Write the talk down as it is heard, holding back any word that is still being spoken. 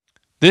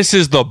This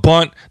is The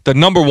Bunt, the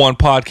number one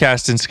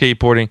podcast in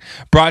skateboarding,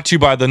 brought to you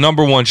by the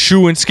number one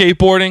shoe in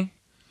skateboarding.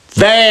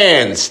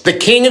 Vans, the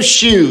king of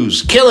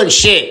shoes, killing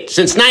shit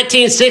since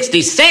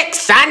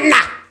 1966, son.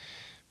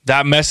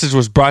 That message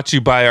was brought to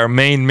you by our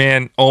main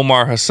man,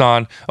 Omar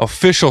Hassan,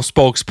 official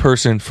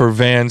spokesperson for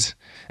Vans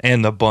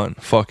and The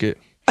Bunt. Fuck it.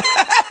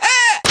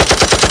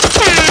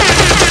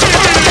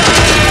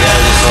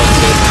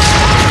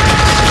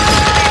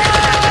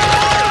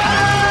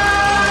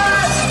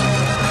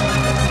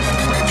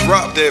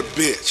 Drop that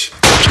bitch.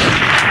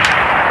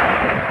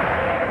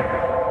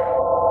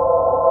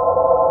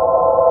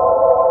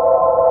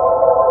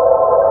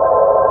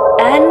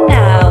 And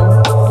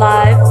now,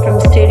 live from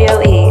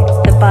Studio E,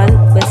 The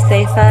Bunt with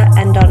Safer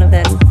and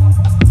Donovan.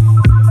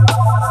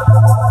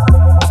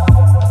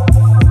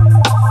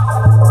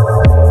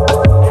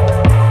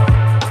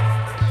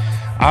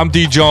 I'm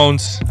D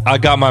Jones. I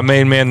got my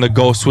main man, the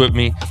Ghost, with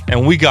me,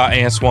 and we got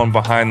Ants One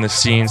behind the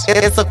scenes.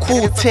 It's a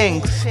cool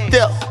thing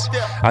still.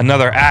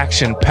 Another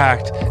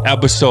action-packed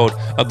episode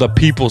of the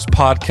People's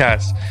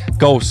Podcast.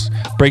 Ghost,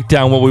 break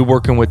down what we're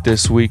working with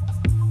this week.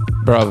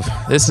 Bruv,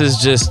 this is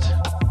just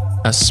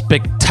a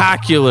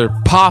spectacular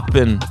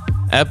poppin'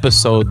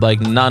 episode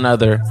like none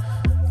other.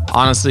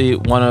 Honestly,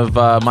 one of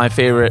my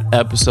favorite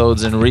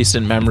episodes in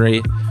recent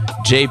memory.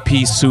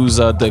 JP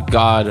Souza, the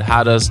god,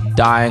 had us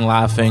dying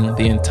laughing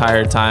the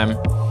entire time.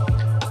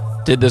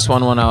 Did this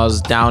one when I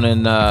was down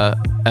in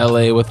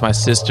LA with my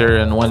sister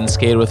and went and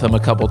skated with him a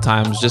couple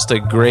times. Just a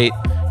great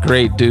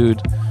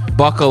dude.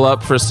 Buckle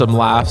up for some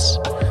laughs.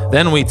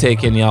 Then we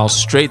take in y'all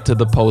straight to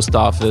the post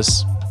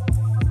office.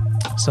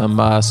 Some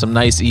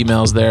nice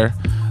emails there.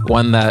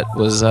 One that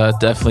was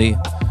definitely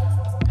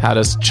had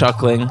us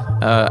chuckling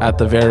at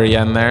the very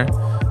end there.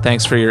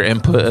 Thanks for your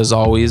input as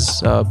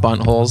always,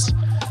 bunt holes.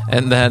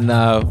 And then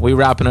we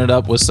wrapping it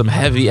up with some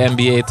heavy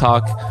NBA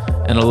talk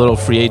and a little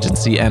free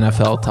agency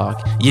NFL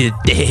talk. You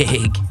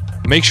dig?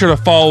 Make sure to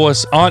follow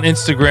us on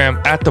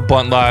Instagram at The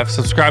Bunt Live.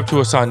 Subscribe to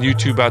us on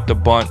YouTube at The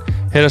Bunt.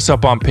 Hit us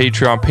up on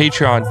Patreon,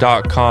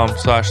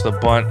 patreon.com/The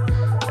Bunt.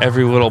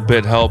 Every little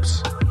bit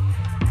helps.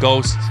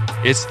 Ghost,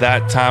 it's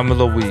that time of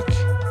the week.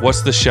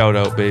 What's the shout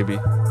out, baby?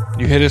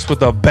 You hit us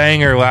with a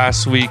banger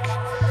last week,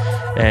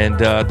 and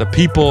the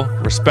people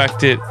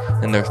respect it,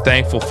 and they're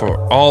thankful for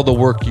all the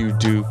work you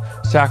do,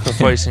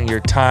 sacrificing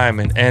your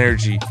time and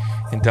energy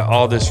into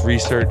all this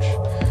research.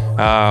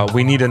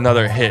 We need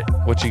another hit.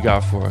 What you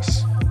got for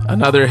us?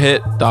 Another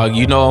hit, dog.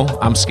 You know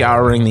I'm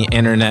scouring the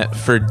internet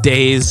for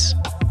days,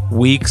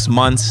 weeks,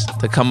 months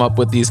to come up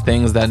with these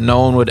things that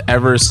no one would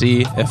ever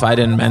see if I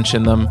didn't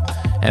mention them.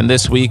 And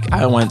this week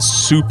I went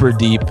super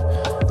deep.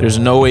 There's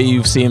no way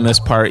you've seen this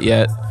part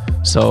yet.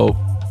 So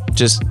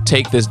just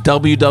take this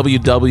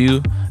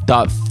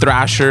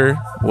www.thrasher,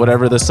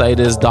 whatever the site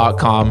is,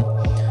 .com.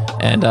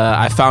 And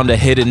I found a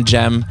hidden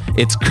gem.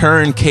 It's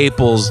Curran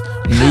Capel's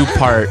new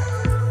part.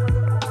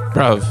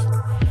 Bruv,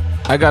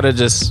 I gotta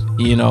just,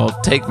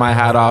 take my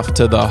hat off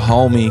to the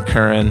homie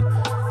Curran,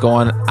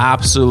 going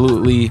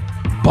absolutely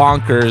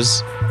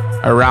bonkers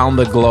around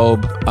the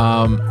globe.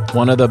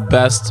 One of the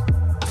best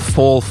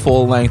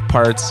full-length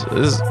parts.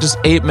 This is just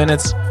 8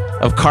 minutes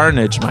of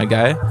carnage, my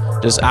guy.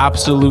 Just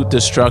absolute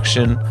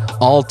destruction,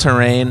 all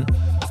terrain.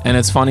 And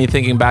it's funny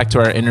thinking back to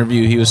our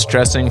interview, he was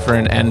stressing for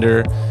an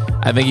ender.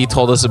 I think he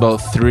told us about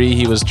 3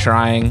 he was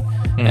trying.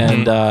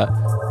 And,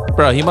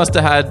 bro, he must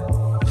have had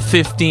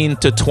 15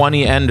 to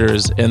 20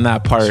 enders in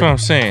that part. That's what I'm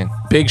saying.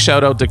 Big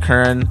shout out to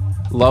Curran.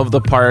 Love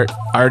the part.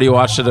 Already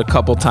watched it a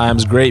couple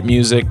times. Great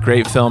music,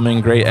 great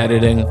filming, great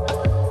editing.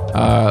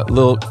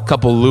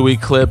 Couple Louis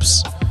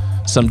clips,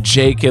 some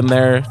Jake in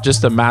there.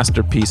 Just a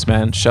masterpiece,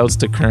 man. Shouts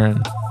to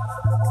Curran.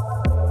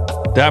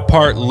 That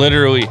part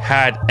literally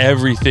had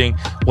everything.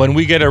 When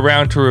we get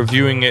around to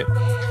reviewing it,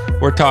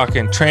 we're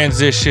talking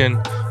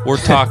transition, we're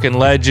talking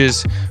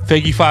ledges,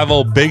 Figgy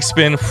 5-0 big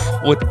spin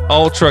with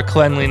ultra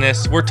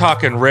cleanliness. We're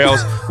talking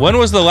rails. When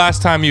was the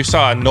last time you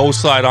saw a no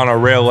slide on a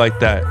rail like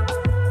that?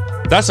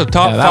 That's a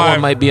top 5. That one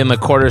might be in the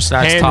quarter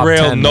stacks top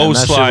 10. No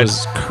slide. That shit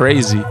was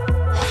crazy.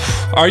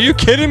 Are you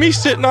kidding me?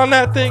 Sitting on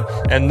that thing,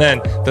 and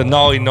then the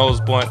Nollie nose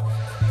blunt.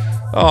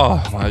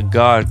 Oh my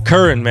God,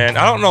 Curran, man.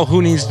 I don't know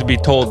who needs to be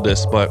told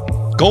this, but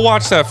go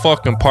watch that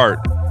fucking part,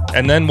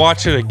 and then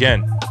watch it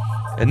again,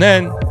 and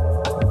then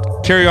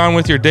carry on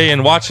with your day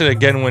and watch it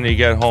again when you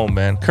get home,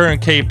 man. Curran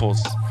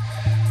Capels,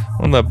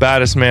 one of the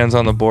baddest mans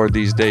on the board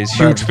these days.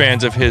 Huge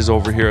fans of his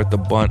over here at the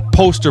Bunt.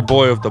 Poster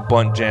boy of the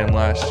Bunt Jam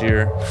last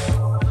year.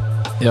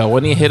 Yeah,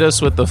 when he hit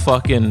us with the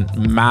fucking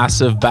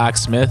massive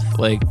backsmith,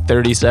 like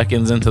 30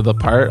 seconds into the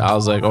part, I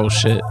was like, oh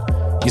shit,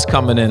 he's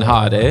coming in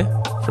hot, eh?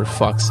 For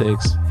fuck's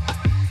sakes.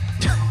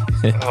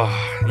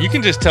 You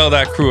can just tell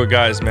that crew of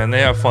guys, man, they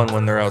have fun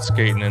when they're out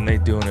skating and they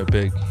doing it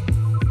big.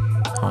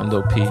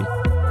 Hondo P.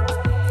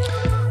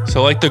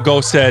 So like the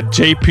Ghost said,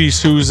 JP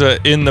Souza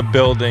in the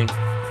building.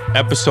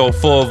 Episode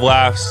full of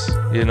laughs,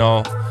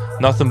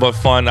 nothing but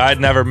fun. I'd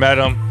never met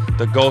him.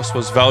 The Ghost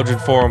was vouching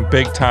for him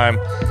big time.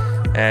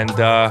 And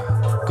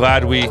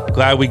glad we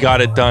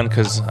got it done,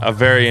 because a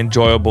very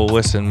enjoyable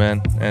listen,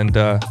 man. And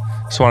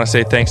Just want to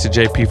say thanks to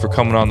JP for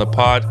coming on the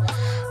pod.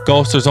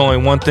 Ghost, there's only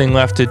one thing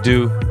left to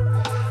do.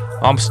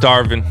 I'm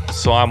starving,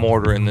 so I'm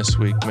ordering this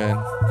week, man.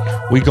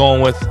 We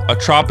going with a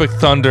Tropic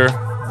Thunder,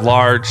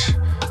 large.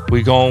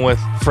 We going with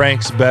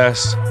Frank's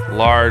Best,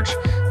 large.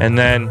 And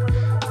then,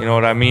 you know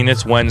what I mean?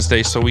 It's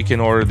Wednesday, so we can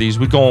order these.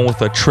 We going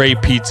with a tray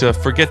pizza.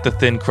 Forget the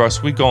thin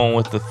crust. We going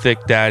with the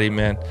thick daddy,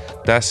 man.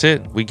 That's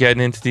it. We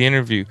getting into the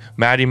interview.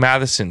 Maddie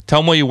Matheson,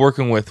 tell them what you're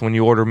working with when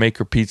you order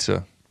Maker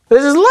Pizza.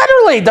 This is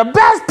literally the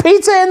best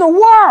pizza in the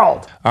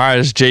world. All right,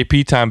 it's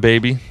JP time,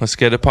 baby. Let's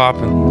get it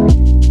popping.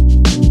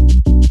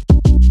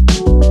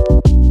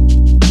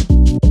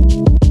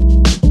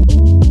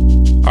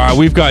 All right,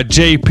 we've got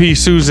JP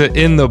Souza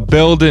in the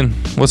building.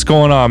 What's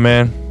going on,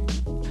 man?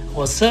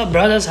 What's up,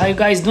 brothers? How you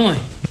guys doing?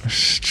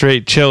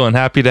 Straight chilling.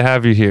 Happy to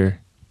have you here.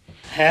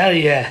 Hell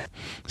yeah.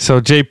 So,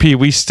 JP,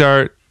 we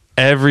start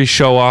every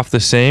show off the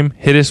same.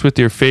 Hit us with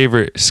your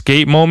favorite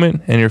skate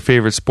moment and your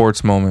favorite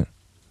sports moment.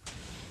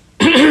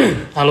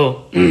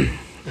 Hello.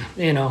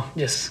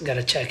 Just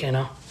gotta check, Clear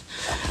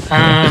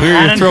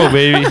your throat,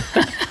 baby.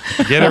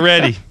 Get it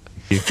ready.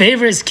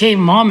 Favorite skate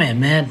moment,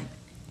 man.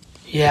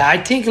 Yeah, I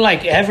think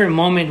like every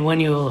moment when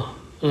you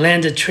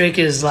land a trick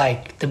is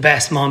like the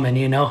best moment,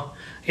 you know?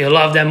 You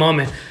love that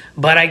moment.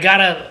 But I got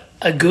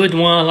a good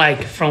one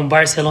like from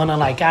Barcelona,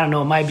 like, I don't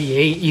know, might be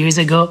 8 years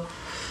ago.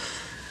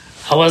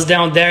 I was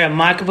down there at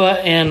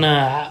Macba and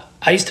I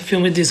used to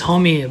film with this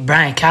homie,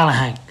 Brian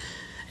Callahan.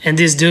 And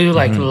this dude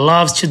like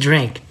loves to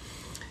drink.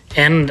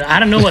 And I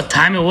don't know what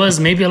time it was,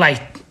 maybe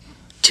like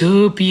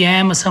 2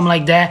 p.m. or something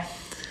like that.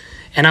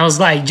 And I was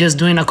like just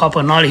doing a couple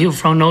of Nollie heel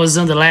front noses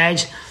on the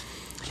ledge.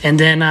 And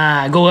then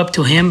I go up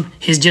to him.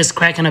 He's just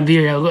cracking a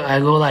beer. I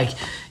go like,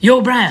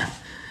 yo, Brian,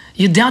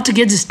 you down to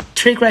get this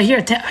trick right here?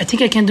 I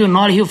think I can do a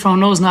Nollie heel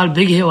front nose, not a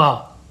big heel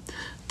out.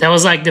 That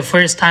was like the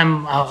first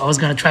time I was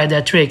going to try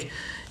that trick.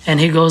 And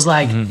he goes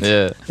like,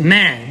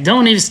 man,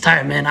 don't even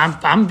start, man.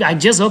 I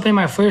just opened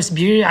my first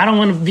beer. I don't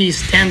want to be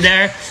stand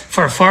there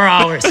for 4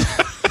 hours.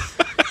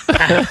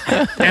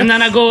 And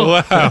then I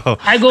go,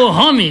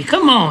 homie,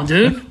 come on,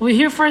 dude. We're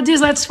here for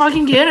this. Let's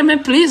fucking get it,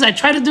 man. Please, I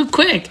try to do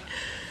quick.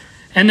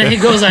 And then he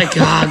goes like,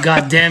 oh,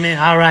 God damn it.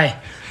 All right,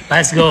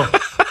 let's go.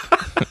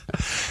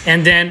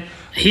 And then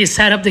he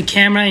set up the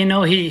camera, you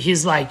know.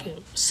 He's like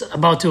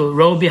about to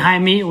roll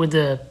behind me with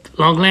the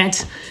long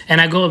lens. And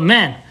I go,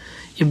 man,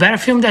 you better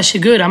film that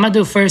shit good. I'm going to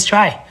do first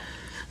try.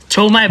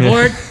 Throw my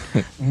board,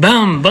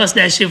 boom, bust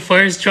that shit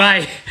first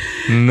try.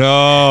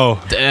 No.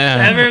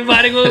 Damn.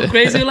 Everybody go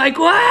crazy like,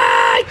 what?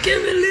 I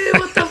can't believe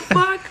what the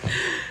fuck?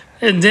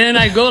 And then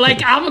I go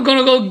like, I'm going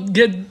to go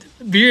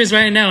get beers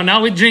right now.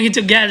 Now we're drinking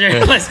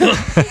together. Let's go.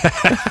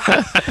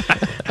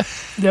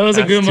 That was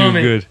a good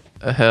moment.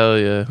 Good. Hell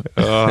yeah.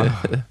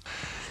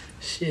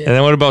 Shit. And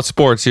then what about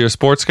sports? You a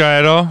sports guy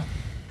at all?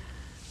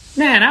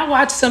 Man, I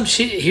watch some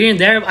shit here and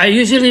there.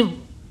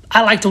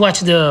 I like to watch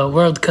the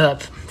World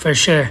Cup for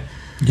sure.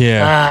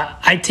 Yeah.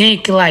 I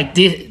think like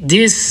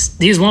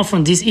this one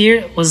from this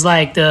year was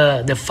like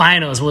the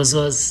finals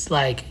was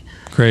like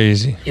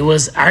crazy. It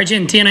was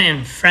Argentina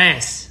and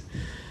France.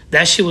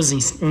 That shit was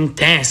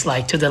intense.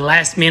 Like to the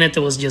last minute, it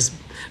was just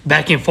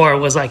back and forth.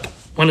 It was like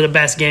one of the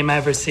best games I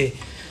ever see.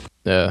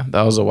 Yeah,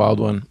 that was a wild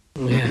one.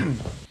 Yeah.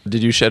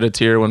 Did you shed a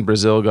tear when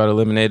Brazil got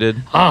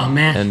eliminated? Oh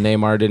man. And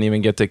Neymar didn't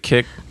even get to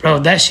kick? Bro,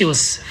 that shit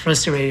was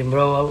frustrating,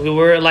 bro. We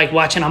were like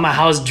watching on my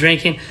house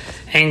drinking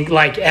and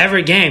like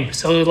every game.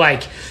 So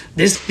like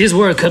this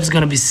World Cup's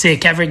gonna be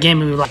sick. Every game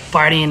we were like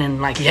partying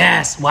and like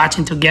yes,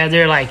 watching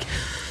together, like,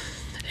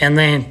 and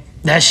then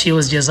that shit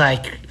was just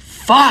like,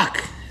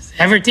 fuck,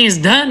 everything's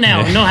done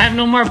now. We don't have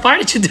no more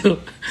party to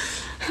do.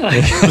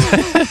 Like,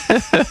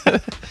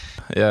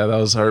 yeah, that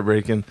was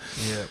heartbreaking.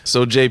 Yeah.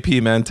 So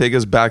JP, man, take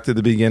us back to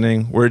the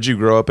beginning. Where'd you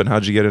grow up and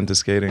how'd you get into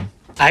skating?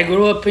 I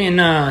grew up in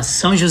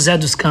São José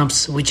dos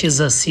Campos, which is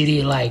a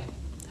city like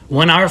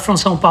 1 hour from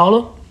São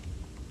Paulo.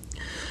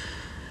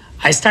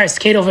 I started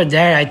skate over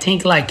there. I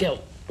think like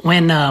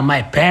when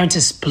my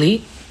parents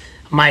split,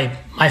 my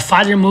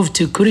father moved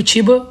to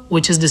Curitiba,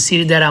 which is the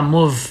city that I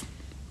moved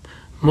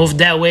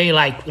that way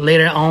like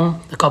later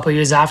on, a couple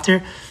years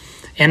after.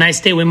 And I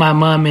stayed with my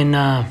mom in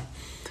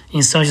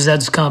São José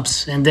dos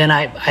Campos. And then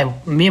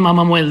me and my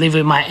mom went to live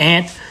with my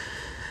aunt.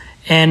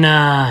 And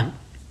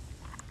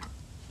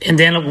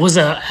then it was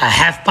a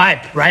half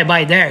pipe right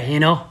by there, you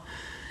know.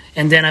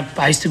 And then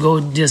I used to go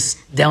just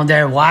down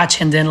there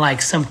watch. And then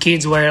like some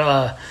kids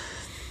were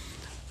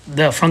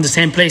from the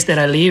same place that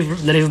I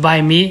live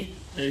by me,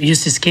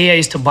 used to skate. I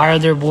used to borrow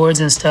their boards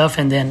and stuff.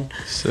 And then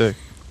sick.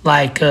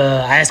 Like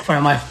I asked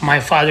for my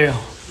father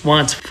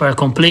once for a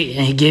complete,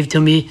 and he gave to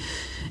me.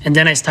 And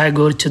then I started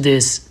going to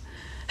this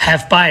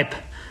half pipe,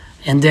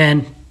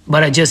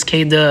 but I just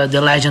skate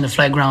the ledge on the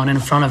flat ground in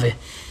front of it.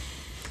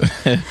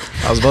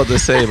 I was about to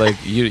say, like,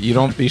 you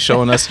don't be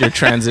showing us your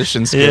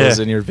transition skills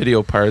and your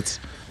video parts.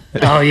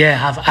 Oh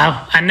yeah,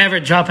 I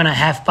never drop in a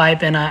half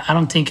pipe, and I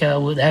don't think I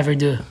would ever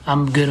do.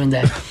 I'm good on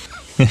that.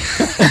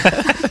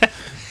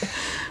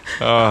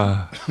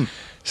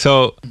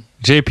 So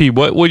JP,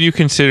 what would you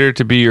consider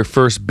to be your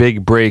first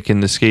big break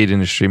in the skate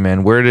industry,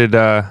 man? Where did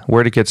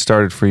it get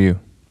started for you?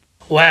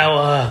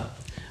 Well,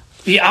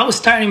 I was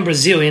starting in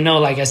Brazil,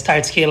 like I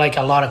started skating like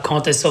a lot of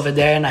contests over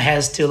there, and I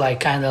had to like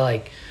kind of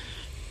like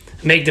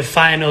make the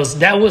finals.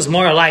 That was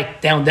more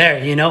like down there,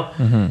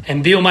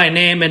 and build my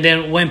name. And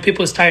then when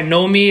people started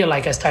knowing me,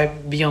 like I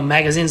started being on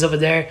magazines over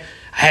there,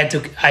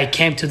 I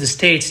came to the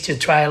States to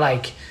try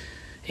like,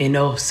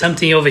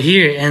 something over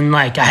here. And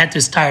like I had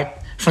to start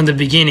from the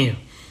beginning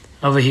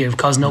over here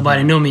because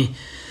nobody knew me.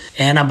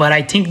 And but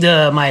I think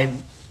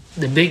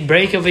the big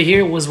break over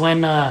here was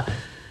when I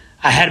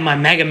had my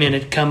Mega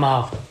Minute come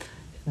out.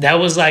 That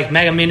was like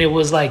Mega Minute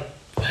was like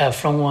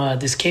from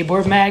the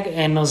skateboard mag,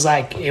 and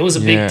it was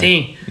a big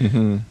thing.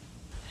 Mm-hmm.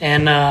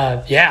 And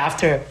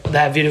after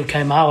that video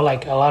came out,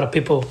 like a lot of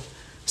people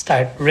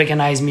start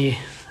recognize me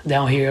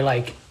down here.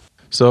 Like,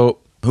 so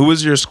who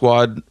was your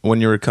squad when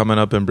you were coming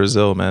up in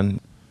Brazil,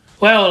 man?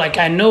 Well, like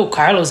I know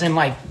Carlos and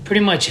like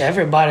pretty much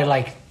everybody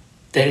like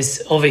that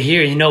is over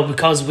here,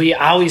 because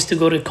I used to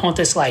go to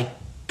contests like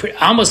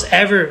almost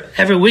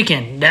every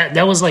weekend.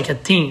 That was like a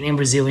thing in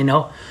Brazil,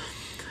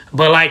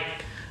 But like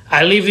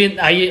I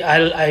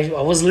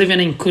was living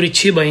in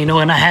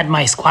Curitiba, and I had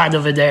my squad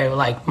over there.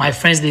 Like my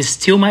friends, they're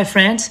still my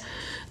friends.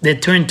 They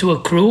turned to a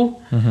crew,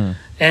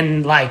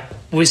 and like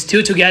we're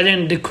still together.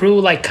 And the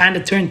crew like kind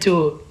of turned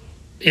to,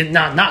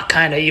 not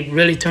kind of, it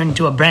really turned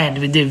into a brand.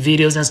 We did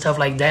videos and stuff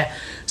like that.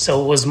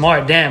 So it was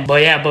more them.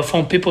 But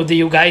from people that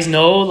you guys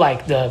know,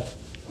 like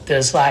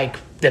there's like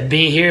the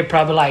being here,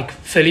 probably like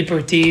Felipe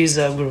Ortiz.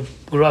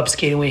 Grew up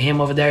skating with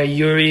him over there,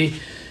 Yuri.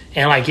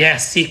 And like,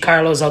 see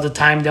Carlos all the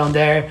time down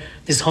there.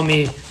 This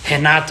homie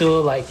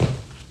Renato, like,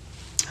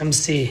 let me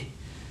see.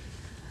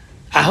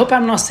 I hope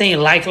I'm not saying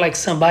like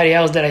somebody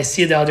else that I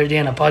see the other day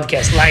on a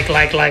podcast.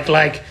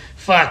 Like.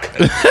 Fuck.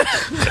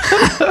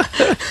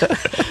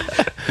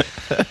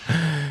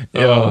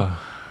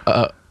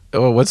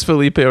 What's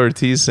Felipe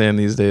Ortiz saying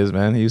these days,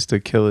 man? He used to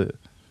kill it.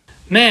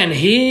 Man,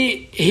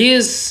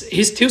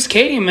 he's still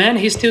skating, man.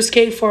 He's still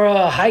skating for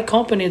a high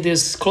company,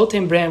 this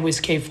clothing brand we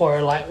skate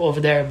for like over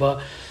there,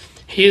 but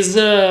he's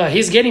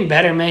getting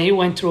better, man. He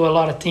went through a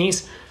lot of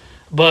things,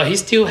 but he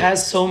still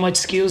has so much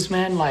skills,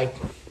 man. Like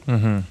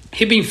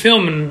he been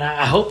filming.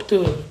 I hope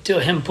to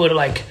him put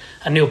like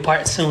a new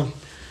part soon,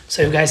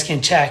 so you guys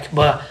can check.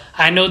 But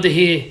I know that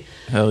he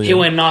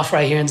went off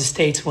right here in the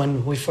States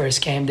when we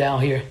first came down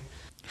here.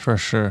 For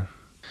sure.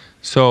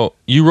 So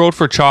you rode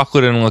for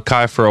Chocolate and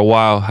Lakai for a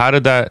while. How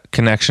did that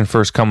connection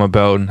first come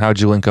about, and how'd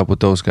you link up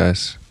with those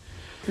guys?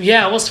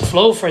 Yeah, I was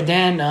flow for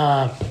then.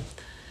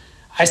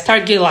 I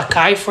started getting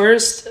Lakai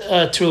first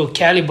through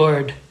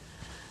Skateboards,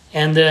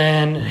 and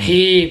then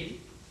he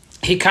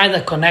kind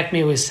of connect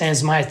me with Sam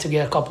Smith to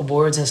get a couple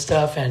boards and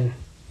stuff, and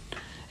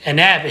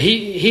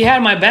he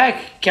had my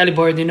back,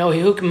 Skateboards. He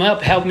hooked me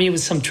up, helped me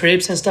with some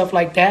trips and stuff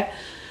like that,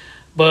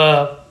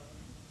 but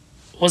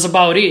was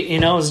about it.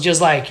 It was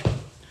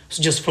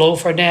just flow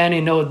for then.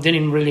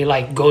 Didn't really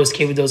like go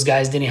skate with those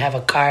guys. Didn't have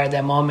a car at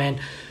that moment.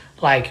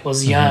 Like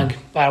was young,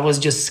 but I was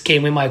just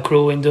skating with my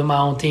crew and doing my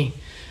own thing.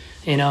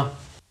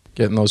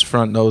 Getting those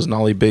front nose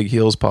Nollie big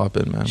heels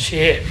popping, man.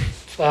 Shit.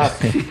 Fuck.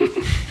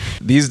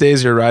 These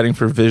days you're riding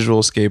for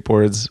Visual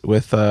Skateboards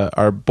with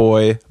our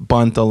boy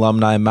Bunt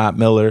alumni Matt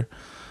Miller.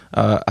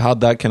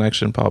 How'd that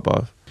connection pop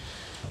off?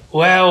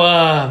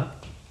 Well,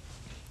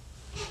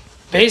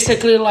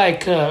 basically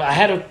like I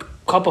had a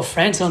couple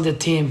friends on the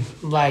team,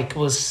 like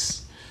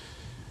was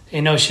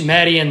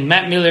Shimari and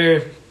Matt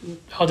Miller,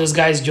 all those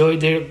guys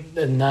joined there,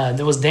 and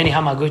there was Danny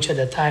Hamaguchi at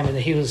that time, and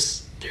he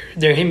was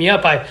there hit me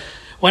up.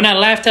 When I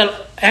left,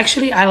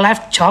 I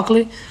left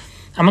Chocolate.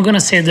 I'm not gonna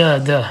say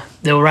the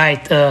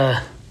right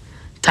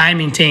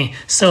timing thing.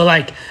 So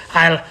like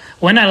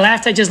when I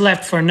left, I just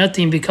left for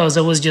nothing because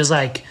I was just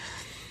like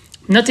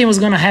nothing was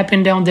gonna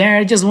happen down there.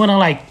 I just wanna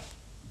like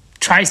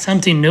try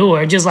something new,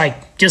 or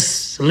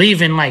just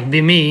leave and like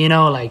be me,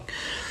 like.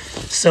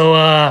 So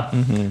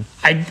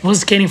I was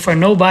skating for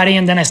nobody,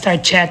 and then I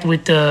started chatting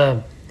with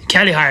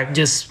Kelly Hart,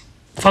 just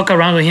fuck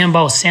around with him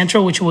about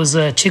Central, which was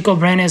Chico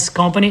Brenes'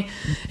 company,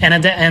 and I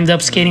ended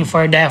up skating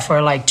for that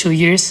for like 2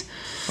 years.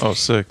 Oh,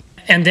 sick.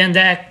 And then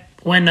that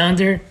went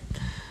under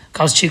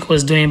because Chico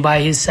was doing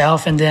by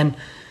himself, and then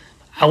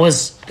I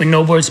was with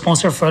No Board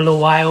sponsor for a little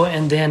while,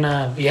 and then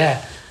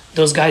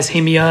those guys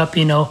hit me up,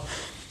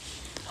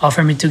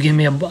 offered me to give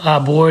me a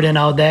board and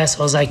all that.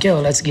 So I was like,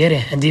 yo, let's get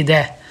it, and did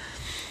that.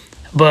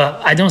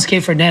 But I don't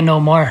skate for them no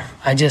more.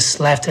 I just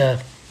left a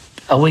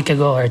week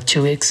ago or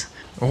 2 weeks.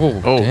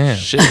 Oh damn.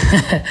 Shit.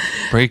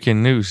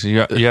 Breaking news.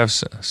 You have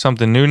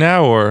something new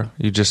now, or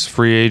you just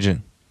free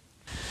agent?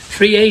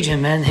 Free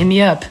agent, man. Hit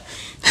me up.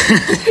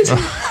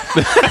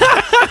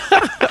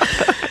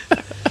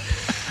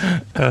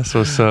 That's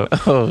what's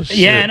up. Oh, shit.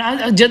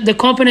 Yeah, and the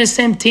company is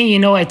same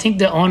thing. I think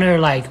the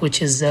owner,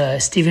 which is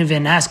Steven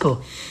Van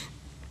Asco,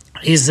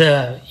 he's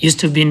used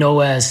to be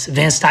known as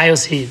Van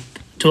Styles. He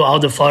do all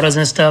the photos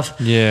and stuff.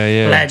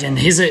 Yeah. Legend.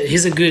 He's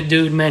a good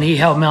dude, man. He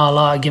helped me out a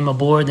lot. Give him a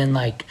board and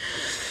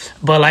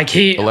but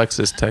he.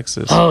 Alexis,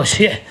 Texas. Oh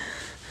shit.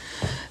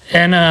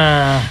 and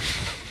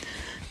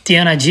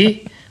Tiana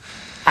G.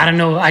 I don't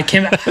know. I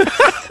can't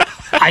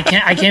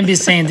be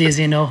saying this.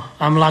 You know,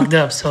 I'm locked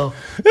up. So,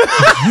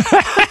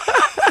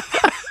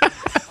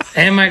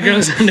 and my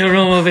girl's in the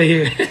room over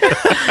here.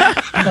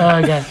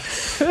 Oh god.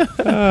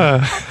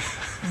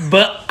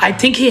 But I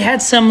think he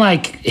had some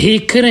like he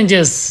couldn't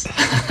just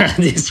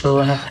this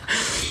fool.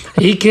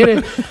 He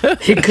couldn't.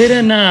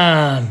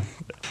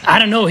 I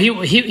don't know.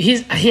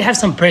 He has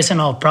some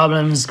personal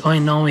problems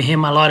going on with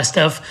him. A lot of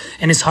stuff,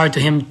 and it's hard to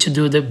him to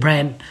do the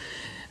brand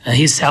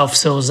himself.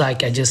 So it's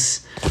like I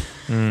just,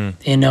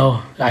 you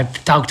know, I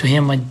talked to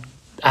him.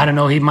 I don't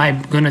know. He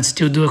might gonna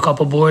still do a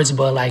couple boards,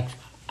 but like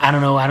I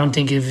don't know. I don't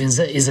think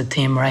he's a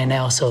team right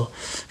now. So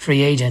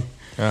free agent.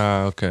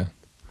 Okay.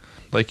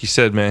 Like you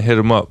said, man, hit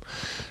him up.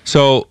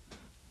 So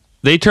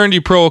they turned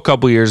you pro a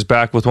couple years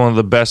back with one of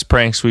the best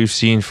pranks we've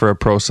seen for a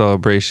pro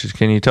celebration.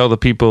 Can you tell the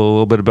people a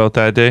little bit about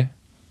that day?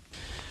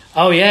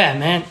 Oh, yeah,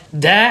 man.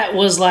 That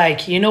was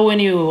like, you know, when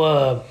you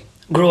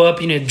grow up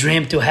and you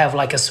dream to have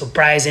like a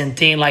surprising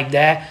thing like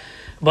that.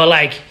 But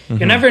like,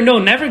 you never know,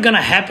 never going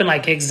to happen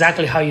like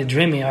exactly how you're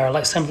dreaming or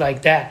like something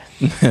like that.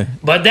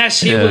 But that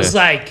shit was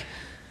like,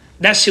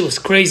 that shit was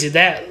crazy.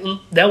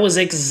 That was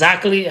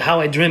exactly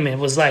how I dreamed it. It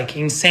was like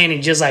insane. It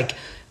just like,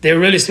 they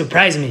really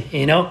surprised me,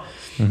 you know?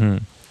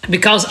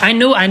 Because I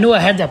knew I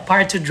had that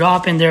part to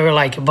drop and they were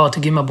like about to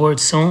give my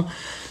board soon,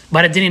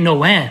 but I didn't know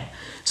when.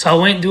 So I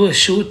went and do a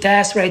shoot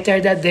test right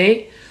there that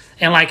day.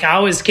 And like I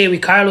always skate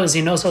with Carlos,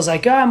 you know? So I was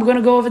like, oh, I'm going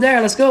to go over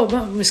there. Let's go.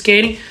 We're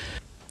skating.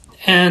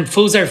 And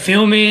fools are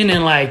filming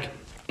and like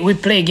we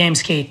play game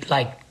skate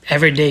like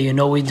every day, you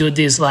know? We do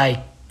this like,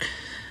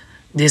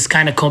 this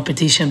kind of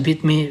competition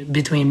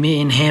between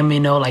me and him, you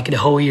know, like the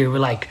whole year. We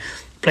like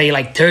play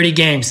like 30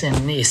 games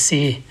and you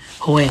see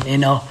who win, you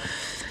know.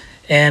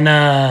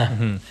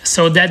 And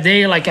so that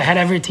day, like I had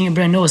everything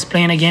brand new. I was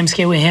playing a game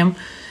skate with him,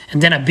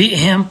 and then I beat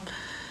him,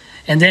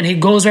 and then he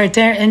goes right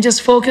there and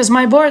just focused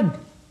my board.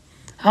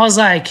 I was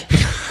like,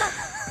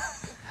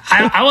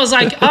 I was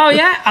like, oh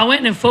yeah. I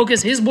went and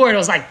focused his board. I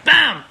was like,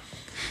 bam.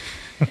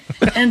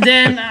 And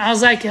then I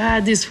was like,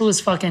 this fool is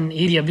fucking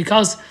idiot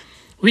because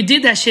we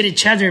did that shit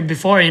each other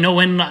before, you know,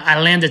 when I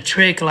land a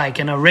trick like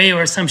an array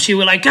or some shit,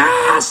 we're like,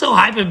 so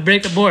hype and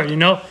break the board, you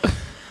know?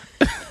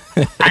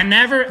 I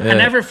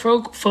never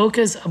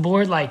focus a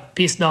board like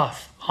pissed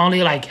off,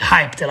 only like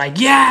hyped, like,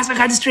 yes, I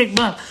got this trick,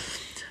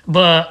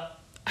 but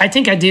I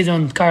think I did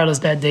on Carlos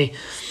that day.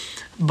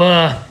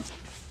 But,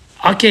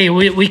 okay,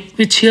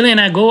 we chilling,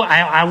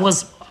 I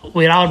was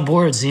without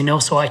boards, you know,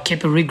 so I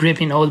kept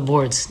re-gripping old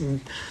boards. And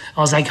I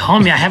was like,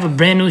 homie, I have a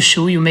brand new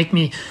shoe, you make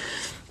me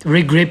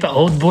re-grip an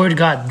old board,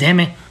 god damn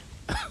it.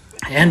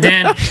 And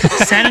then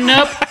setting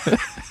up,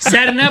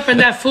 and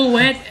that fool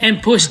went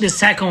and pushed the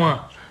second one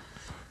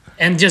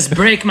and just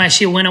break my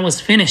shit when I was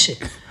finishing.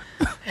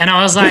 And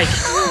I was like,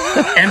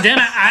 and then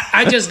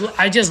I just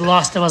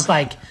lost. I was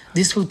like,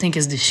 this fool think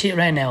is the shit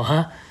right now,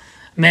 huh?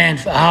 Man,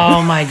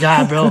 oh my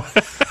god, bro.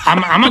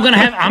 I'm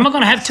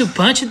gonna have to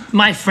punch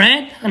my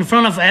friend in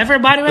front of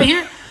everybody right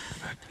here?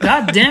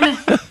 God damn it.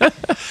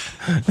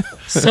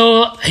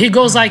 So he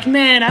goes like,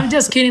 man, I'm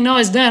just kidding. No,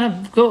 it's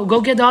done.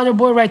 Go get the other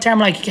board right there. I'm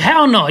like,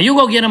 hell no. You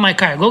go get in my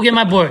car. Go get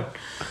my board.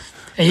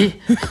 And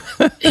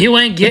he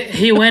went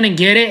and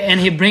get it, and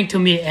he bring to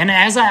me. And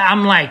as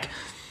I'm like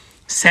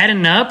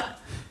setting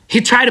up,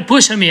 he tried to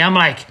push on me. I'm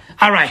like,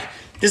 all right,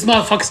 this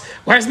motherfucker's,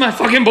 where's my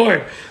fucking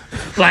board?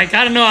 Like,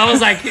 I don't know. I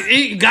was like,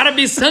 it gotta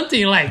be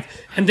something like.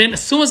 And then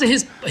as soon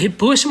as he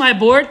pushed my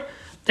board,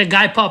 the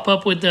guy pop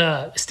up with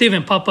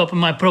Steven pop up with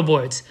my pro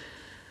boards.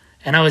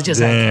 And I was just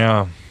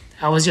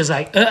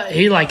like,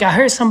 he like, I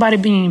heard somebody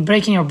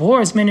breaking your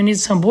boards, man, you need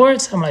some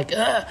boards? I'm like,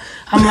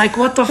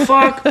 what the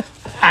fuck?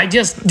 I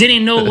just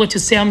didn't know what to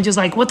say. I'm just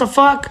like, what the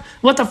fuck?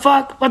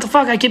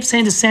 I keep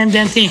saying the same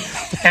damn thing.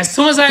 As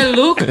soon as I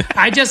look,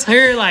 I just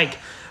heard like,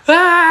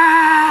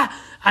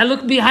 I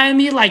look behind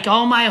me, like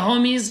all my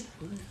homies,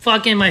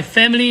 fucking my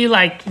family,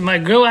 like my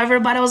girl,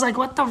 everybody was like,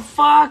 what the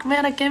fuck,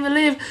 man? I can't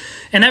believe.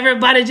 And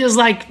everybody just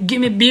like, give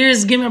me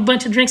beers, give me a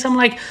bunch of drinks. I'm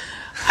like,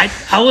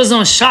 I was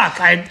on shock.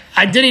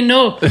 I didn't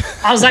know.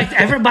 I was like,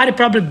 everybody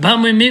probably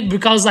bumming me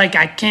because like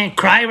I can't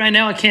cry right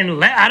now. I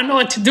don't know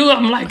what to do.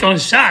 I'm like on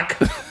shock.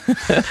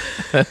 But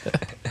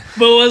it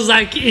was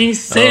like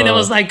insane. I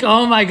was like,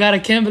 oh my God, I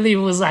can't believe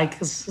it was like,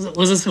 it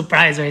was a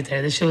surprise right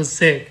there. This shit was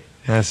sick.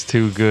 That's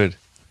too good.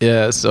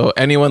 Yeah, so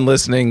anyone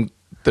listening,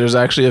 there's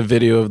actually a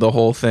video of the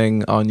whole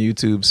thing on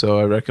YouTube, so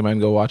I recommend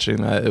go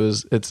watching that.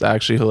 It's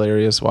actually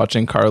hilarious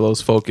watching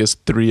Carlos focus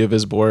 3 of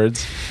his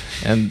boards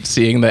and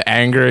seeing the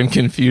anger and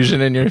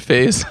confusion in your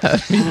face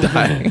had me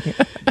dying.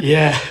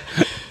 Yeah.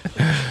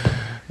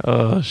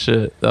 Oh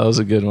shit, that was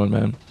a good one,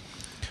 man.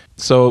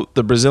 So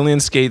the Brazilian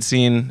skate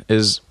scene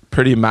is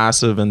pretty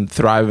massive and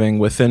thriving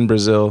within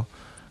Brazil,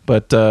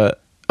 but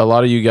a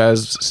lot of you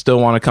guys still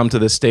want to come to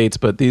the States,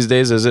 but these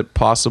days, is it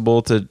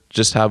possible to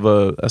just have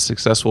a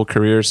successful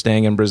career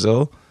staying in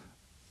Brazil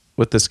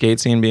with the skate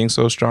scene being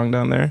so strong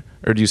down there?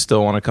 Or do you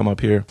still want to come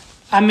up here?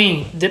 I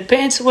mean,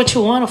 depends what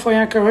you want for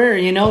your career,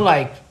 you know,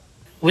 like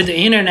with the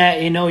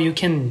internet, you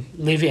can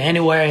live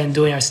anywhere and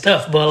do your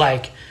stuff. But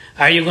like,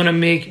 are you gonna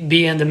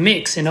be in the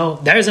mix?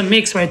 There's a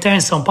mix right there in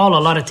São Paulo.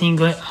 A lot of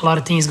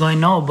things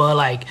going on. But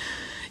like,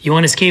 you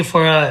want to skate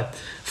for a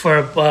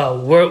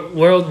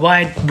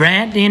worldwide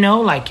brand,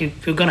 like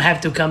you're gonna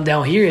have to come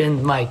down here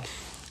and like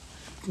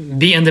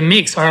be in the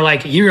mix. Or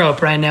like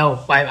Europe right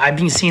now, I've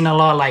been seeing a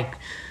lot. Like,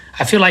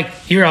 I feel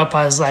like Europe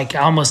has like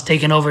almost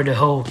taken over the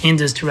whole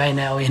industry right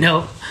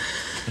now.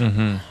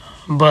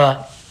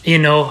 But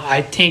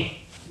I think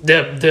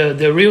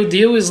the real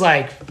deal is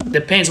like,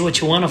 depends what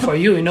you want for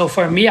you.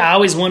 For me, I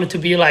always wanted to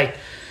be like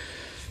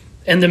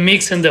in the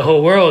mix in the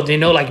whole world,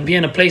 like be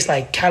in a place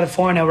like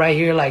California right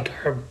here, like,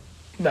 or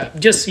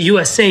just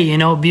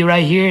USA, be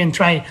right here and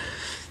try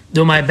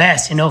do my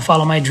best,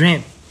 follow my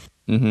dream.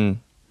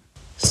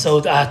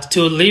 So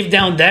to live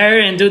down there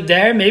and do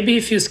there, maybe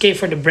if you skate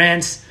for the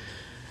brands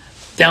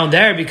down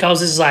there,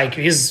 because it's like,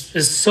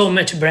 there's so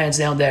much brands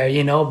down there,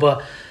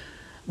 but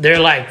they're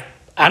like,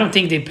 I don't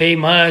think they pay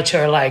much,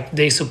 or like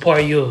they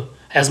support you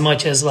as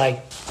much as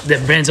like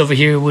the brands over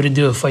here would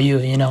do it for you,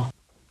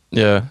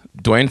 Yeah,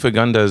 Dwayne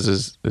Fagundes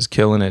is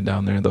killing it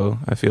down there, though.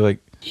 I feel like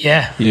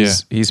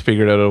he's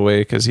figured out a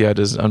way, because he had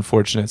his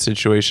unfortunate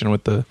situation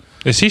with the.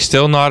 Is he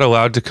still not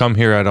allowed to come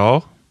here at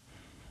all?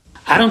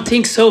 I don't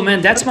think so,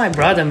 man. That's my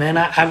brother, man.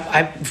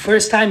 I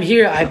first time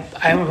here,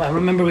 I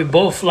remember we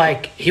both,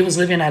 like, he was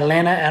living in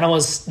Atlanta and I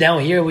was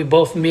down here. We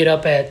both meet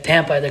up at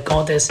Tampa at the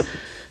contest.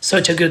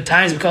 Such a good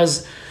times,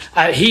 because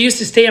he used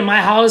to stay at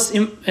my house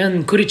in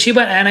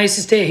Curitiba, and I used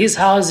to stay at his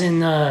house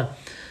in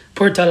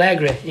Porto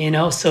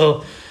Alegre,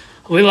 So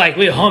we're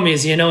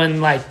homies,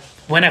 and like,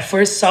 when I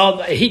first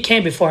saw, he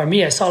came before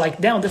me, I saw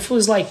like, damn, the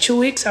fool's like 2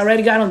 weeks, I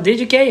already got on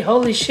DJK,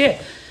 holy shit.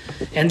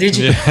 And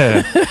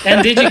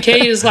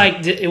DJK is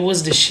like, it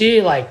was the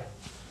shit, like,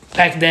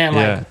 back then,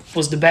 like,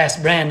 was the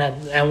best brand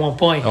at one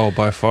point. Oh,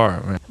 by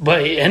far, man.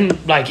 But,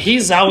 and like,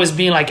 he's always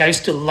been like, I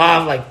still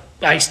love,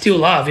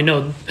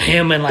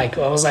 him, and like,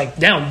 I was like,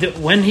 damn,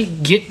 when he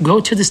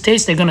go to the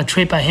States, they're gonna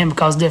trip at him,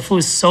 because the fool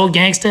is so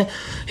gangster,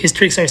 his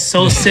tricks are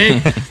so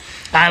sick.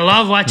 I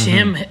love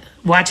watching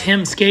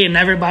him skate, and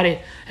everybody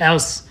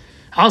else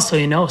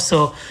also,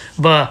 so,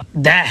 but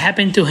that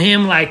happened to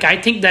him, like, I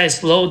think that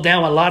slowed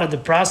down a lot of the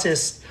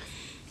process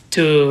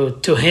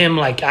to him,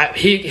 like,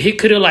 he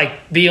could have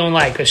like be on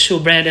like a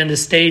shoe brand in the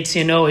States,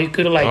 he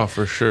could have like,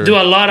 for sure, do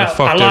a lot of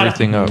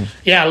everything up.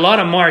 Yeah, a lot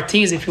of more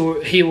things if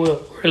he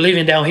were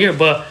living down here.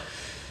 But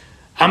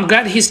I'm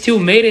glad he still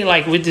made it,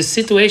 like, with the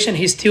situation,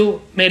 he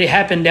still made it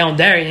happen down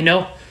there,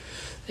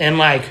 and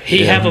like,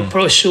 he have a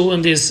pro shoe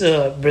in this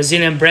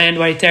Brazilian brand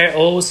right there,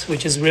 O's,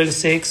 which is really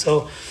sick.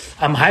 So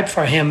I'm hyped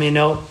for him,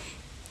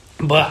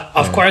 but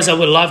of course I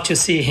would love to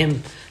see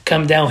him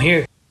come down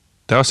here.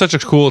 That was such a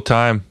cool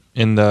time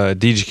in the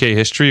DGK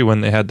history,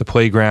 when they had the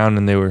playground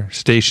and they were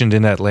stationed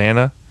in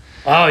Atlanta.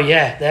 Oh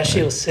yeah, that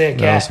shit was sick.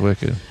 That was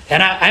wicked.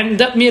 And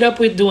I meet up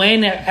with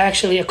Dwayne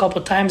actually a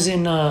couple times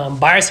in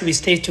bars. We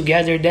stayed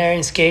together there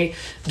and skate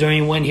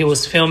during when he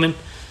was filming.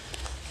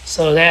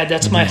 So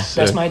that's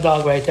my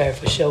dog right there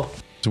for sure.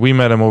 So we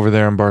met him over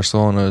there in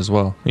Barcelona as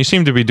well. He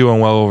seemed to be doing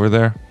well over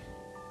there.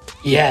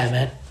 Yeah,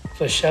 man,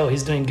 for sure.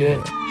 He's doing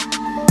good.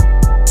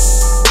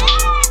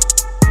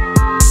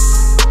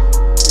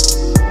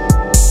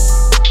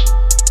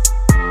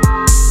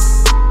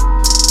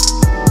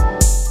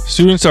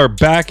 Students are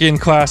back in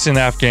class in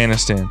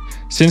Afghanistan.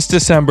 Since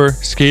December,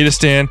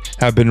 Skateistan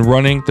have been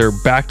running their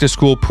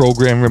back-to-school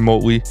program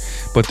remotely,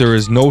 but there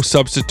is no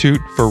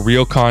substitute for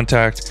real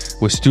contact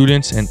with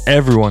students, and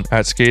everyone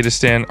at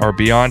Skateistan are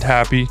beyond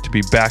happy to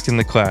be back in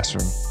the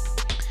classroom.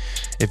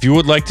 If you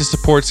would like to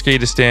support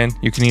Skateistan,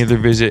 you can either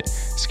visit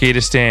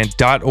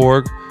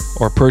skateistan.org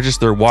or purchase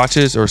their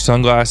watches or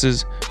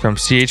sunglasses from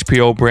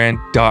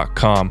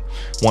chpobrand.com.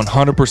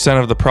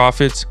 100% of the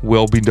profits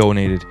will be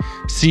donated.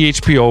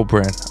 CHPO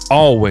brand,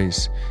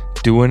 always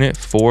doing it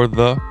for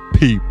the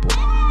people.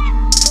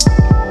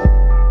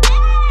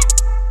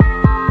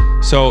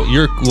 So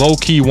you're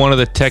low-key one of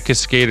the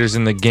techest skaters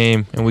in the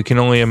game, and we can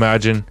only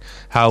imagine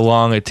how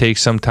long it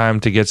takes some time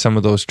to get some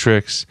of those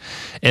tricks.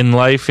 In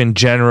life in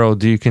general,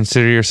 do you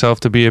consider yourself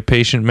to be a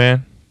patient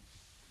man?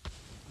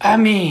 I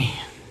mean,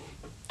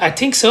 I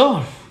think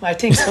so,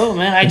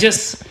 man. I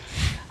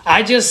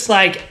just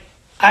like,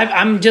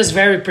 I'm just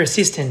very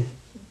persistent,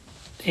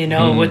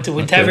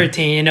 with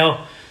everything,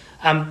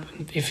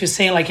 if you're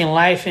saying like in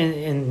life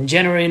in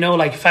general,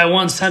 like if I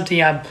want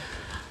something, I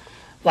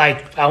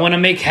want to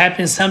make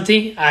happen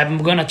something, I'm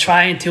going to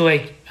try until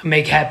I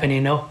make happen,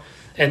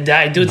 and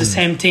I do the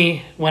same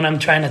thing when I'm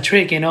trying to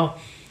trick,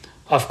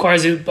 of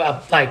course, you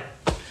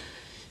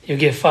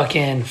get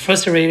fucking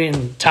frustrated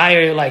and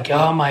tired, like,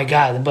 oh my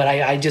God, but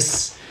I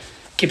just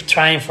keep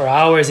trying for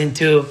hours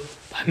until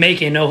I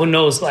make it, who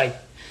knows, like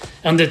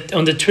on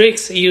the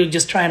tricks, you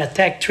just trying to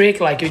tech trick,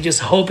 like you're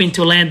just hoping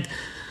to land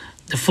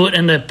the foot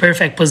in the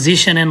perfect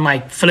position and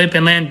like flip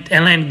and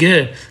land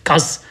good,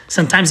 because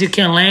sometimes you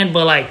can land,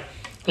 but like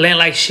land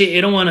like shit. You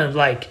don't want to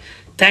like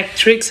tech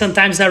trick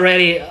sometimes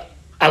already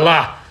a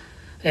lot,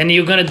 and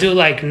you're gonna do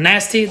like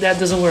nasty, that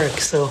doesn't work.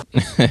 So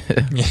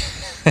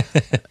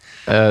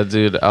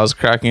dude, I was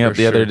cracking up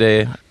the other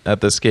day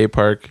at the skate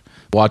park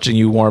watching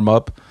you warm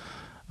up.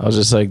 I was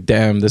just like,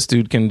 damn, this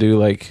dude can do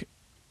like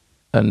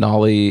a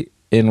nollie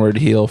inward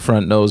heel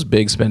front nose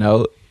big spin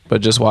out.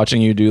 But just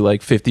watching you do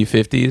like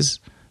 50-50s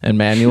and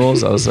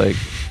manuals, I was like,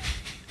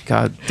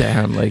 god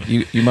damn, like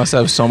you must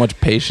have so much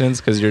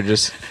patience, because you're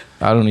just,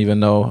 I don't even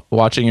know.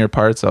 Watching your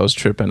parts, I was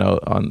tripping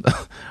out on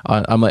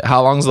I'm like,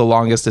 how long's the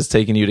longest it's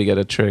taken you to get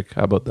a trick?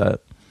 How about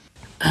that?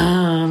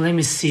 Let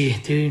me see,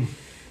 dude.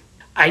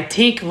 I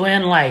think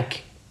when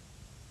I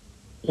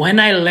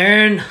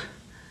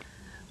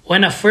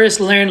first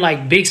learned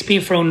like big spin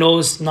from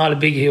nose, not a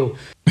big heel.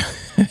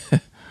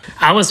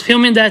 I was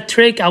filming that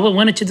trick. I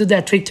wanted to do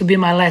that trick to be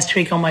my last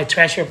trick on my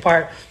Thrasher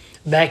part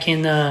back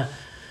in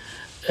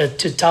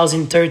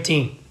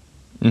 2013.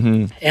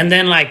 Mm-hmm. And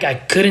then like I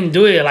couldn't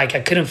do it. Like I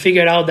couldn't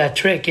figure out that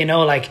trick, you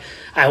know. Like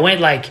I went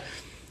like,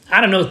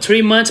 I don't know,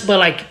 3 months, but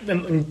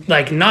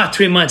like not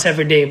 3 months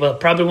every day,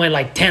 but probably went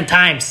like 10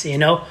 times, you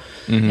know.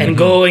 Mm-hmm. And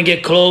go and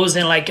get close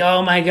and like,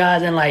 oh my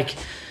god, and like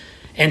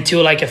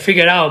until like I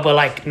figured out. But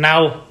like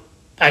now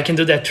I can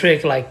do that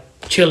trick like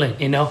chilling,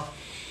 you know.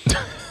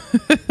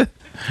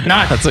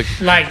 Not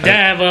like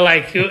that, but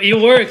like you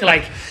work.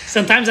 Like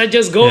sometimes I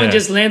just go and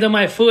just land on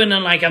my foot, and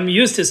then like I'm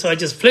used to, so I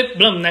just flip,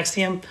 boom, next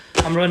thing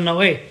I'm running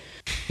away.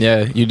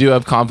 Yeah, you do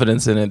have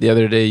confidence in it. The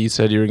other day you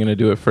said you were going to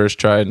do it first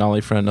try,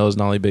 nollie front nose,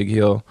 nollie big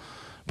heel,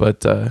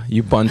 but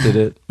you bunted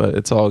it, but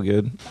it's all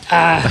good.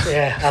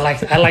 Yeah,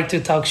 I like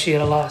to talk shit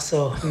a lot,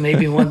 so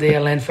maybe one day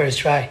I'll land first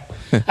try.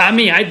 I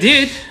mean, I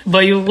did,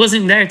 but you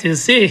wasn't there to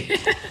see.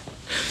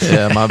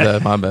 Yeah, my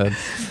bad.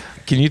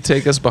 Can you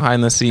take us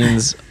behind the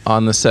scenes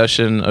on the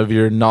session of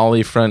your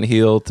nollie front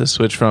heel to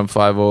switch front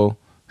 5-0,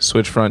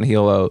 switch front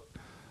heel out?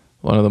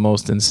 One of the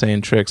most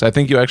insane tricks. I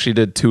think you actually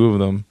did 2 of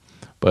them,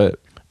 but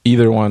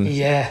either one.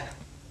 Yeah.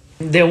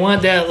 The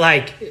one that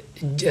like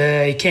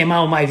it came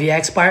out of my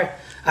VX part,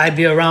 I'd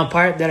be around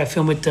part that I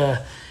filmed with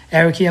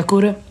Eric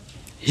Yakuda,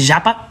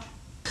 Japa.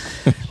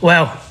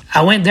 Well,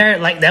 I went there,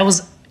 like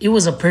it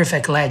was a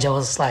perfect ledge. I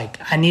was like,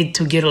 I need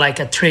to get like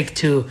a trick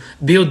to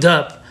build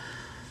up.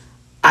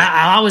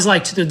 I always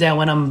like to do that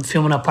when I'm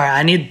filming a part.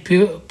 I need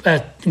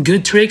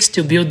good tricks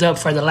to build up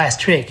for the last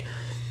trick.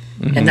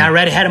 Mm-hmm. And I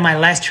already had my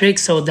last trick,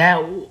 so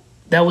that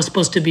was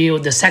supposed to be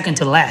the second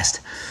to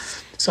last.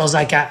 So I was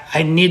like,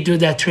 I need to do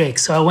that trick.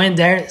 So I went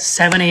there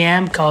 7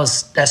 a.m.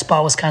 because that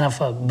spot was kind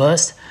of a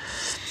bust.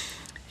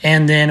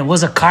 And then it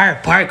was a car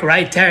parked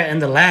right there in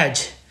the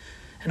ledge.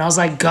 And I was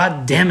like,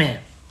 god damn it.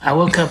 I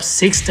woke up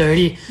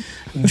 6:30,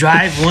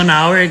 drive 1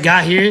 hour,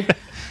 got here.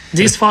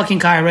 This fucking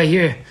car right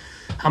here.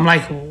 I'm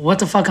like, what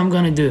the fuck I'm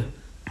gonna do?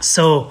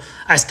 So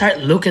I start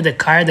looking at the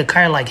car. The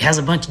car like has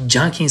a bunch of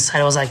junk inside.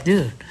 I was like,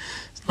 dude,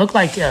 look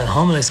like a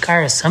homeless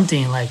car or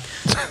something. Like,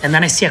 and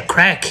then I see a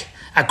crack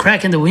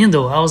in the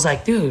window. I was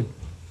like, dude.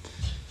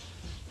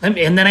 And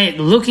then I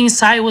look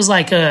inside. It was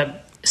like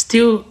a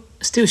still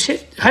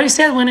shit. How do you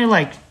say it when it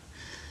like?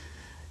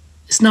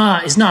 It's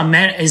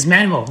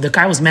manual. The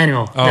car was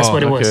manual. That's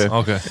what it was.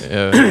 Okay.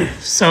 Yeah.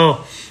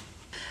 So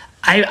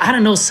I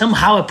don't know.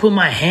 Somehow I put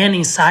my hand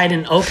inside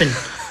and opened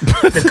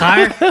the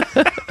car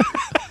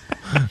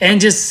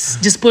and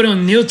just put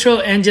on neutral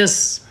and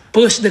just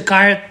push the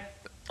car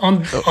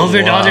on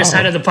over the other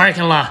side of the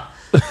parking lot,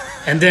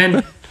 and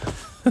then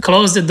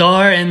close the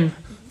door and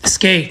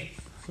skate.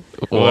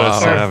 Wow,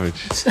 savage.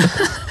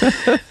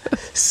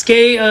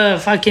 Skate,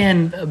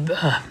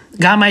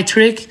 got my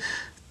trick.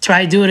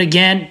 Try do it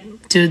again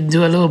to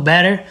do a little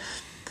better,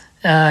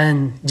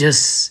 and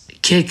just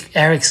kick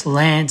Eric's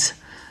land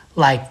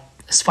like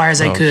as far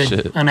as I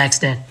could on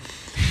accident.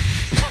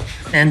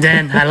 And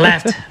then I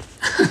left.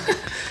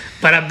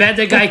 But I bet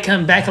the guy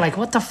come back like,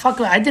 what the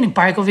fuck? I didn't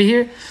park over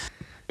here.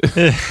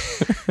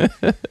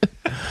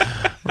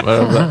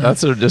 Well,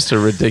 that's just a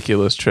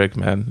ridiculous trick,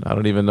 man. I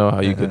don't even know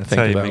how you could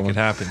think of that make one. It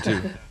happen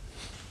too.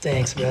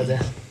 Thanks, brother.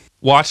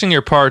 Watching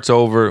your parts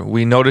over,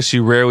 we notice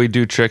you rarely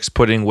do tricks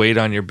putting weight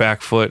on your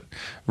back foot.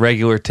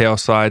 Regular tail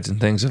slides and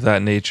things of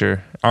that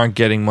nature aren't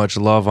getting much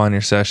love on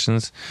your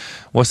sessions.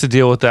 What's the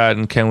deal with that,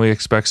 and can we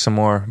expect some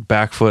more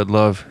back foot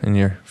love in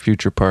your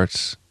future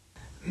parts?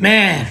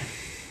 Man,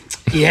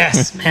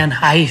 yes, man.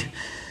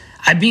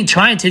 I've been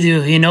trying to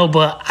do,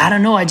 but I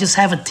don't know. I just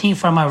have a thing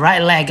for my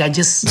right leg.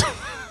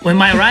 With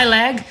my right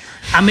leg,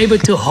 I'm able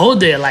to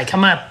hold it. Like,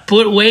 I'm going to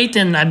put weight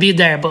and I be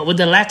there. But with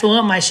the left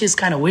one, my shit's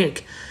kind of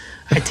weak.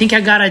 I think I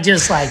got to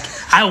just,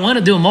 I want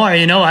to do more,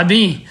 I've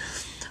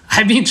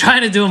been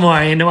trying to do more,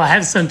 I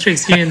have some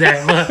tricks here and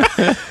there.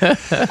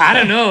 But I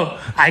don't know.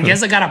 I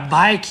guess I got a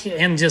bike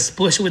and just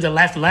push with the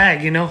left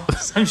leg,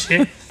 some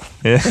shit.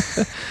 Yeah.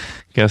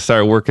 Gotta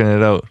start working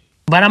it out.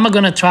 But I'm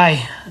gonna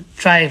try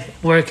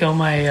work on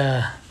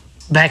my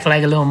back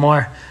leg a little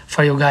more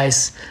for you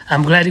guys.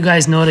 I'm glad you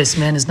guys noticed,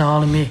 man. It's not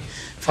only me.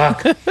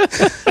 Fuck.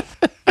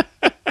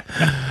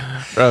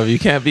 Bro, you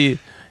can't be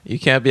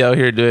out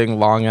here doing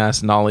long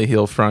ass nollie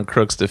heel front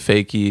crooks to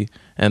fakie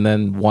and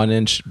then 1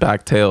 inch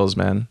back tails,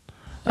 man.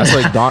 That's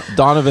like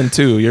Donovan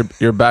too.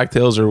 Your back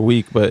tails are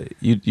weak, but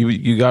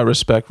you got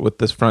respect with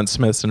this front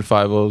Smiths and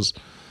 5.0s.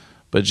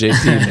 But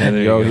JP, man,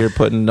 you're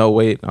putting no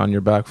weight on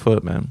your back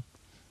foot, man.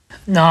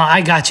 No,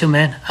 I got you,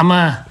 man. I'm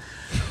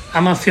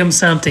gonna film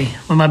something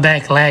with my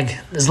back leg.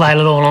 It's like a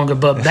little longer,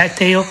 but back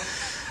tail.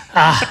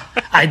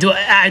 I do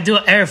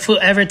air foot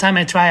every time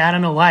I try. I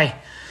don't know why.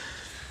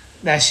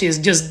 That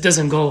shit just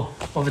doesn't go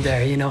over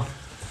there, you know.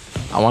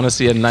 I want to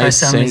see a nice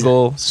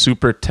single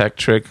super tech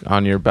trick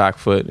on your back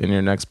foot in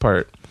your next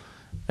part.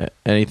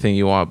 Anything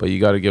you want, but you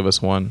got to give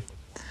us one.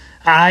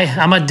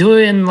 I'm gonna do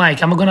it and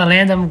like I'm gonna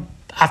land them.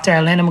 After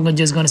I land, I'm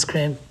just gonna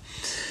scream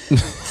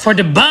for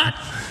the bunt.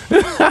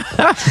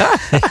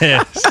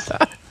 Yes.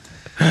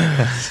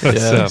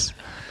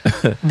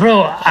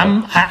 Bro,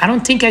 I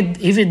don't think I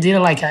even did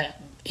like an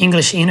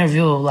English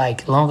interview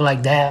like long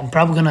like that. I'm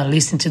probably gonna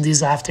listen to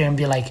this after and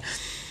be like,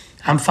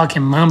 I'm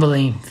fucking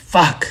mumbling.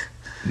 Fuck.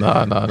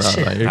 No.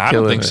 You're I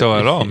don't think so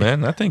at all,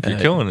 man. I think you're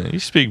killing it. You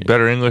speak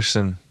better English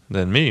than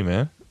me,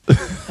 man.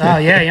 Oh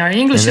yeah, your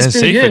English is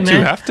pretty Safa good, too.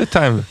 man.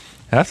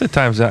 Half the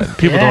times that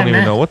people don't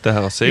even know what the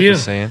hell Safe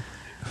is saying.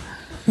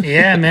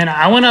 Yeah, man.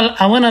 I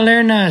wanna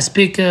learn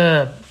speak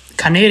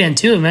Canadian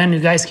too, man. You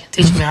guys can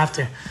teach me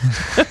after.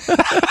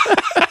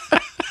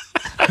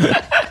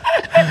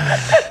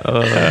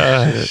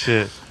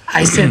 Shit.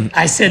 I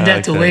said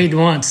that to Wade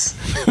once.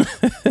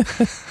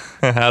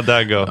 How'd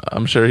that go?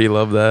 I'm sure he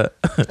loved that.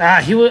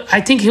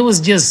 I think he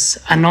was just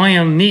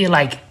annoying me,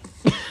 like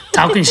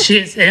talking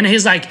shit, and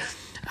he's like,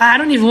 I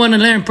don't even want to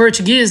learn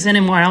Portuguese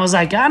anymore. I was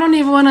like, I don't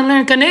even want to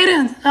learn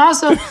Canadian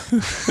also.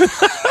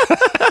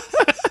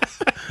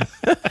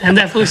 And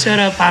that fool shut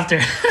up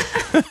after.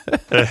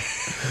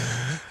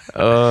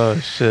 Oh,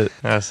 shit.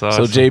 That's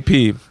awesome. So,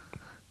 JP,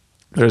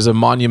 there's a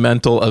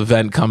monumental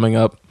event coming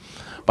up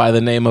by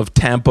the name of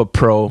Tampa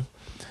Pro.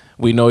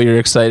 We know you're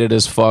excited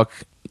as fuck.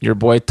 Your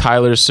boy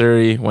Tyler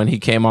Surrey, when he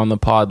came on the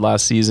pod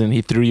last season,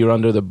 he threw you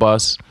under the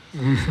bus.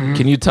 Mm-hmm.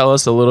 Can you tell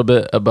us a little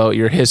bit about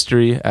your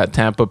history at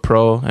Tampa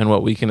Pro and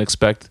what we can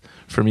expect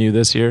from you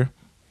this year?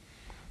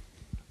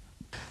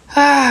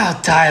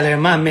 Tyler,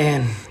 my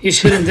man, you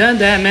shouldn't done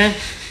that, man.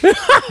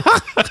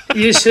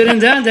 You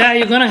shouldn't done that.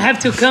 You're gonna have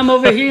to come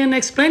over here and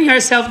explain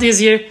yourself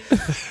this year.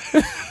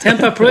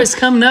 Tampa Pro is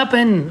coming up,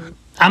 and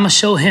I'm gonna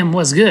show him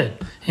what's good.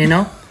 You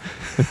know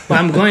what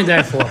I'm going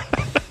there for.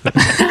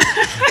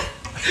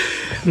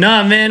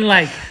 No, man,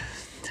 like,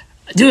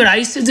 dude, I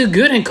used to do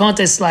good in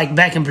contests like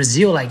back in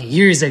Brazil, like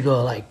years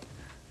ago, like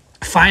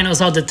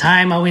finals all the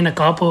time. I win a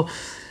couple,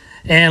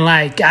 and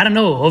like I don't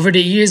know. Over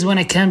the years, when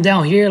I came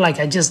down here, like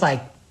I just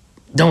like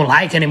don't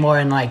like anymore,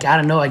 and like I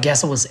don't know. I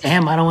guess I was I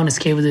don't want to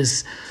skate with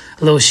this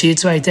little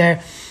sheets right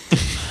there,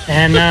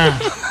 and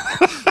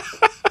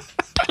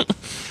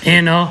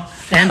you know.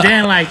 And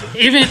then like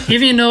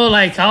even though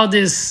like all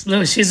this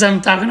little sheets I'm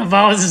talking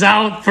about is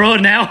out pro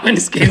now when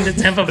it's getting to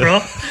Tampa Pro.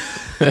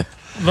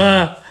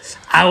 But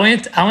I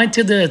went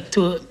to the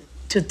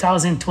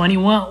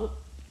 2021,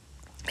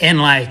 and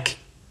like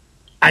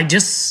I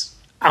was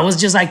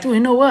just like, you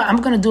know what? I'm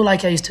gonna do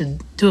like I used to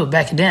do it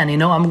back then. You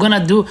know, I'm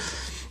gonna do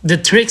the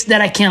tricks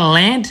that I can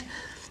land,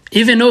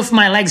 even though if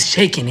my legs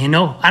shaking. You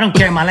know, I don't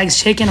care. My legs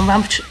shaking.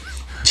 I'm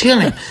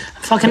chilling. I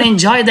fucking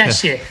enjoy that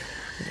shit.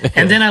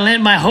 And then I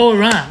land my whole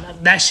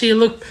run. That shit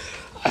looked.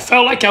 I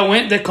felt like I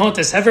went the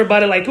contest.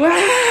 Everybody like,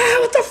 wow,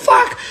 what the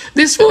fuck?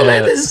 This fool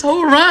landed this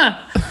whole run.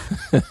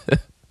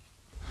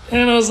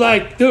 And I was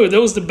like, dude,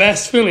 that was the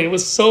best feeling. It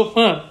was so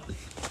fun.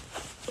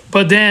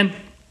 But then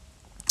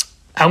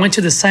I went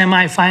to the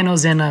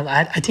semifinals, and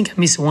I think I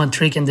missed one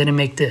trick and didn't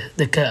make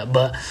the cut.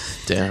 But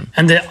damn.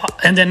 And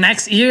the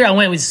next year I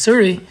went with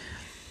Surrey,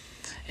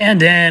 and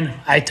then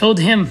I told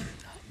him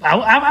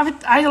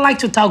I like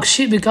to talk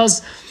shit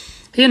because,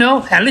 you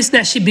know, at least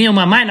that shit be on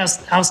my mind.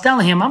 I was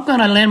telling him I'm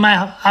gonna land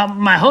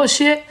my whole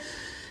shit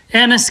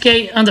and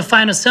skate on the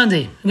final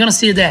Sunday. I'm gonna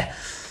see that.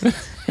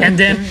 And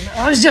then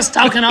I was just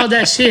talking all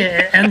that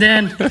shit. And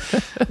then,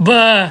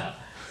 but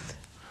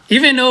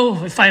even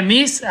though if I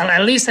miss,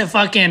 at least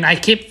I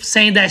keep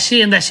saying that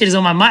shit, and that shit is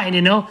on my mind,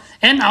 you know?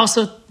 And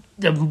also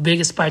the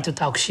biggest part to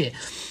talk shit.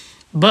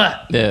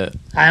 But yeah,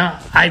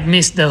 I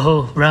missed the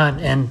whole run,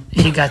 and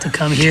he got to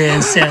come here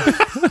and say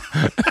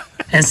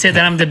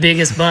that I'm the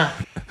biggest bunt.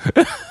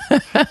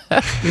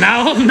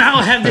 Now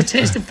I have the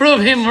chance to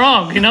prove him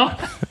wrong, you know?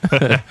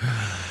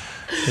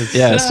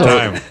 Yeah,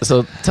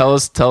 so tell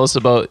us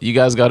about, you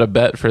guys got a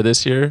bet for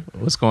this year?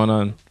 What's going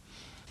on?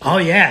 Oh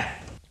yeah,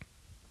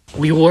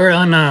 we were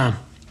on a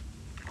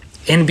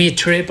NB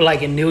trip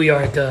like in New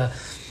York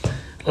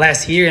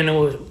last year,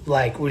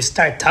 and we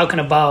started talking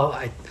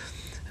about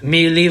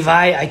me,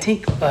 Levi, I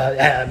think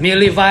me,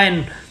 Levi,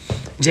 and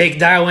Jake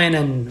Darwin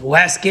and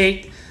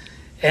Westgate,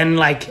 and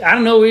like I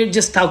don't know, we were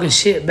just talking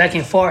shit back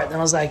and forth, and I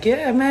was like,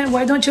 yeah, man,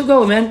 why don't you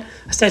go, man?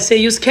 I started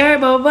saying you scared,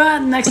 blah blah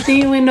blah. Next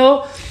thing we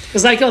know.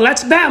 It's like, oh,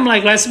 let's bet. I'm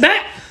like, let's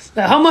bet.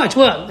 Like, how much?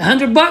 What?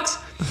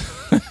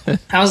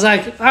 $100? I was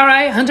like, all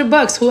right,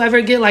 $100.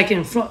 Whoever get like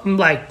in front,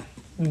 like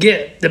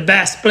get the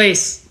best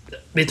place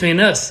between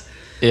us.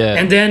 Yeah.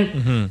 And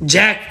then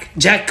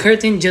Jack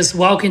Curtin just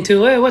walk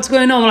into, hey, what's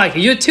going on? I'm like,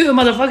 you too,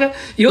 motherfucker.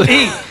 You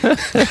eat.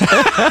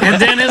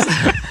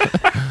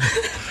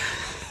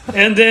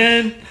 and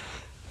then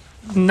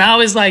now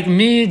it's like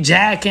me,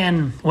 Jack,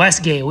 and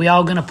Westgate. We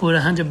all gonna put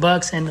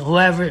 $100, and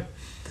whoever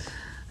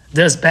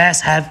does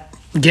best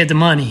get the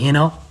money, you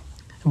know.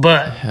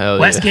 But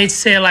Westgate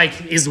said like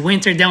it's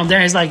winter down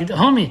there. He's like,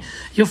 homie,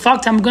 you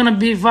fucked. I'm gonna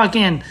be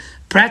fucking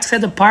practice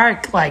at the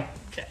park like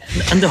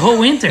in the whole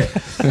winter.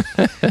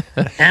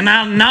 And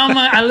now I'm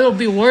a little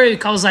bit worried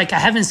because like I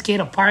haven't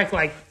skated a park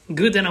like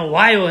good in a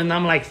while, and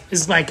I'm like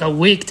it's like a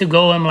week to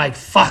go. I'm like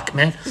fuck,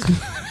 man.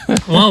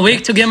 1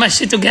 week to get my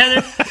shit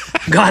together.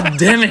 God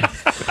damn it.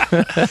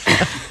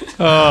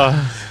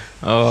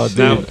 Oh,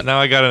 dude. Now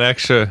I got an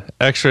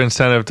extra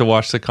incentive to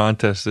watch the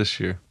contest this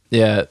year.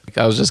 Yeah,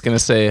 I was just gonna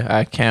say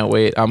I can't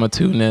wait. I'm a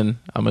tune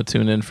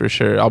in for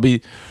sure.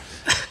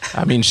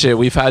 I mean, shit.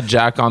 We've had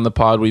Jack on the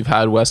pod, we've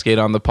had Westgate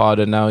on the pod,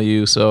 and now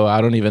you. So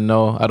I don't even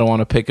know. I don't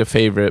want to pick a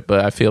favorite,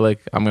 but I feel like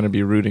I'm gonna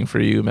be rooting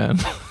for you, man.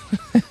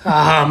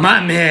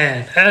 My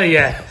man, hell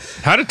yeah.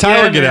 How did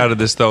Tyler get out of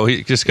this though?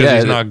 Just because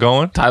he's not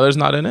going? Tyler's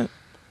not in it.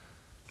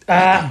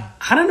 I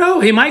don't know.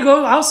 He might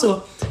go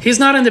also. He's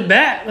not in the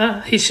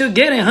bet. He should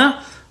get it,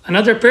 huh?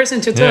 Another person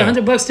to throw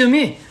 $100 to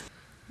me.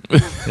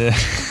 Shit.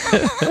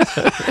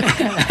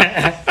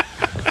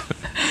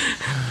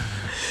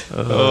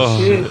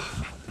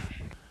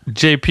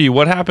 JP,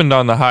 what happened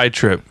on the high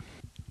trip?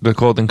 The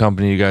clothing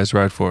company you guys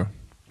ride for?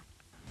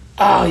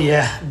 Oh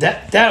yeah,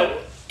 that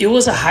it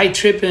was a high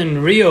trip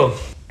in Rio.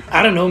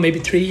 I don't know, maybe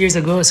 3 years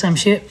ago or some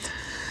shit.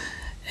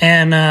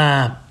 And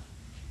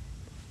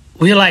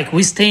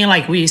we stay in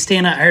an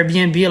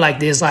Airbnb like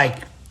this, like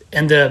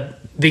in the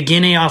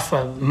beginning of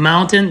a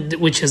mountain,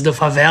 which is the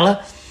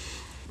favela.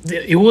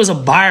 It was a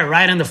bar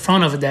right in the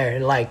front of it there,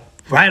 like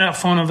right up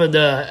front of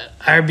the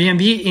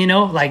Airbnb, you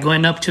know, like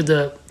going up to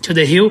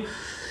the hill.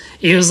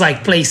 It was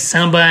like play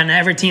samba and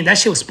everything. That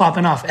shit was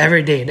popping off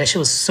every day. That shit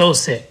was so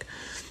sick.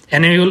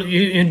 And then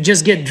you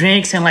just get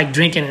drinks and like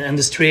drinking in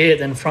the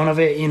street in front of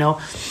it, you know.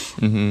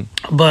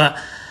 Mm-hmm. But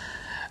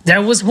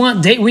there was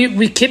one day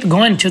we kept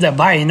going to that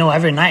bar, you know,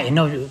 every night, you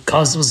know,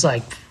 because it was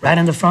like right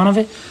in the front of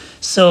it.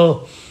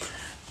 So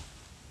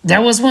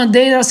there was one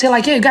day they'll say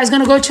like, hey, you guys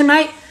gonna go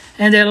tonight?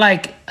 And they're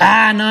like,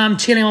 no, I'm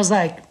chilling. I was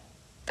like,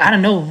 I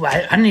don't know.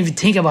 I didn't even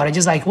think about it.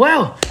 Just like,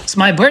 well, it's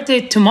my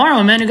birthday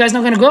tomorrow, man. You guys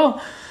not gonna go?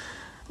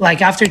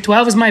 Like after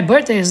 12 is my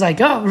birthday. It's like,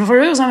 oh, for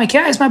real? I'm like,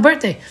 yeah, it's my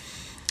birthday.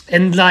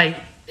 And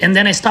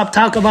then I stopped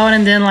talking about it.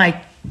 And then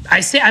like,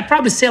 I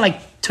probably say like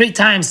 3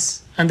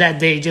 times on that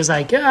day, just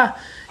like,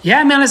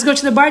 yeah, man, let's go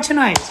to the bar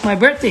tonight. It's my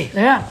birthday.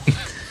 Yeah.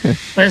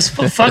 But it's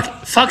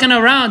fucking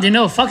around, you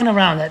know, fucking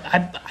around.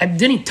 I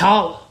didn't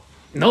talk.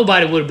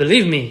 Nobody would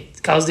believe me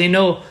because they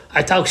know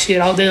I talk shit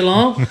all day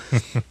long.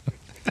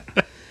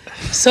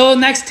 So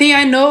next thing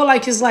I know,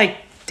 like it's like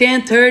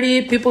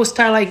 10:30. People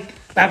start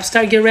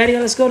get ready.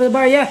 Let's go to the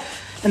bar. Yeah.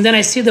 And then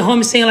I see the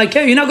homie saying like,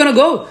 hey, you're not going to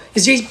go.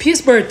 It's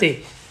JP's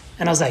birthday.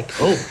 And I was like,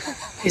 oh,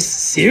 is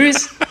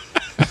serious?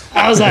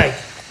 I was like,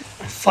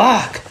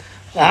 fuck.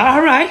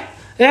 All right.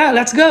 Yeah,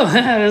 let's go.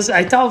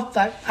 I thought,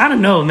 I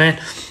don't know, man.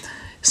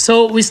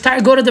 So we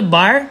start go to the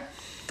bar.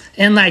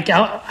 And like,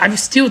 I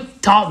still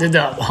thought that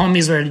the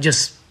homies were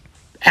just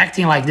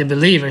acting like they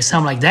believe or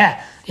something like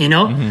that, you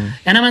know? Mm-hmm.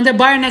 And I'm in the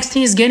bar. Next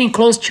thing is getting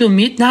close to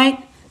midnight.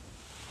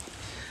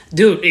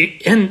 Dude,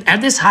 and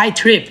at this high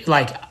trip,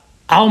 like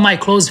all my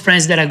close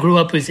friends that I grew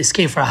up with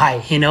skate for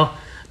high, you know?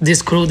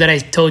 This crew that I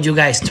told you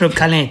guys, Truck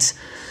Calientes.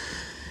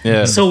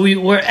 Yeah. So we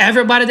were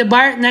everybody at the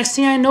bar. Next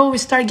thing I know, we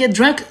start get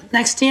drunk.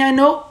 Next thing I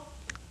know,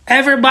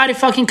 everybody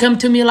fucking come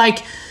to me like,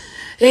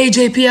 hey,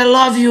 JP, I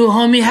love you,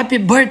 homie. Happy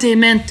birthday,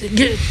 man.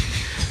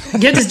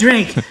 Get this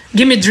drink.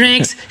 Give me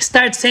drinks.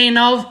 Start saying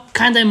all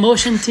kind of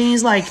emotion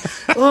things like,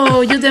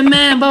 oh, you're the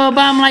man, blah, blah,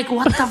 blah. I'm like,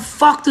 what the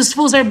fuck? These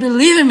fools are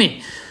believing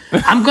me.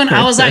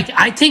 I was like,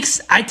 I think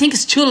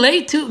it's too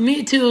late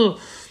to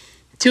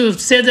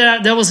say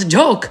that was a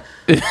joke.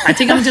 I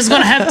think I'm just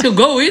going to have to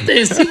go with it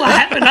and see what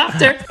happened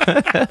after.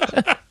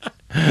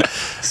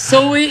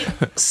 So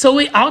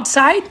we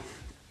outside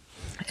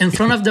in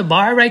front of the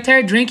bar right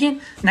there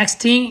drinking. Next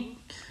thing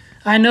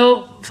I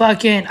know,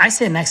 I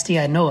said next thing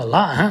I know a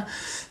lot, huh?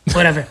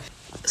 Whatever.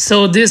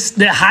 So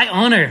the high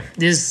honor,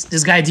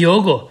 this guy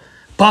Diogo,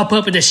 pop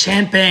up with the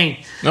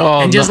champagne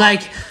and just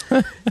like,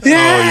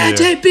 yeah,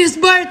 JP's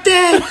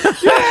birthday.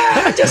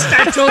 Yeah, just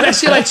start throwing that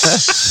shit like,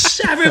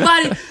 shh,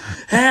 everybody,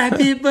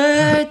 happy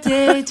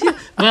birthday to you.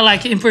 But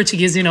like in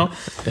Portuguese, you know.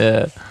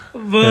 Yeah.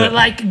 But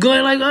like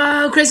going like,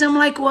 oh, crazy. I'm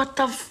like, what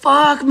the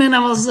fuck, man? I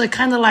was like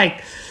kind of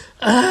like,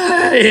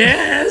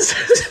 yes.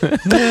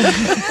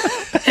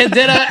 and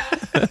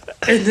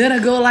then I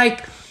go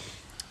like,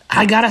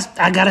 I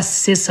gotta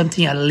say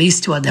something at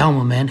least to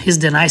Adelmo, man. He's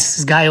the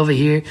nicest guy over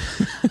here.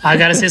 I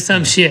gotta say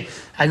some shit.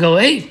 I go,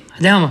 hey,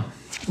 Adelmo,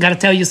 gotta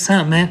tell you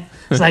something, man.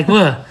 It's like,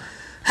 what?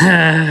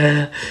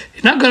 You're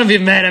not gonna be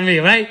mad at me,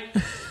 right?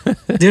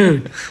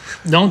 dude,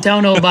 don't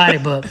tell nobody,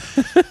 but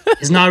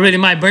it's not really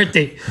my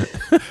birthday.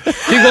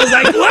 He goes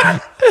like,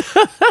 what?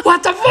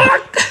 What the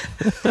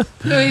fuck?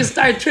 Dude, you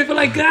start tripping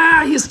like,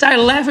 you start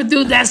laughing,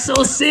 dude, that's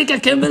so sick, I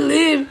can't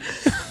believe.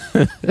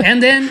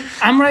 And then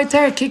I'm right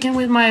there kicking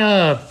with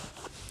my,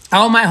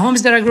 all my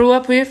homies that I grew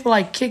up with,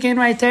 like kicking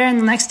right there. And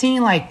the next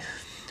thing, like,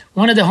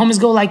 one of the homies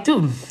go like,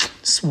 dude,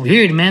 it's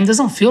weird, man. It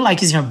doesn't feel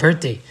like it's your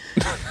birthday.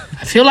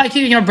 I feel like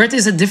your birthday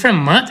is a different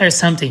month or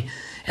something.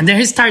 And then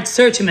he starts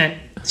searching, man.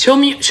 Show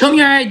me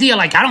your ID.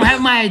 Like, I don't have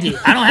my ID.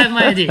 I don't have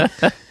my ID.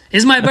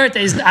 It's my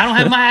birthday. I don't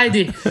have my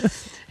ID.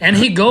 And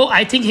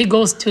I think he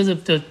goes to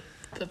the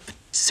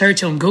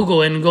search on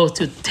Google and goes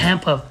to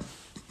Tampa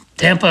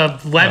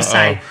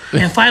website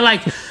and find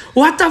like,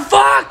 what the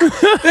fuck?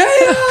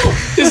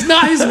 It's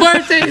not his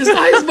birthday. It's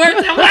not his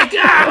birthday. I'm like,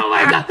 oh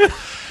my God.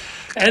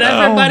 And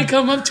everybody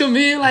come up to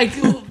me like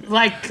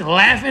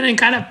laughing and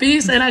kind of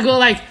pissed. And I go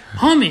like,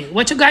 homie,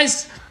 what you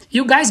guys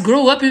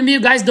grow up with me, you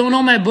guys don't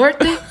know my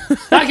birthday?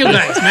 Fuck you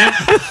guys, man.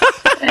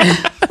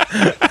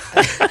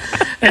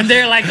 And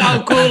they're like,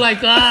 oh, cool,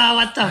 like,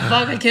 what the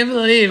fuck? I can't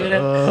believe it.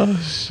 Oh,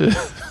 shit.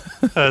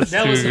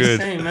 That was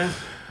insane, man.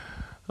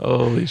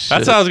 Holy shit.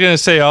 That's what I was going to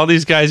say. All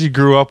these guys you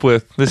grew up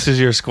with, this is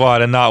your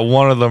squad, and not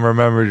one of them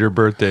remembered your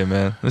birthday,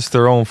 man. It's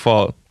their own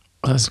fault.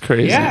 That's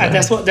crazy. Yeah, man.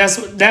 That's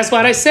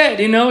what I said.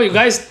 You know, you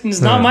guys,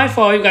 it's not my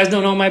fault. You guys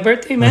don't know my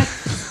birthday, man.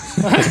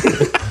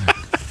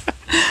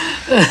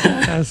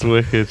 That's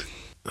wicked.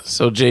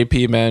 So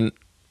JP, man,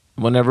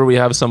 whenever we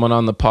have someone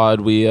on the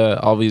pod, we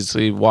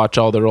obviously watch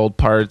all their old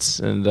parts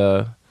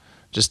and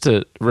just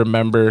to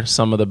remember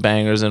some of the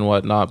bangers and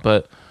whatnot.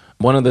 But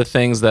one of the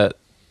things that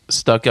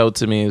stuck out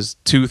to me is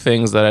two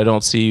things that I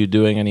don't see you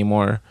doing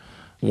anymore.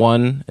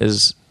 One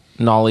is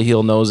nollie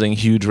heel nosing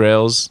huge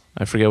rails.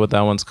 I forget what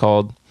that one's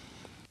called.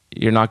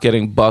 You're not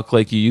getting buck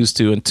like you used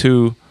to. And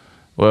two,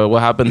 well,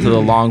 what happened to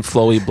the long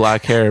flowy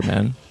black hair,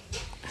 man?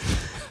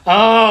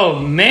 Oh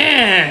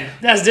man,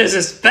 that's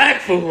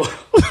disrespectful.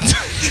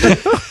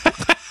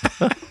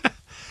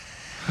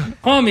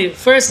 Homie,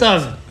 first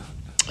off,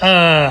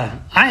 I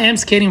am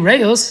skating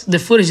rails. The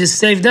footage is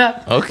saved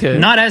up. Okay.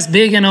 Not as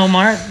big in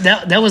Omar.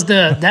 That was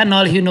that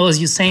nollie who knows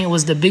you saying it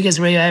was the biggest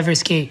rail I ever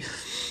skate.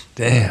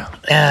 Damn.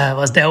 It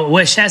was the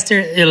Westchester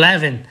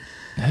 11.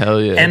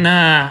 Hell yeah. And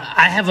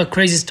I have a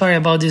crazy story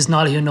about this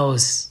nollie who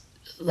knows.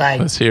 Like,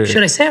 let's hear it.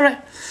 Should I say it right?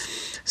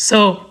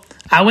 So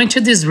I went to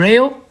this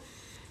rail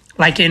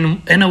like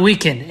in a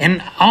weekend,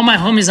 and all my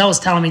homies always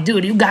telling me,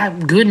 dude, you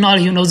got good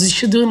nollie who knows. You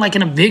should do it like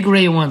in a big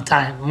rail one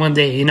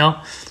day, you know,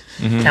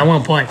 at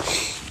one point.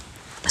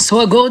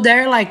 So I go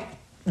there, like,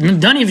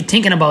 not even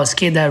thinking about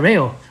skate that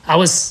rail. I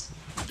was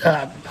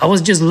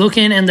just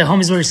looking, and the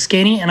homies were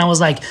skating, and I was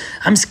like,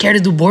 I'm scared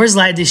to do board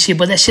slide this shit,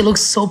 but that shit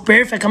looks so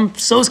perfect. I'm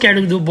so scared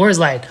to do board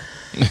slide.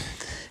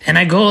 And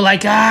I go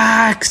like,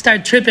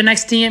 start tripping.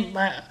 Next thing,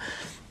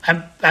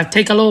 I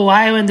take a little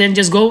while and then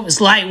just go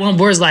slide one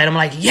board slide. I'm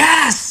like,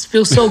 yes,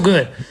 feels so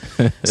good.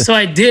 So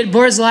I did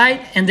board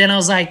slide, and then I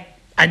was like,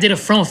 I did a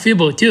front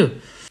fibble too.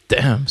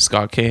 Damn,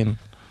 Scott Kane.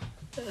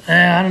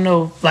 I don't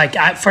know. Like,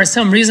 for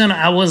some reason,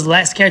 I was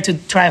less scared to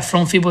try a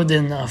front fibble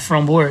than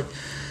front board.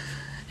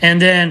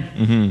 And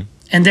then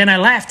I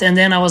left, and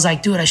then I was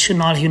like, dude, I should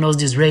not. He knows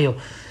this rail.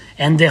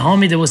 And the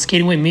homie that was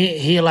skating with me,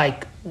 he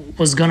like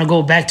was gonna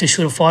go back to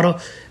shoot a photo.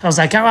 I was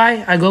like, all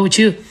right, I go with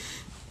you.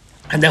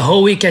 And the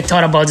whole week I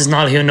thought about this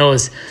nollie who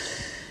knows.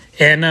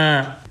 And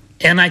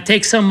I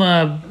take some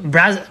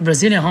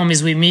Brazilian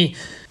homies with me,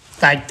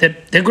 like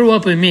they grew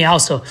up with me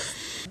also.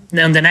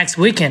 On the next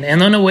weekend,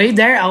 and on the way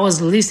there, I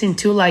was listening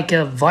to like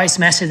a voice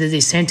message that they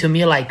sent to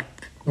me like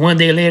one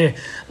day later,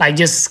 like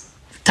just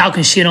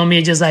talking shit on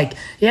me, just like,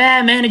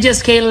 yeah, man, it just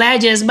skate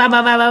legends, blah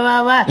blah blah blah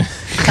blah blah,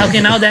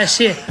 talking all that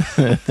shit.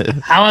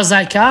 I was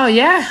like, oh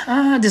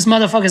yeah, this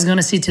motherfucker's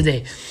gonna see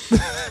today.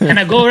 And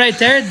I go right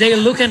there, they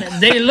looking,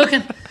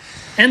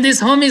 and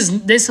this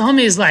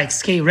homie is like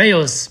skate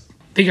rails,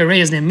 bigger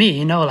rails than me,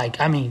 you know, like,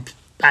 I mean,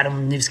 I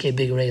don't need to skate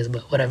big rails,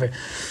 but whatever.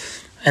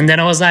 And then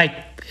I was like,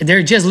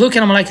 they're just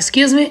looking. I'm like,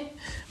 excuse me?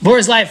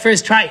 Board slide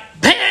first try.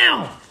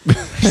 Bam!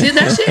 See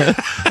that shit?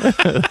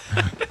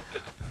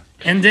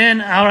 And then,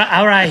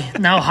 all right,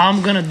 now how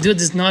I'm going to do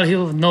this nollie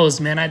who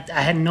knows, man.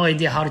 I had no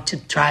idea how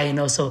to try, you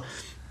know. So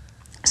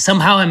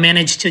somehow I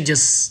managed to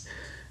just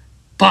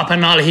pop a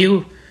nollie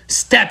heel,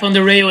 step on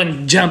the rail,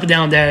 and jump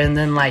down there. And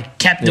then, like,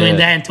 kept doing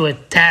that into a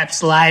tap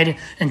slide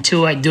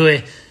until I do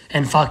it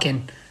and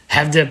fucking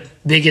have the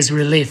biggest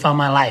relief of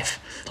my life.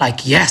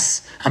 Like,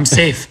 yes, I'm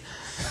safe.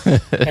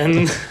 But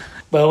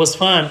it was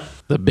fun.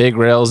 The big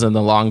rails and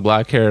the long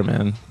black hair,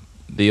 man.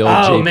 The old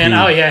JP. Man,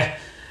 oh yeah.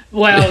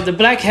 Well, the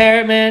black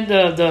hair, man,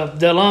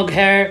 the long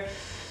hair.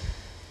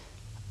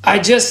 I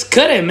just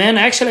cut it, man.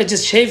 Actually, I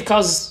just shaved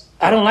because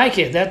I don't like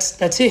it. That's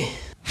it.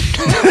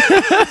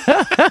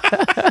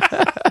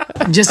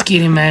 Just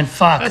kidding, man.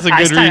 Fuck. That's a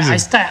good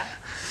reason.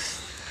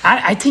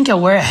 I think I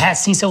wear a hat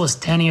since I was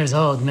 10 years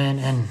old, man,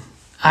 and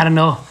I don't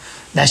know.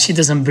 That shit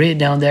doesn't breathe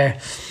down there,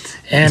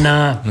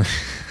 and.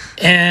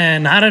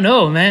 And I don't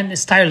know, man. It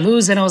started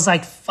losing. I was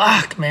like,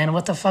 fuck, man.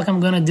 What the fuck I'm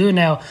going to do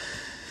now?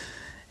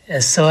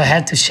 And so I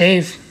had to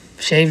shave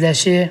that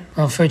shit,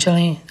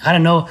 unfortunately. I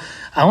don't know.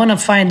 I want to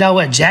find out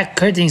what Jack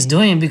Curtin's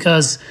doing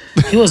because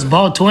he was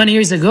bald 20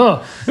 years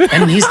ago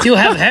and he still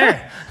have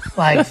hair.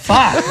 Like,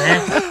 fuck,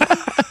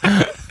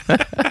 man.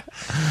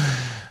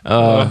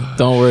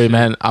 Don't worry,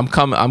 man. I'm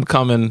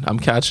coming. I'm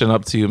catching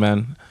up to you,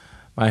 man.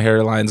 My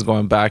hairline's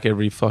going back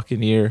every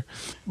fucking year.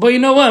 But you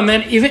know what,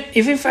 man? Even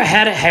if I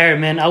had a hair,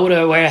 man, I would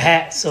wear a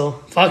hat. So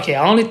fuck it.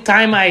 Only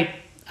time I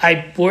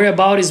worry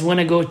about is when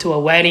I go to a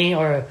wedding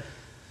or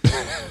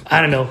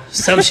I don't know,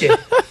 some shit.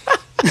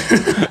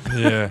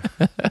 Yeah.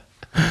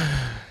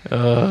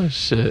 Oh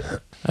shit.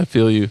 I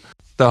feel you.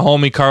 The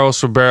homie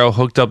Carlos Ribeiro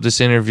hooked up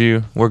this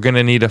interview. We're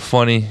gonna need a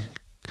funny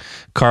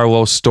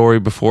Carlos story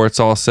before it's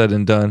all said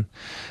and done.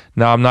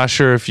 Now I'm not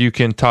sure if you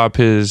can top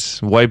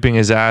his wiping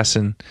his ass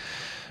and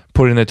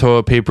putting the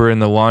toilet paper in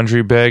the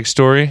laundry bag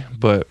story,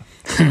 but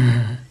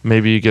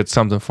maybe you get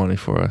something funny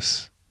for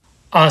us.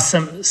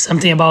 Awesome.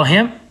 Something about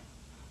him?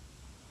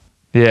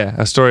 Yeah,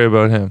 a story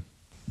about him.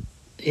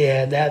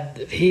 Yeah, that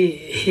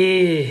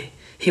he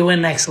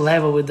went next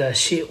level with the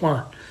shit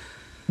one.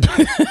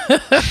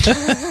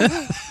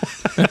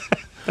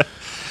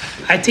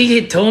 I think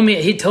he told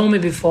me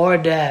before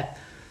that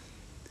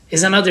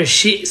it's another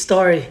shit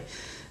story.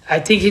 I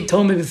think he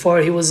told me before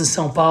he was in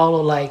São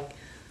Paulo, like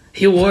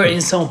he were in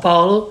São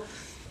Paulo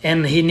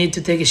and he need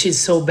to take a shit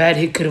so bad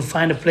he couldn't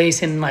find a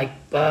place and like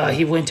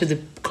he went to the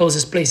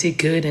closest place he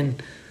could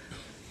and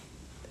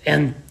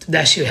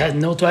that shit had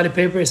no toilet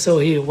paper, so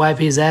he wiped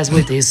his ass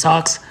with his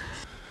socks.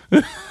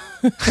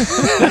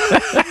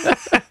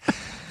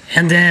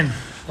 And then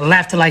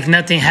left like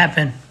nothing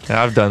happened.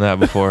 Yeah, I've done that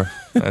before.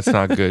 That's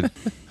not good.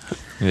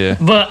 Yeah.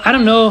 But I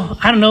don't know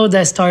if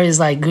that story is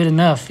like good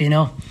enough, you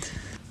know.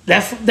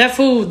 That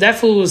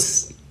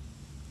fool's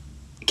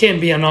can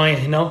be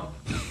annoying, you know.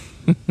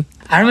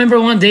 I remember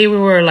one day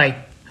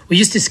we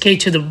used to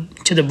skate to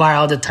the bar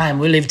all the time.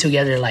 We lived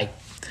together like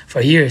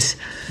for years.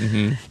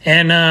 Mm-hmm.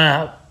 And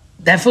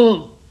that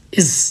fool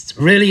is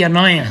really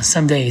annoying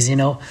some days, you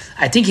know.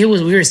 I think we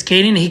were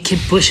skating and he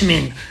kept pushing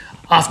me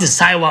off the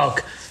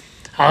sidewalk.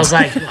 I was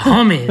like,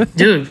 homie,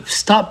 dude,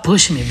 stop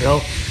pushing me, bro.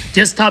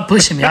 Just stop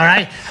pushing me, all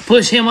right? I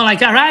push him, I'm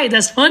like, all right,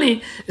 that's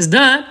funny. It's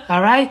done,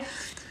 all right?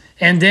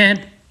 And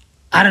then,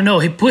 I don't know,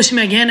 he pushed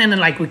me again, and then,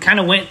 like, we kind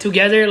of went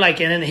together,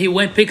 like, and then he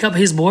went pick up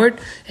his board,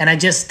 and I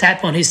just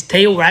tapped on his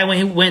tail right when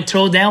he went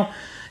throw down.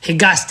 He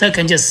got stuck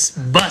and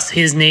just bust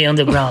his knee on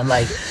the ground,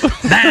 like,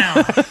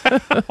 bam.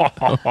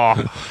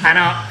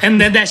 And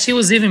then that shit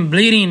was even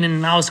bleeding,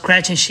 and I was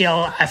scratching shit.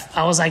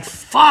 I was like,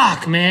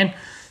 fuck, man.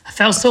 I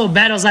felt so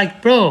bad. I was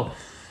like, bro,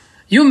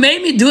 you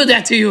made me do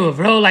that to you,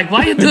 bro. Like,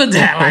 why you do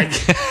that? Like,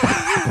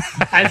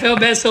 I felt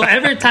bad. So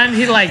every time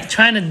he, like,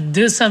 trying to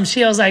do some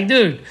shit, I was like,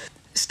 dude,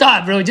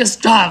 stop, bro. Just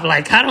stop.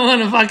 Like, I don't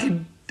want to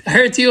fucking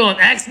hurt you on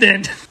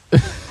accident.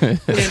 You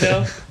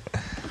know?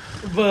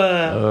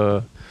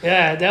 But,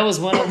 yeah, that was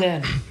one of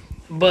them.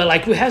 But,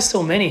 like, we have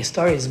so many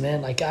stories,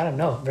 man. Like, I don't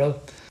know, bro.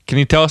 Can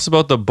you tell us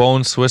about the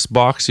bone Swiss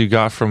box you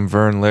got from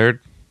Vern Laird?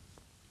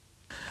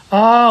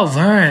 Oh,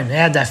 Vern.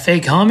 Yeah, that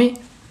fake homie.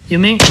 You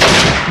mean?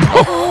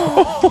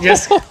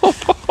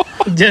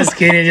 just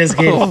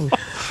kidding.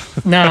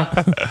 No,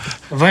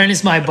 Vern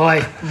is my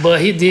boy,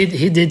 but he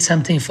did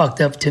something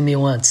fucked up to me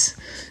once,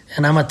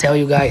 and I'm gonna tell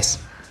you guys.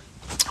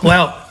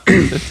 Well,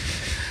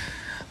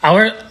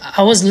 I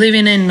was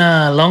living in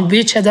Long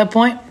Beach at that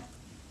point,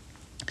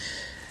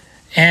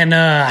 and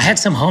I had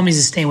some homies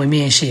staying with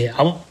me and shit.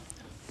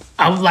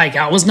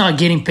 I was not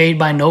getting paid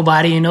by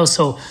nobody, you know,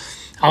 so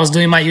I was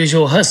doing my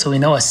usual hustle, you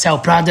know, I sell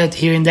product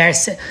here and there,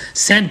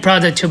 send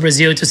product to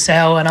Brazil to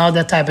sell and all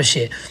that type of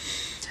shit.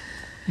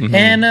 Mm-hmm.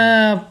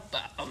 And,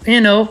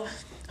 you know,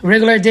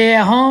 regular day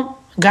at home,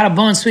 got a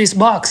Bone Swiss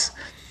box.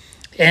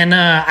 And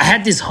I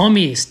had this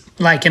homie,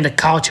 like in the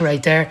couch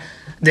right there,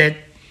 that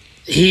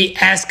he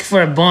asked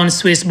for a Bone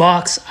Swiss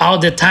box all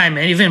the time.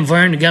 And even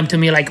Vern came to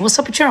me like, what's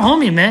up with your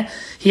homie, man?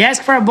 He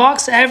asked for a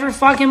box every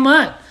fucking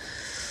month.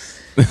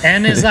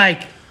 And it's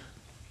like...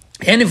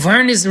 And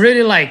Vern is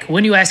really like,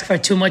 when you ask for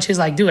too much, he's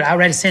like, dude, I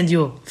already sent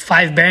you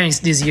 5 bearings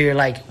this year.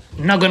 Like,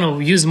 I'm not going to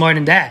use more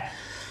than that.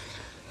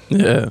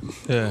 Yeah.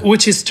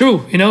 Which is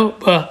true, you know?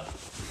 But,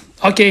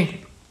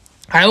 okay.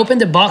 I opened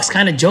the box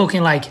kind of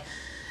joking, like,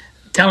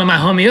 telling my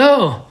homie,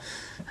 oh,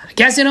 I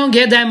guess you don't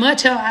get that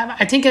much.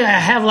 I think I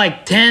have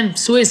like 10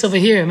 Swiss over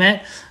here, man.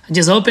 I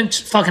just opened,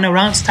 fucking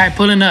around, start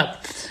pulling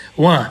up.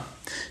 1,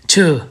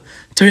 2,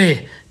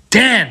 3,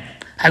 10.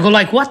 I go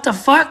like, what the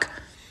fuck?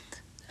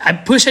 I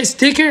push a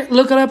sticker,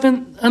 look it up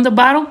on the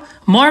bottom,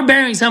 more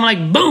bearings. I'm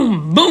like,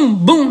 boom,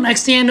 boom, boom.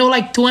 Next thing I know,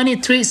 like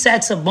 23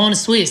 sets of Bone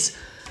Swiss.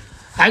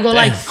 I go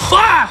like,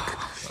 fuck.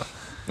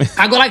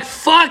 I go like,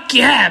 fuck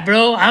yeah,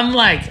 bro.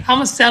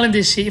 I'm selling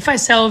this shit. If I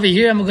sell over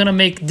here, I'm going to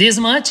make this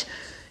much.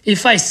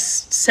 If I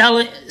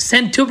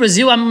send to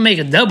Brazil, I'm going to make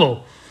a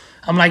double.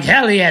 I'm like,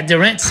 hell yeah, the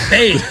rent's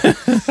paid.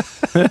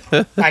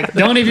 Like,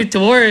 don't even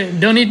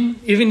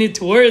need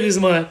to worry this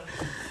month.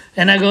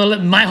 And I go,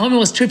 my homie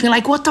was tripping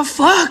like, what the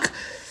fuck?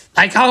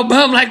 Like, how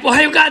bum? Like,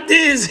 why you got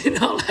this? You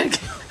know, like,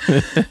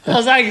 I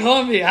was like,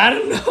 homie, I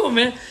don't know,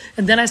 man.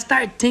 And then I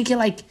started thinking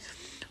like,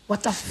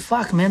 what the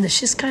fuck, man? This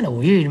shit's kind of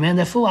weird, man.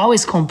 The fool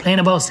always complain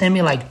about sending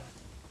me like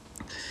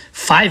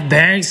 5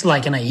 bearings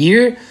like in a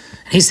year.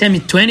 He sent me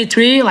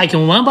 23 like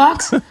in one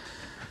box.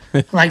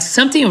 Like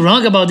something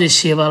wrong about this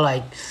shit. But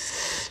like,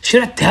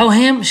 should I tell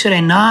him? Should I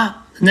not?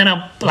 And then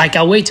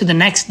I wait till the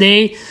next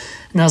day.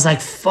 And I was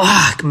like,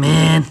 fuck,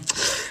 man.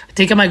 I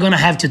think I'm gonna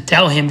have to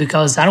tell him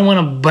because I don't want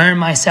to burn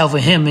myself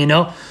with him, you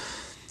know?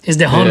 He's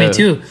the homie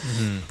too.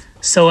 Mm-hmm.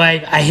 So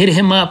I hit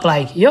him up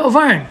like, yo,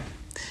 Vern.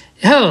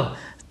 Yo,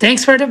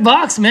 thanks for the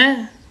box,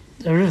 man.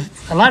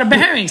 A lot of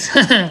bearings.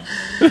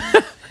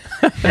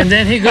 And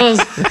then he goes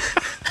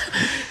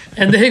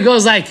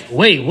like,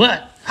 wait,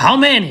 what? How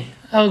many?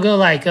 I'll go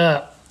like,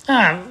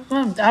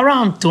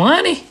 around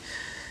 20.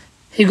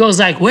 He goes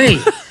like, wait,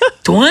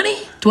 20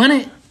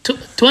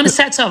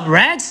 sets of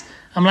rags?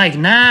 I'm like,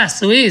 nah,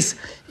 Swiss.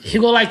 He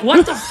go like,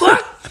 what the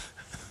fuck?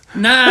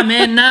 Nah,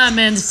 man,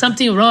 there's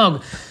something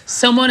wrong.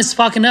 Someone is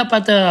fucking up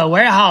at the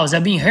warehouse.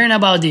 I've been hearing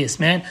about this,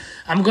 man.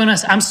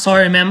 I'm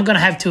sorry, man. I'm gonna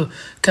have to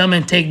come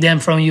and take them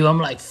from you. I'm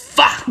like,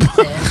 fuck, man.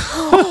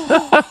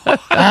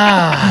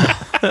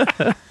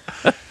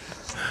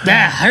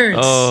 That hurts.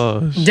 Oh,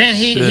 then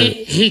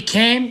he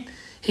came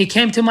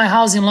to my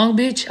house in Long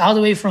Beach, all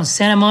the way from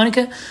Santa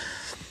Monica.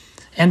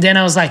 And then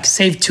I was like,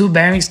 save 2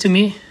 bearings to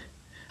me.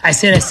 I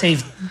said I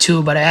saved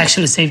 2, but I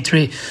actually saved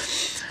 3.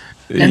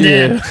 And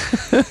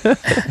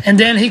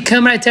then he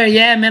come right there.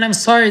 Yeah, man, I'm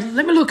sorry.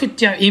 Let me look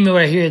at your email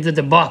right here,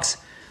 the box.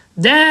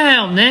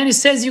 Damn, man, it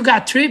says you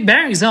got 3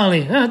 bearings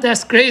only.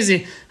 That's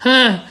crazy.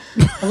 I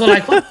was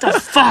like, what the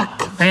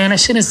fuck, man? I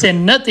shouldn't have said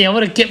nothing. I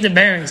would have kept the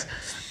bearings.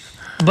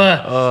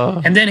 But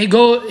and then he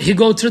go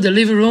through the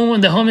living room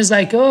and the homie's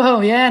like,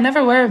 oh yeah, I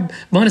never wear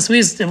bonus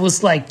Swiss. There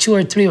was like 2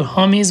 or 3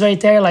 homies right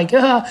there, like,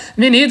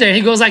 me neither.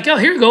 He goes like, oh,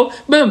 here we go,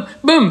 boom,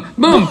 boom,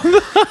 boom. Get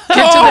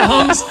to the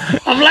homies.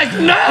 I'm like,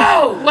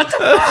 no, what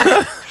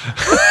the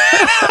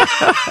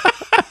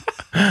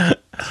fuck?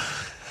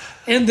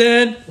 And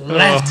then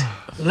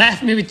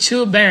left me with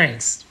 2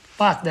 bearings.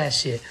 Fuck that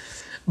shit.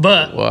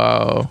 But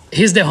wow,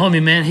 he's the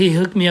homie, man. He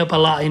hooked me up a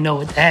lot, you know,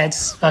 with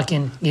ads.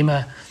 Fucking give me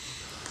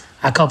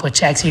a couple of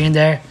checks here and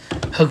there.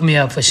 Hook me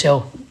up for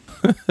sure.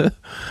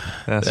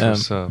 That's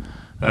what's up.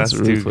 That's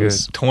too good.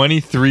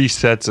 23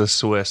 sets of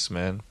Swiss,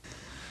 man.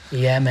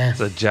 Yeah, man.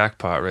 It's a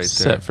jackpot right there.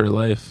 Set for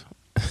life.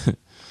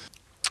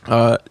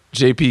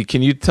 JP,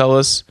 can you tell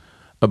us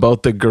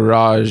about the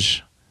garage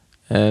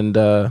and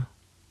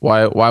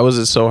why was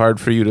it so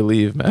hard for you to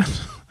leave, man?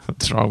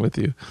 What's wrong with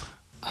you?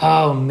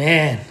 Oh,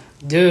 man.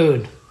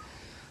 Dude,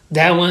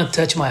 that one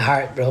touched my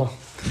heart, bro.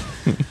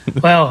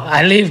 Well,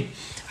 I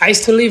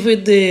used to live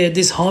with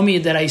this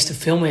homie that I used to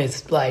film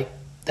with, like,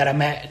 that I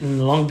met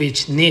in Long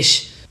Beach,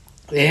 Nish,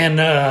 and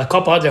a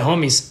couple other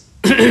homies.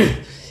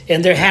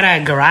 And they had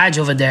a garage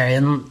over there,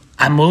 and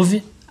I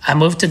moved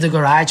to the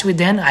garage with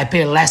them. I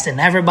paid less than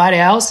everybody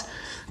else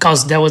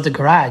because that was the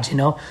garage, you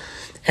know.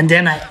 And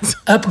then I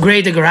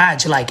upgrade the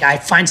garage. Like, I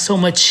find so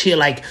much shit,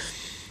 like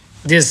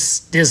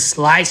this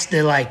lights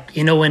that, like,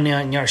 you know, when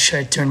your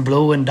shirt turn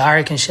blue and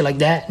dark and shit like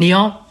that.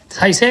 Neon, that's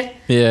how you say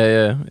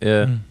it?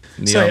 Yeah.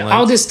 So lights.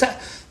 all this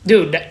stuff,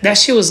 dude, that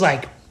shit was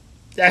like,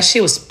 that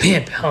shit was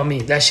pimp,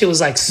 homie. That shit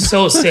was like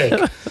so sick.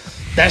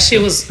 That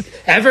shit was,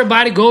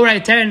 everybody go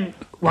right there and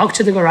walk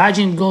to the garage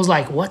and goes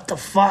like, what the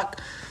fuck?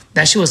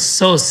 That shit was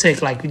so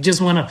sick. Like, we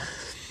just want to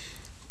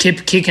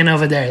keep kicking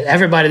over there.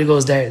 Everybody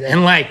goes there.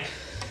 And like,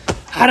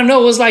 I don't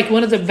know, it was like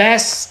one of the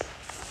best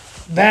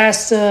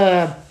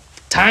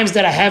times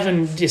that I have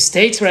in the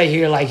States right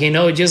here. Like, you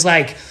know, just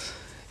like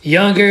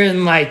younger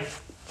and like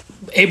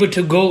able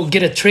to go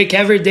get a trick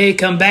every day,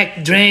 come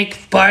back,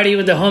 drink, party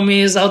with the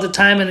homies all the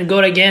time, and then go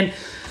again,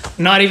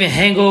 not even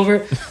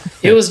hangover.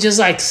 It was just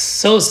like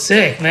so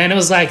sick, man. It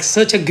was like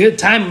such a good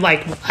time.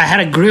 Like, I had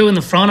a grill in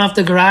the front of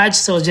the garage,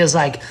 so just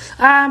like,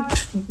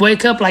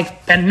 wake up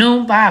like at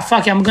noon,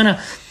 fuck it,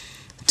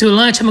 to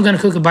lunch, I'm gonna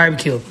cook a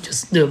barbecue.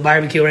 Just do a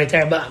barbecue right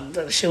there. But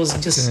the shit was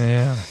just,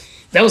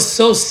 that was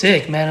so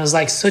sick, man. It was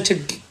like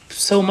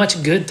so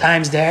much good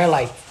times there,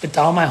 like with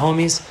all my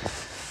homies.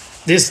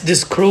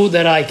 This crew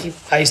that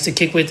I used to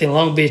kick with in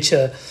Long Beach,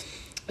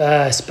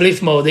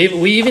 Spliff Mode.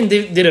 We even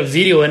did a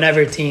video and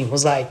everything. It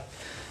was like,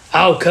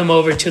 I'll come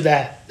over to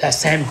that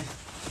same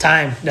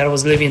time that I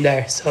was living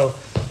there. So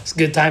it's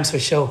good times for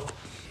sure.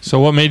 So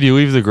what made you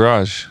leave the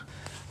garage?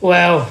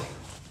 Well,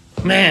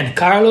 man,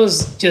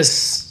 Carlos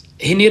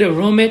he needed a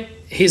roommate.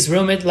 His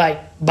roommate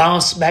like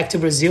bounced back to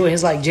Brazil. And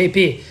he's like,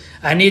 JP,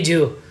 I need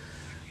you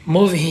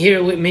move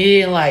here with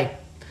me and like,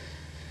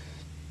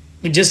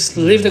 we just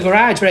leave the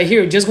garage right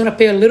here. You're just gonna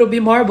pay a little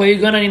bit more, but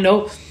you're gonna, you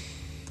know,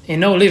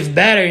 live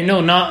better. You know,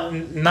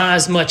 not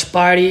as much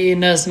party,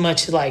 not as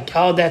much like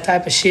all that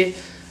type of shit.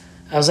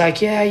 I was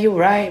like, yeah, you're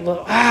right,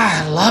 but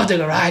I love the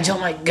garage. Oh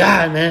my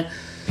god, man!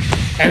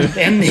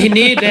 And he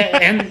needed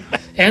that,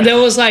 and that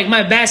was like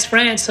my best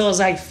friend. So I was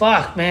like,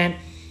 fuck, man.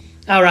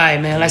 All right,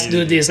 man, let's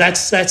do this.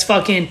 Let's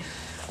fucking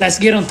let's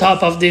get on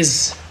top of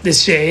this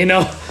shit, you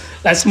know.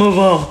 Let's move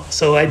on.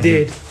 So I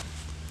did.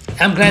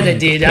 I'm glad I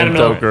did. I don't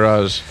know.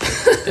 Garage.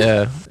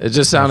 Yeah, it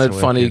just sounded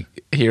funny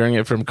hearing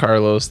it from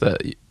Carlos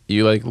that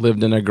you like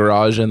lived in a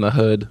garage in the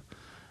hood.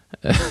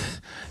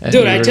 And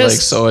dude, you I were just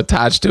like so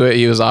attached to it.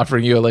 He was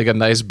offering you like a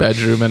nice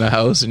bedroom in a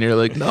house, and you're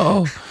like,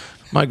 no,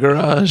 my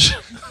garage.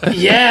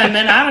 Yeah,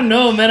 man. I don't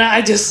know, man.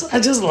 I just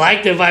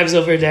like the vibes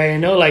over there. You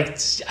know, like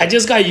I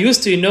just got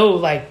used to, you know,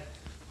 like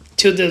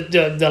to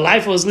the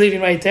life I was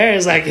living right there.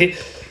 It's like it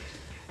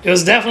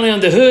was definitely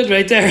on the hood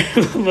right there,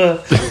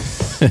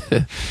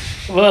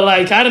 but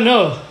like I don't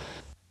know.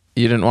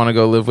 You didn't want to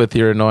go live with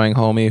your annoying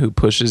homie who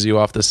pushes you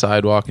off the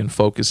sidewalk and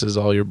focuses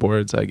all your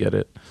boards. I get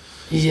it.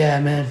 Yeah,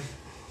 man.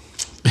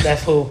 That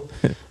fool.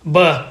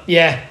 But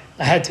yeah,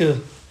 I had to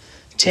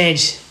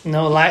change. You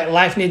know,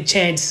 life need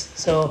change.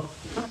 So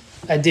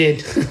I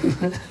did.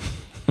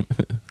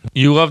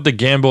 You love to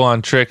gamble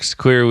on tricks,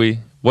 clearly.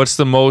 What's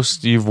the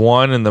most you've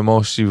won and the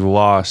most you've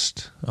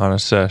lost on a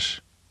sesh?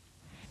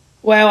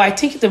 Well, I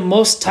think the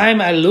most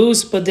time I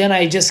lose, but then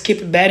I just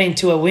keep betting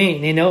to a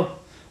win, you know?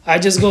 I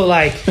just go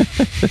like,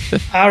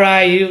 all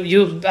right,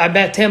 I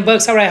bet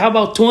 $10. All right, how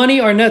about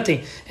 20 or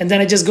nothing? And then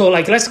I just go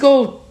like, let's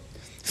go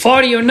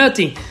 40 or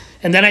nothing.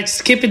 And then I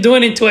just keep it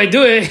doing it until I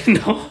do it, you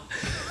know?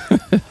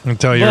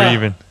 Until you're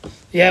even.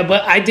 Yeah,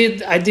 but I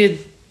did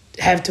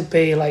have to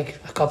pay like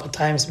a couple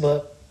times,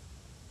 but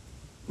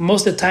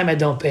most of the time I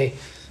don't pay.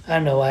 I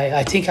don't know.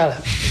 I think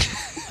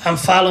I'm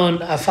following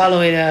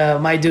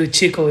my dude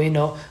Chico. You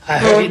know, I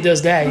heard he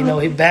does that. You know,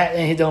 he bet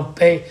and he don't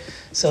pay.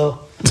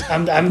 So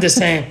I'm the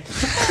same.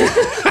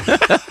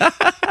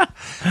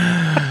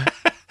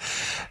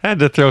 I had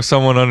to throw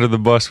someone under the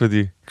bus with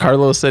you.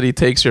 Carlos said he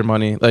takes your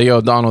money. Like,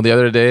 yo, Donald, the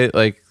other day,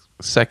 like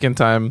second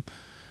time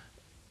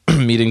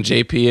meeting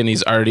JP, and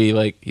he's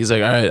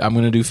like, all right, I'm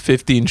gonna do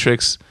 15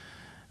 tricks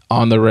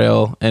on the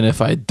rail, and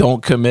if I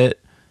don't commit,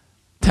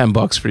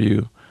 $10 for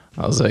you.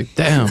 I was like,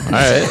 damn, all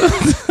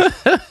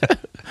right.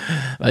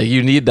 Like,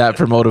 you need that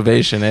for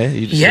motivation, eh?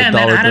 You just Yeah,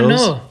 man, I don't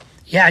bills. know.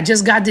 Yeah, I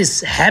just got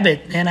this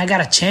habit, man. I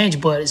gotta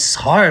change, but it's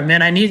hard,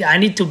 man. I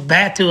need to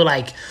bet to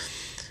like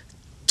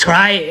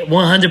try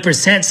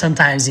 100%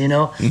 sometimes, you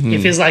know.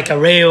 If it's like a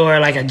rail or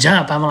like a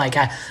jump, I'm like,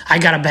 I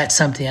gotta bet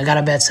something.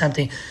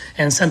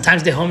 And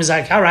sometimes the homie's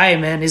like, all right,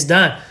 man, it's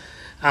done.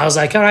 I was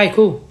like, all right,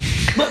 cool.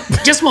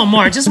 But just one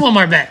more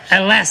bet.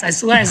 At last, I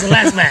swear it's the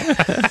last bet.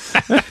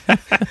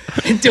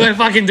 Until I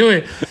fucking do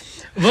it.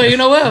 But you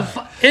know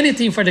what?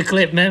 Anything for the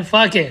clip, man.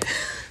 Fuck it.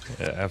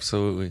 Yeah,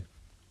 absolutely.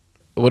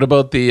 What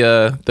about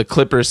the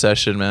Clipper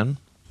session, man?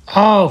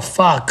 Oh,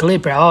 fuck.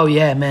 Clipper. Oh,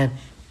 yeah, man.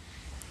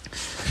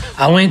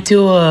 I went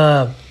to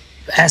a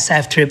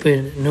SF trip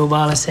with New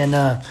Balance,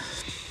 and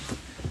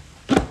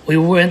we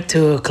went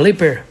to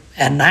Clipper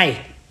at night.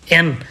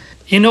 And,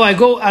 you know, I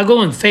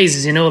go in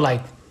phases, you know,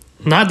 like,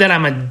 not that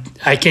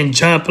I can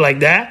jump like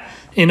that,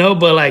 you know,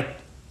 but like,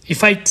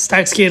 if I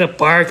start skate a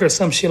park or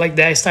some shit like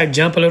that, I start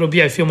jump a little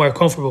bit, I feel more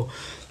comfortable.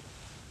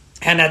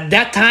 And at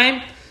that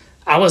time,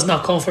 I was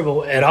not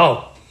comfortable at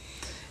all.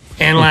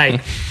 And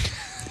like,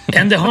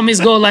 and the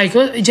homies go like,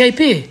 oh,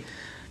 JP,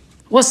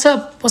 what's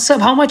up?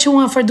 How much you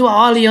want for do an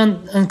ollie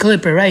on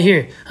Clipper right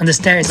here on the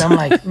stairs? I'm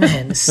like,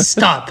 man,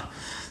 stop.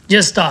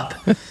 Just stop.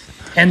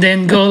 And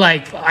then go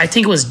like, I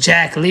think it was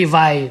Jack,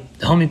 Levi,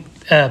 homie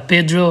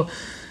Pedro,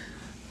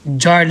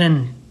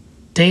 Jordan,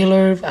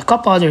 Taylor, a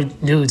couple other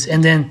dudes.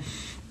 And then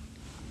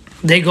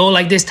they go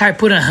like, they start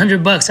putting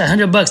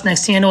 $100.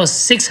 Next thing I know, it's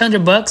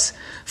 $600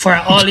 for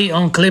an ollie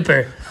on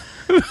Clipper.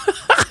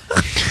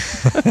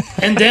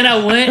 And then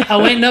I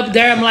went up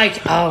there. I'm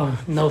like, oh,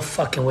 no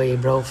fucking way,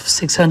 bro.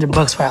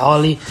 $600 for an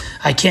ollie.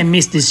 I can't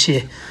miss this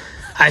shit.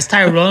 I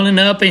start rolling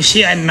up and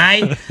shit at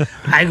night.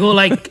 I go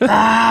like,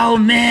 oh,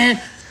 man.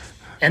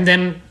 And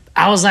then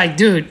I was like,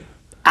 dude,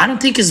 I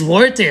don't think it's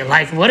worth it.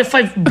 Like, what if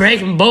I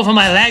break both of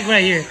my leg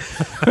right here?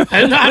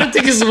 I don't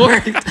think it's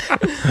worth it.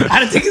 I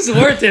don't think it's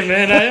worth it,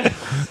 man.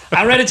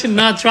 I'm ready to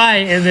not try.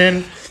 And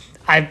then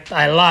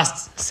I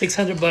lost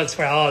 $600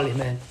 for an ollie,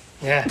 man.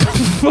 Yeah,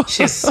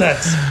 shit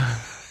sucks.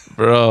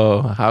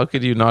 Bro, how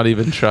could you not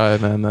even try,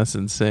 man? That's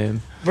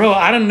insane. Bro,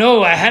 I don't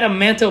know. I had a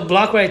mental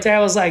block right there. I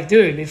was like,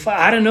 dude, if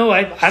I don't know,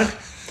 I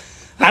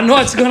know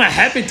what's gonna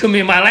happen to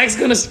me. My leg's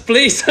gonna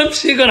split. Some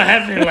shit gonna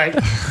happen. Like,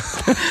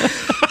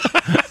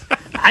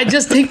 I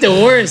just think the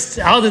worst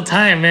all the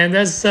time, man.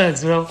 That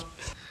sucks, bro.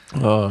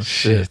 Oh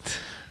shit.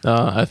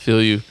 I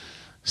feel you.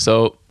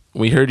 So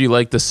we heard you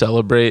like to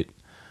celebrate,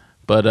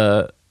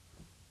 but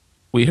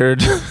we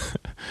heard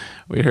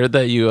we heard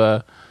that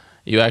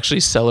you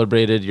actually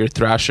celebrated your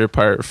Thrasher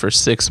part for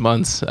 6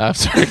 months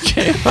after it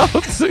came out.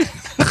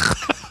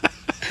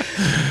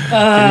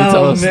 Can you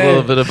tell us a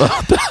little bit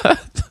about that?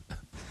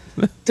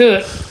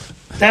 Dude,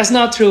 that's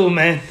not true,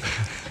 man.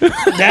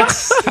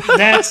 That's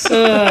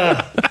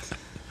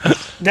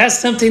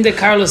something that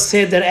Carlos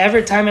said, that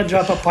every time I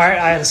drop a part,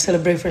 I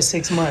celebrate for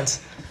 6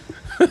 months.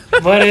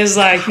 But it's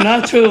like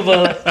not true.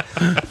 But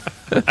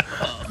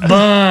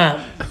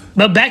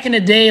back in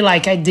the day,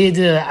 like I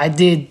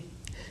did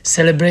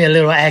celebrate a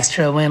little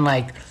extra when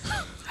like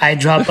I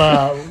drop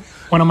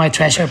one of my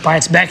treasure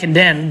parts back and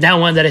then, that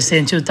one that I said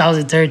in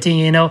 2013,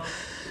 you know.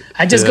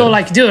 I just go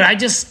like, dude, I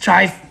just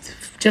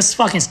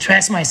fucking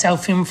stress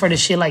myself filming for the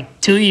shit like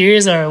 2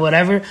 years or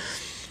whatever.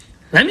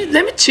 Let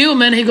me chill,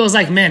 man. He goes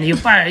like, man, you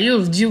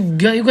going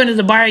to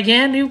the bar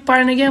again? You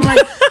partying again? I'm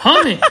like,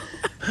 homie,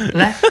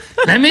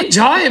 let me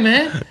enjoy it,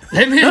 man.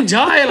 Let me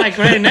enjoy it like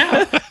right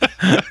now.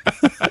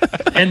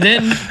 And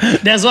then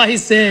that's why he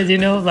said, you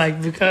know,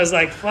 like, because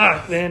like,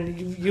 fuck,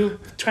 man, you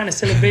trying to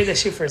celebrate that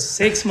shit for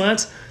 6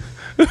 months.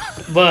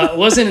 But it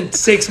wasn't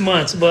 6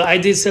 months, but I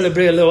did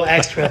celebrate a little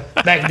extra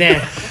back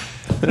then.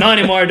 Not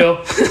anymore,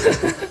 though.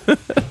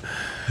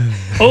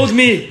 Old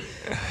me.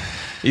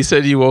 You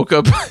said you woke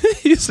up.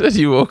 You said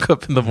you woke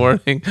up in the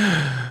morning,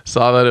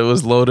 saw that it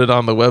was loaded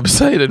on the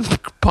website, and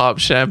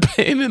popped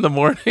champagne in the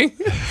morning.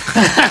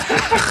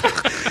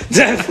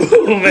 That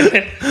fool,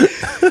 man.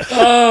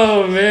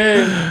 Oh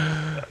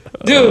man,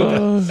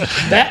 dude.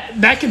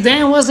 Back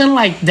then wasn't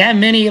like that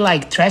many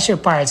like treasure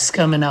parts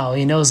coming out.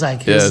 You know, it was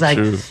like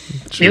True.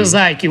 It was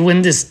like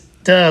when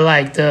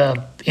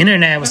the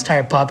internet was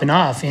started popping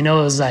off. You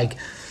know, it was like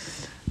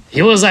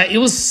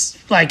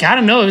I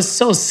don't know. It was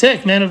so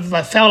sick, man. It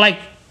felt like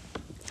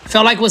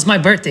it was my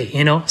birthday.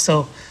 You know,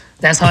 so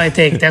that's how I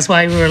take. That's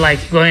why we were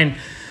like going,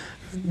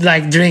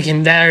 like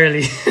drinking that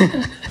early.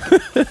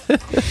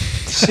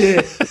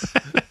 Shit.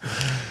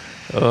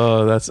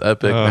 Oh, that's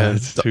epic, man.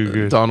 It's too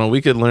good. Donald,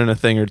 we could learn a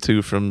thing or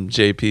two from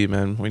JP,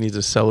 man. We need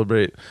to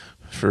celebrate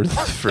for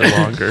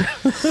longer.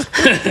 We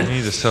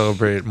need to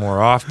celebrate more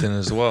often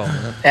as well,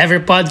 man. Every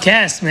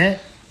podcast, man.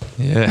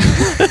 Yeah.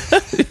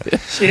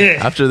 Shit.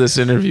 After this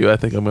interview, I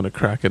think I'm going to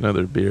crack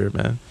another beer,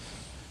 man.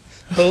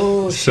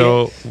 Oh, shit.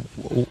 So,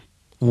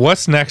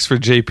 what's next for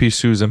JP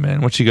Souza,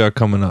 man? What you got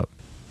coming up?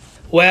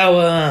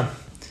 Well,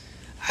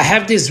 I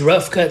have this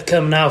rough cut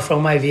coming out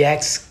from my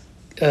VX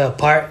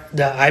part,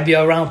 the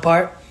IBL round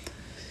part.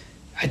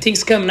 I think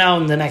it's coming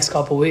out in the next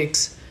couple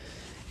weeks.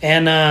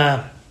 And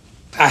I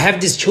have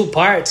these 2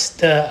 parts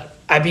that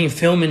I've been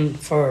filming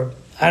for,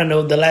 I don't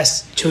know, the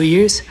last 2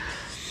 years.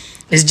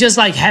 It's just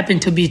like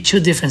happened to be 2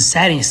 different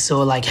settings,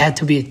 so like had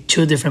to be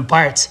 2 different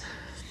parts.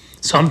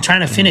 So I'm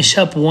trying to finish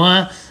up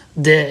one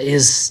that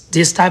is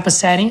this type of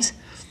settings,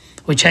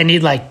 which I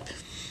need like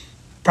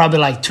probably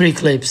like 3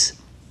 clips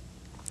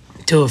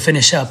to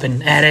finish up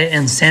and edit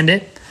and send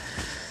it.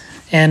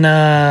 And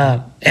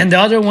the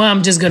other one,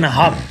 I'm just gonna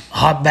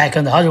hop back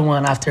on the other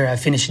one after I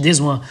finish this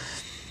one.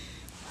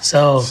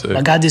 So sick.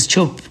 I got these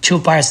two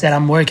parts that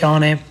I'm working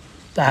on it.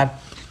 I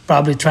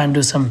probably try and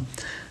do some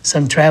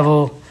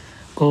travel,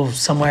 go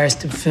somewhere else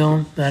to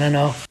film. I don't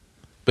know.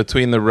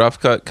 Between the rough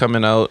cut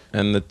coming out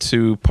and the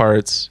 2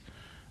 parts,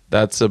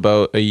 that's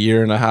about a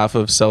year and a half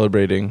of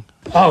celebrating.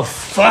 Oh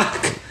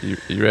fuck! You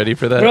ready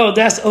for that, bro?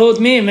 That's old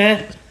me,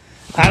 man.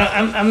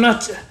 I'm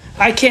not.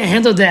 I can't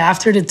handle that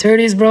after the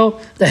 30s, bro.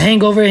 The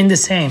hangover ain't the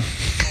same.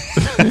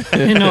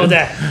 You know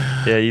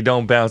that. Yeah, you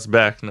don't bounce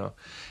back, no.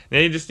 Now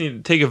you just need to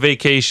take a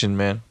vacation,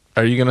 man.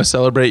 Are you gonna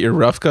celebrate your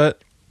rough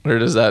cut, or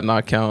does that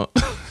not count?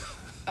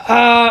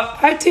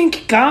 I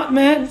think count,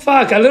 man.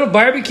 Fuck, a little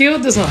barbecue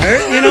doesn't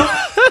hurt, you know.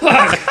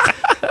 Fuck.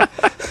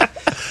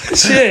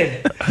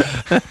 Shit.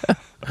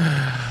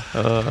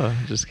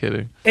 Just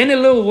kidding. Any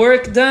little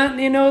work done,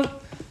 you know,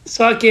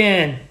 so I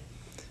can.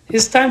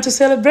 It's time to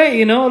celebrate,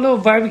 you know. A little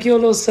barbecue, a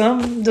little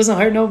something doesn't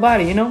hurt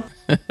nobody, you know.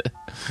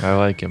 I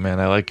like it, man.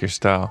 I like your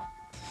style.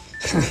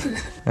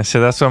 I said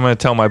that's what I'm going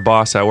to tell my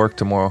boss at work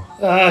tomorrow.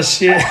 Oh,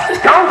 shit.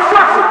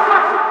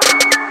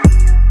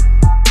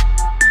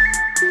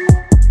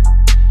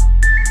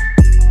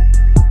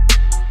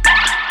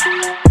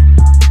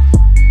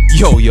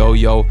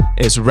 Yo,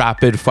 it's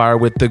Rapid Fire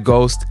with the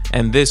Ghost,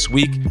 and this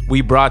week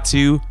we brought to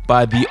you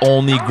by the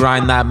only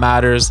grind that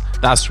matters.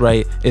 That's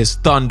right, it's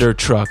Thunder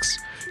Trucks.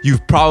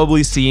 You've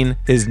probably seen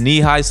his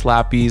knee-high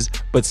slappies,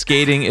 but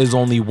skating is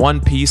only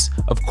one piece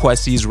of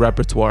Quessy's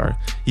repertoire.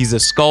 He's a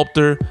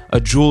sculptor, a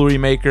jewelry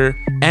maker,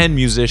 and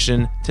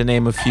musician, to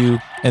name a few,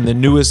 and the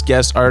newest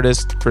guest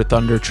artist for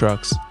Thunder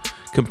Trucks.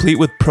 Complete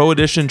with Pro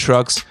Edition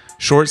trucks,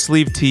 short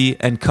sleeve tee,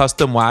 and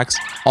custom wax,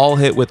 all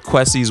hit with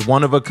Quessy's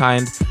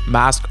one-of-a-kind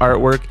mask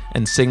artwork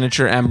and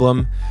signature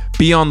emblem.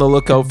 Be on the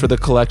lookout for the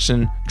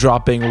collection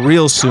dropping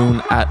real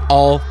soon at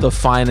all the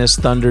finest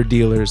Thunder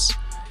dealers.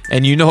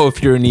 And you know,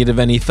 if you're in need of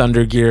any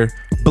Thunder gear,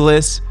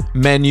 Bliss,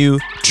 Menu,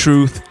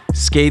 Truth,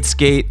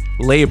 Skate,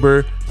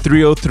 Labor,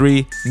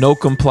 303, No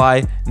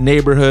Comply,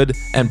 Neighborhood,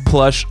 and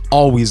Plush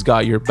always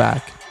got your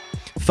back.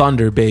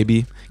 Thunder,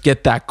 baby.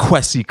 Get that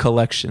Quessy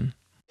collection.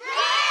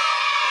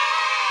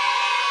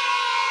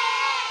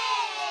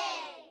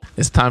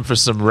 It's time for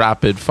some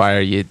rapid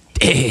fire, you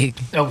dig?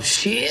 Oh,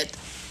 shit.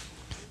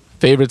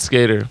 Favorite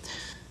skater?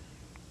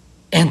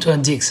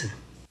 Antoine Dixon.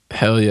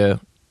 Hell yeah.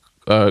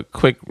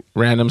 Quick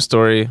random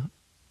story.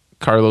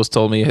 Carlos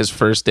told me his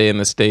first day in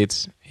the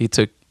States, you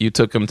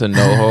took him to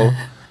NoHo,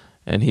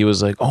 and he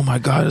was like, "Oh my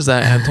God, is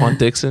that Antoine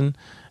Dixon?"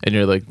 And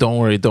you're like, "Don't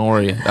worry,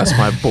 that's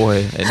my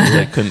boy." And he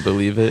like couldn't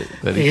believe it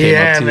that he came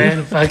up to man,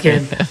 you.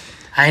 fucking.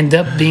 I end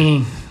up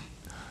being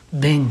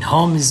been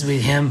homies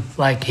with him.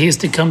 Like, he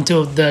used to come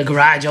to the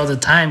garage all the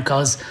time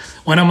because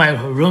one of my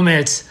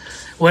roommates,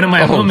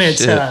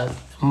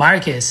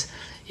 Marcus,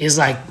 is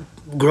like,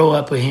 grow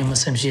up with him or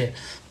some shit.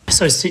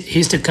 So he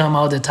used to come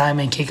all the time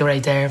and kick it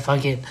right there.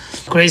 Fucking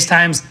crazy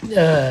times,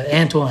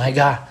 Antoine. I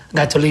got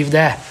to leave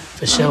that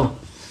for sure.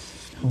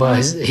 But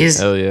his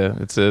hell yeah,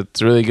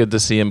 it's really good to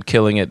see him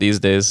killing it these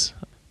days.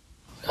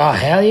 Oh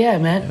hell yeah,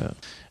 man.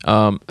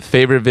 Yeah.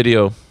 Favorite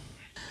video.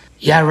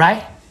 Yeah,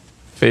 right.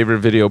 Favorite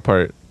video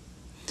part.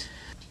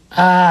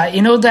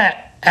 You know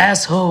that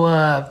asshole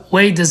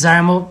Wade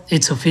Desarmo?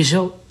 It's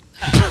official.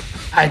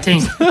 I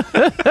think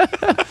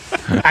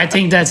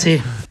that's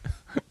it.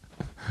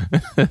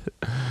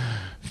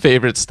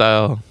 Favorite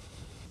style.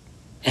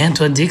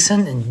 Antoine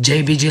Dixon and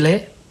JB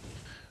Gillette.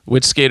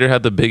 Which skater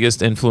had the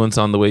biggest influence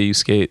on the way you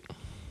skate?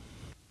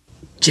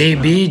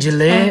 JB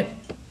Gillette,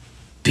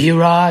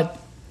 B-Rod,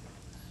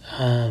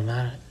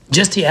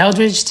 Justin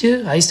Eldridge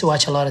too. I used to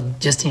watch a lot of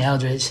Justin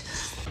Eldridge.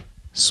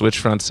 Switch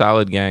Front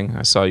Salad Gang.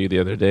 I saw you the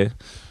other day.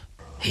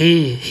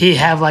 He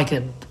have like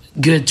a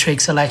good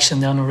trick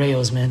selection down the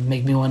rails, man.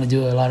 Make me want to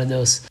do a lot of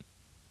those.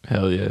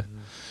 Hell yeah.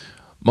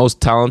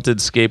 Most talented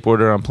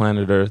skateboarder on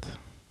planet Earth.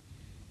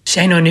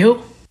 Shane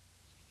O'Neill.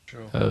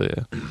 Hell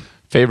yeah.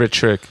 Favorite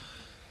trick.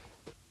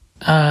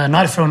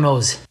 Not from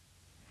nose.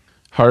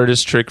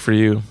 Hardest trick for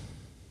you.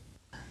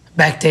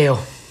 Backtail.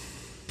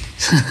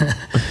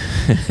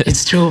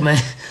 It's true,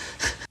 man.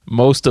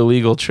 Most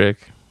illegal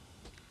trick.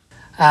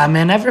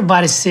 Man,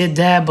 everybody said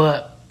that,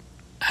 but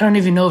I don't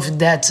even know if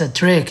that's a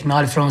trick.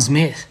 Not from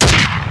Smith.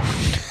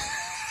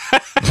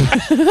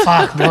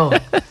 Fuck, bro.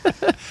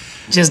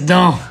 Just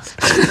don't.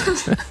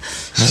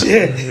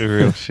 Shit.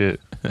 Real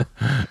shit.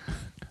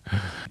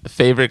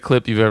 Favorite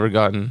clip you've ever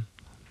gotten?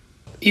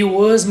 It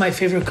was my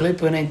favorite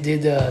clip when I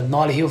did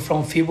Nollie Hill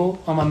from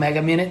Feeble on my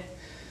Mega Minute.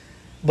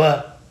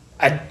 But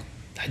I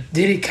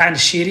did it kind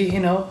of shitty, you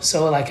know?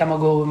 So, like, I'm going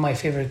to go with my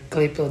favorite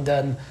clip of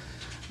the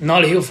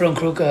Nollie Hill from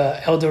Crook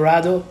El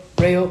Dorado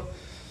rail.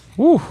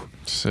 Woo.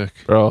 Sick.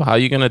 Bro, how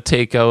you going to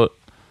take out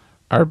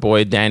our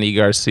boy Danny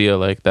Garcia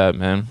like that,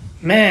 man?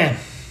 Man.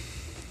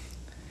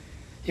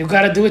 You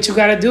got to do what you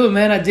got to do,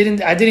 man. I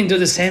didn't do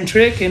the same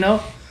trick, you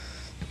know?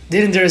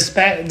 Didn't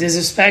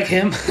disrespect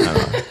him.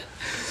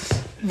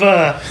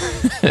 But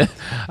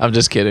I'm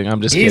just kidding.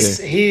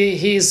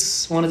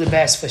 He's one of the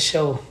best for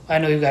sure. I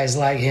know you guys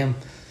like him.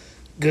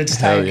 Good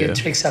style, yeah. Good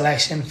trick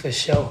selection for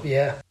sure.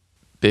 Yeah.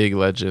 Big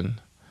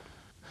legend.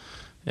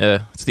 Yeah,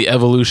 it's the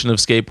evolution of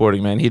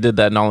skateboarding, man. He did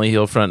that Nollie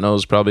Hill front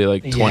nose probably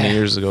like 20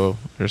 years ago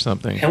or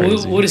something.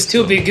 And would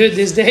still be good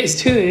these days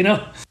too, you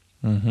know?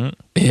 Mm-hmm.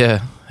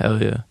 Yeah,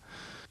 hell yeah.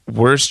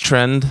 Worst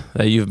trend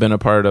that you've been a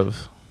part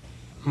of?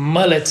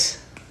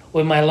 Mullets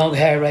with my long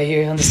hair right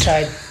here on the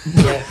side.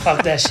 Yeah,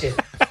 fuck that shit.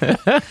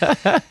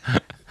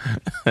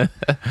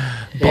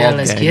 Yeah,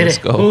 let's get it.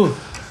 Go. Ooh,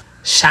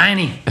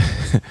 shiny.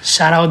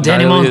 Shout out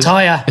Danny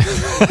Montoya.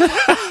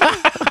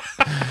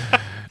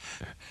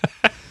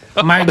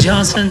 Mark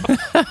Johnson.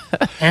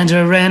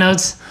 Andrew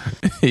Reynolds.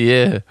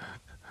 Yeah.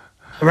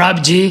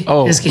 Rob G.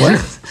 Oh,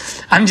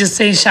 I'm just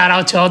saying shout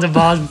out to all the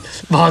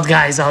bald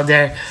guys out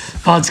there.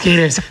 Bald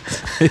skaters.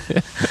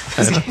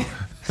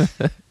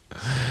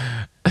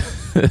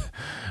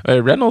 Wait,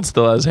 Reynolds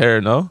still has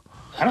hair, no?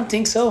 I don't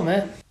think so,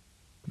 man.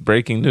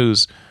 Breaking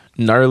news.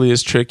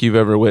 Gnarliest trick you've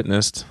ever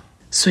witnessed?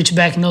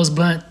 Switchback nose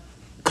blunt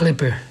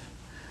clipper.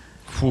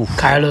 Oof.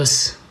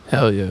 Carlos.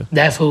 Hell yeah.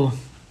 That fool.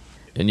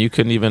 And you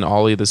couldn't even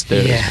ollie the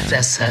stairs. Yeah, man.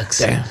 that sucks.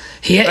 Damn.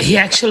 He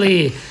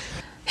actually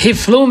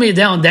flew me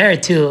down there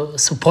to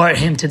support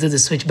him to do the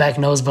switchback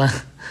nose blunt.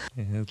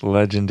 Yeah, it's a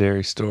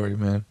legendary story,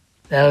 man.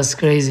 That was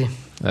crazy.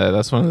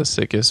 That's one of the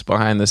sickest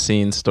behind the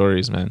scenes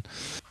stories, man.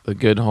 The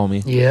good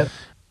homie. Yep.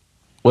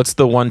 What's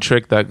the one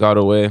trick that got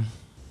away?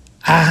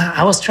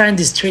 I was trying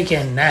this trick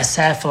in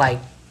SF like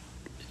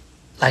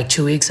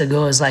 2 weeks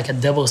ago. It's like a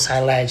double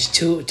side ledge.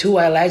 Two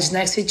white ledges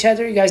next to each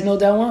other. You guys know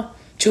that one?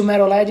 2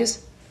 metal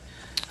ledges.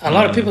 A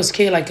lot of people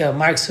skate like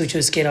Mark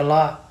Sucho skate a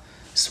lot.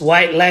 It's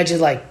white ledges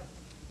like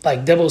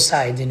double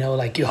side, you know,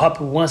 like you hop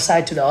from one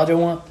side to the other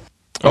one.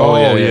 Oh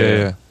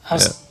yeah. I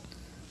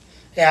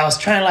was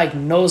trying like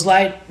nose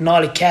light,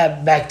 nollie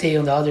cap, back tail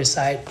on the other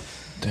side.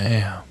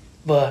 Damn.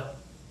 But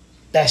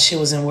that shit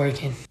wasn't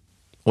working.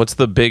 What's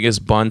the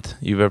biggest bunt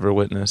you've ever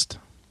witnessed?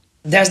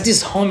 That's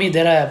this homie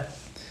that I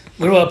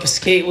grew up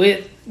skating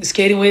with.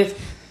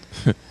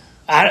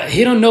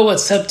 He don't know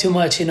what's up too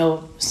much, you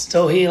know.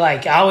 So he I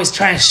always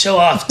try and show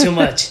off too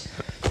much.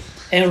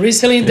 And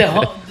recently,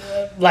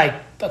 like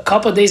a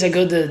couple of days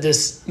ago,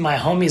 my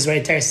homie's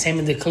right there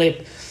sending me the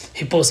clip.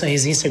 He posted on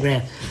his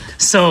Instagram.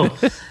 So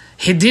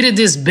he did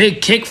this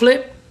big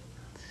kickflip,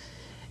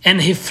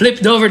 and he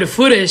flipped over the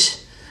footage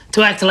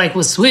to act like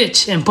we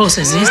switch and post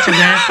on his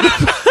Instagram.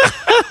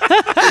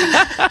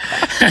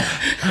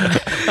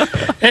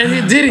 And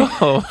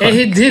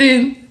he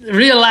didn't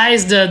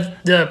realize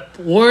that the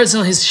words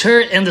on his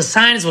shirt and the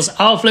signs was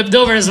all flipped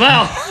over as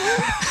well.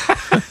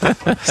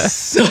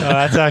 So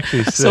that's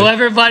actually sick. So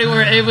everybody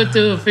were able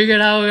to figure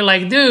it out. We're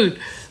like, dude,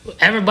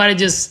 everybody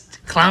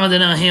just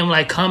clowning on him,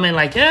 like comment,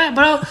 like, yeah,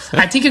 bro,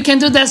 I think you can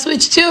do that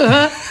switch too,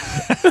 huh?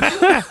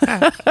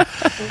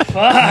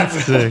 Fuck.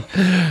 Sick.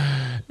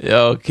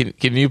 Yo,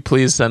 can you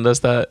please send us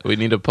that? We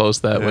need to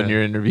post that when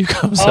your interview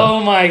comes up. Oh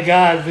my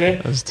God,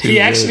 man. He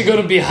actually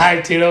gonna be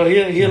hyped, you know.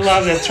 He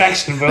loves that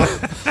traction, bro.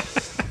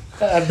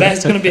 I bet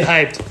it's gonna be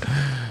hyped.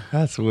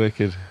 That's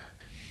wicked.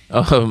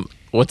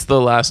 What's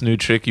the last new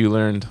trick you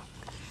learned?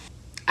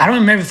 I don't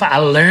remember if I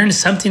learned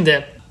something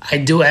that I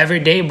do every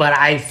day, but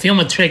I film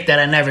a trick that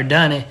I never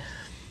done it.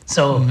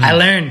 So I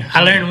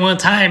learned one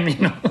time, you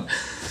know.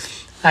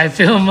 I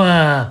film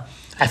a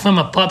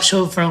pop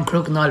show from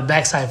crook Nollie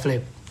backside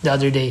flip the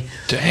other day.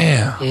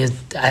 Damn.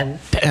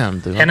 Damn,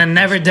 dude. And I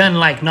never done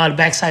like Nollie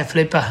backside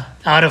flip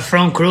out of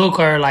front crook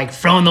or like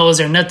front nose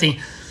or nothing.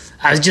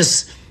 I was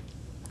just,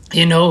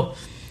 you know,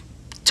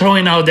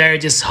 throwing out there,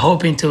 just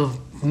hoping to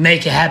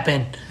make it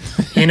happen,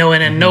 you know,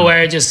 and then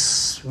nowhere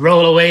just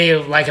roll away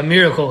like a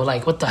miracle.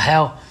 Like, what the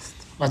hell?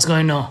 What's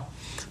going on?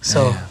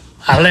 So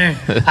I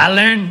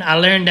learned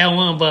that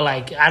one, but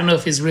like, I don't know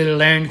if it's really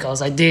learned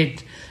because I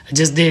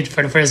just did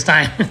for the first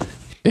time.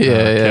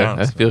 Yeah,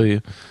 I feel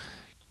you.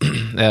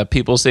 Yeah,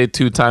 people say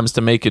 2 times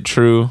to make it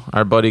true.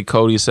 Our buddy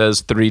Cody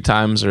says 3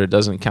 times or it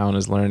doesn't count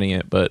as learning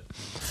it, but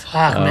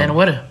fuck, man,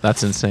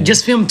 that's insane.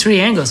 Just film 3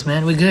 angles,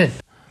 man. We're good.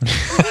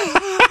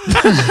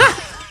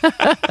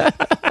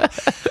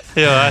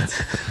 Yeah,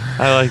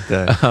 I like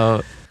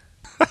that.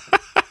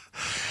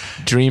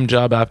 Dream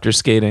job after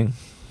skating.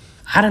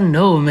 I don't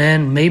know,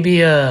 man. Maybe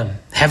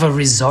have a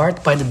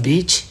resort by the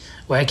beach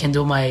where I can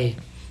do my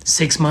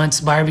 6 months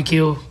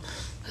barbecue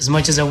as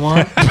much as I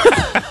want.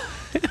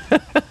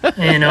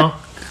 You know,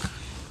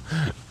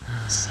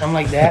 something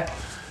like that.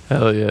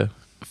 Hell yeah.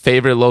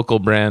 Favorite local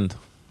brand?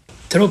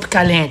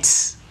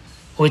 Tropicalientes,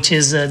 which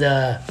is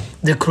the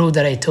crew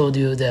that I told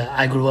you that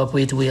I grew up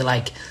with. We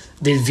like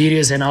did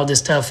videos and all this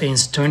stuff, and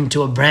it's turned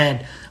into a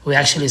brand. We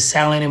actually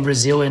selling in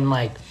Brazil, and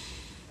like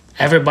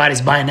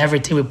everybody's buying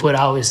everything we put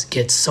out. It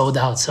gets sold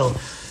out. So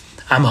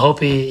I'm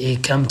hoping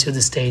it come to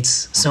the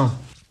States soon.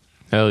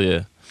 Hell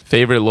yeah.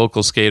 Favorite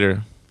local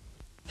skater?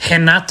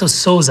 Renato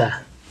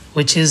Souza,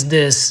 which is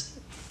this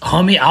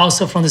homie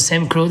also from the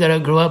same crew that I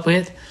grew up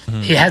with.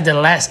 He had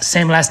the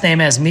same last name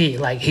as me.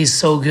 Like, he's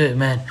so good,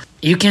 man.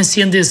 You can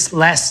see in this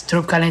last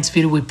Tropicalientes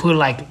video, we put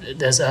like,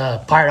 there's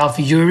a part of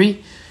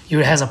Yuri.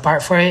 Yuri has a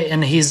part for it,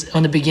 and he's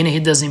on the beginning, he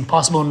does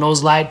impossible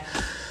nose slide.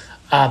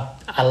 A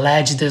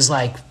ledge that's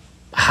like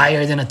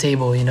higher than a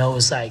table, you know.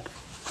 It's like,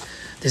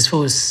 this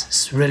food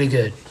is really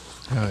good.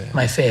 Oh, yeah.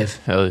 My fave.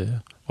 Hell yeah.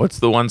 What's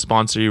the one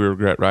sponsor you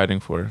regret riding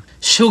for?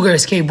 Sugar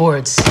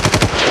Skateboards.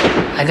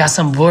 I got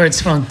some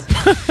boards from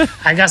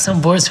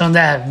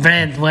that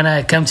brand. When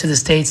I come to the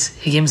States,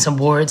 he gave me some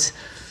boards.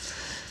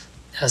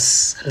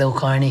 That's a little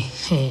corny.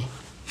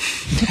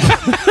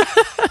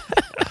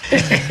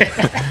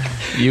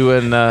 You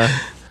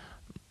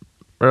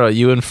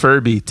and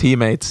Furby,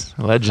 teammates,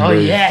 legendary. Oh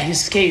yeah,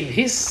 he's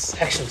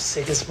actually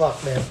sick as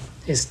fuck, man.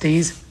 His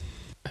tees.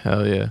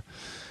 Hell yeah.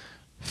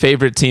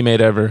 Favorite teammate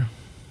ever?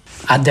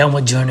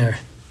 Adelmo Jr.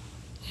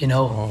 You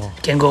know,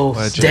 can go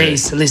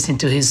days listening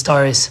to his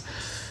stories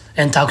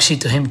and talk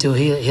shit to him too.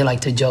 He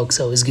like to joke,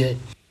 so it's good.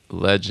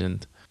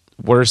 Legend.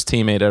 Worst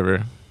teammate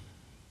ever?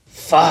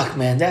 Fuck,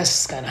 man,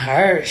 that's kind of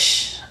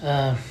harsh.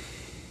 I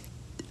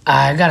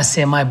gotta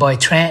say my boy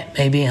Trent,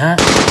 maybe, huh?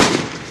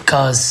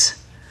 Cause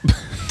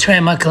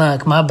Trent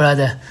McClunk, my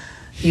brother,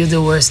 you the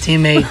worst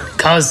teammate.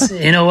 Cause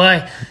you know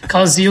why?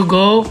 Cause you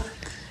go,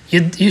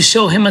 you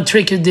show him a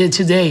trick you did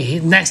today.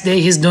 Next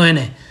day he's doing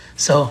it.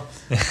 So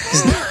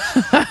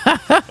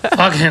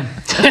fuck him.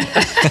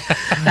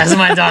 That's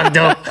my dog,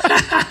 though.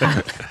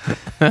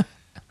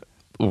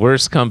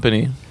 Worst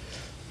company?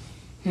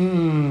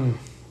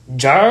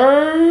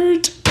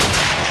 Jard.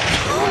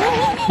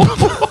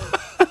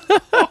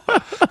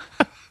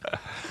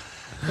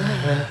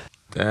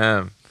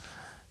 Damn.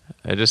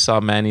 I just saw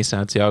Manny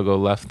Santiago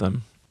left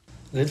them.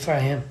 Good for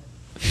him.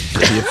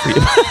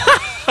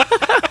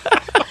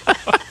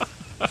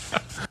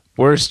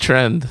 Worst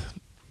trend?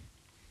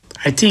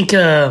 I think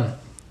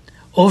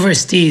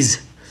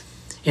overstees.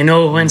 You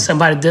know, when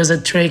somebody does a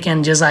trick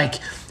and just like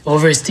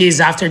overstees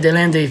after they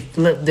land,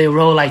 they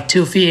roll like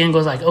 2 feet and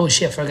goes like, oh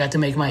shit, forgot to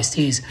make my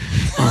stees.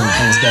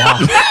 Hands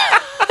down.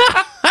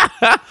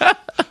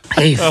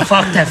 Hey,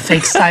 fuck that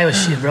fake style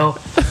shit, bro.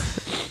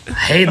 I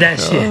hate that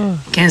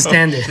shit. Can't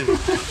stand it.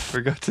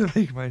 Forgot to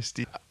make my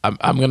Steve.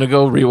 I'm gonna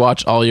go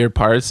rewatch all your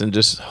parts and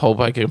just hope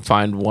I can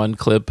find one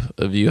clip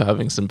of you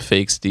having some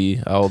fake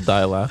stee. I'll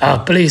die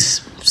laughing.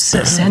 Please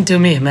send to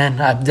me, man.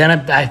 Then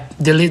I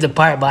delete the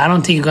part, but I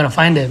don't think you're gonna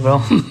find it,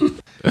 bro.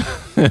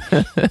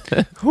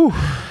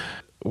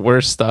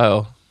 Worst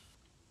style?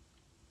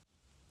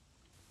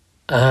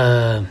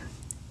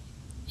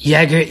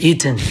 Jagger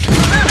Eaton.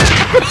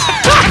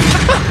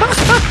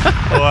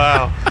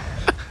 Wow.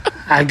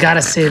 I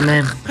gotta say,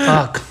 man,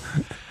 fuck.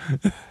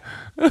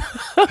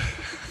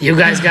 You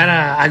guys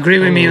gotta agree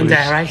with me on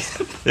that, right?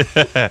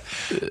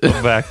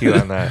 I'll back you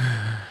on that.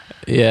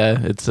 Yeah,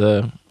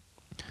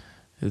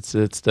 It's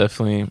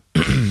definitely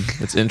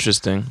it's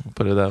interesting.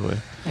 Put it that way.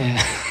 Yeah.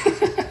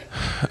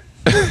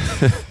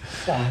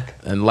 Fuck.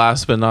 And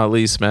last but not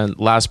least, man,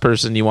 last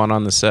person you want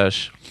on the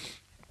sesh.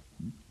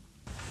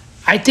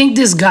 I think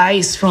this guy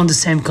is from the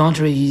same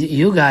country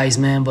you guys,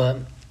 man, but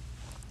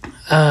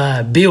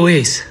Bill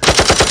is.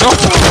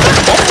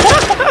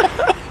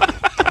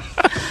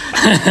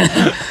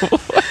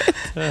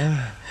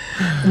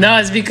 No,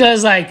 it's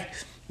because like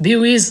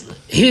Bill is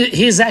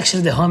he's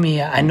actually the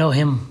homie. I know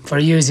him for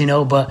years,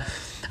 but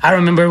I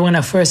remember when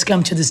I first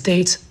came to the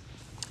States,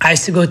 I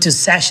used to go to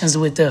sessions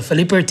with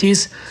Felipe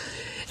Ortiz,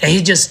 and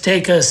he just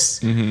take us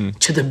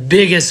to the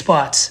biggest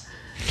spots.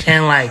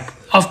 And like,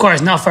 of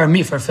course, not for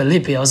me, for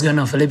Felipe. I was going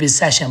on Felipe's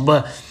session,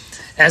 but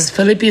as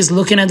Felipe is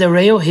looking at the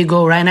rail, he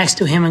go right next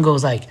to him and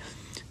goes like,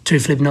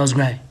 3-flip nose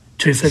grind,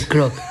 3-flip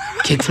crook,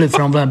 kick flip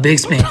from blunt, big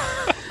spin.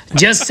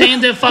 Just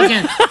saying the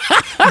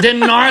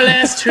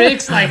gnarly-ass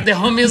tricks. Like, the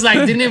homie's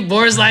like, didn't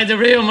board slide the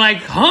rail? I'm like,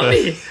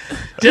 homie,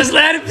 just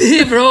let it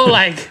be, bro.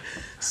 Like,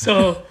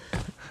 so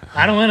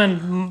I don't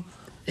want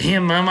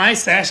him on my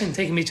session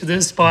taking me to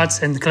those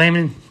spots and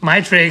claiming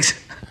my tricks.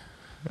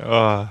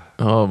 Oh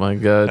my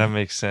God. That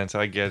makes sense.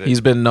 I get it.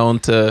 He's been known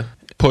to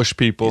push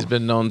people. He's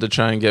been known to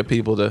try and get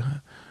people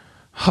to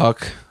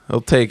huck.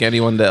 He'll take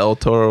anyone to El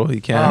Toro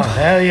he can. Oh,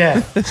 hell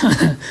yeah.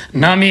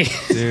 Not me.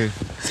 Dude.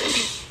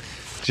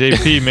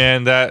 JP,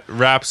 man, that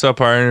wraps up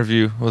our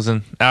interview. It was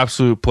an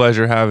absolute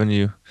pleasure having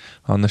you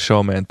on the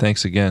show, man.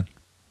 Thanks again.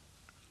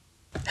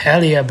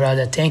 Hell yeah,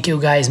 brother. Thank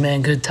you guys,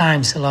 man. Good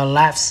times. A lot of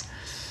laughs.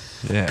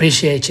 Yeah.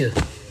 Appreciate you.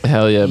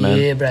 Hell yeah, man.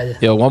 Yeah, brother.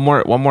 Yo, one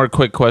more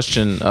quick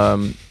question.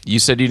 You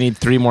said you need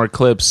 3 more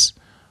clips.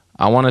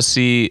 I want to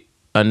see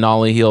a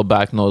nollie heel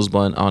back nose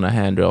blunt on a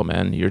handrail,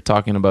 man. You were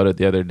talking about it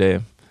the other day.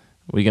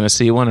 We gonna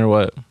see one or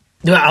what?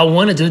 Dude, I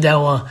want to do that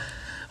one,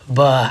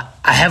 but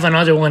I have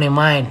another one in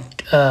mind.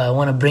 I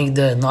want to bring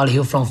the nollie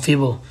heel from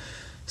Fibo.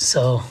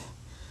 So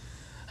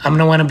I'm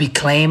gonna want to be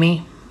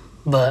claiming,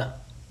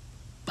 but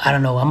I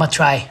don't know. I'm gonna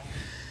try.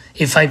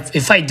 If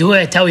I do it,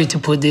 I tell you to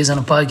put this on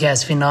a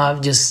podcast. If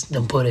not, just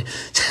don't put it.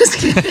 Just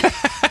kidding.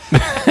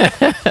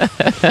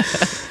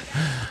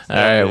 All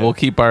right, we'll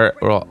keep our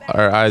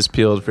eyes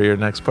peeled for your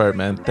next part,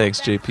 man.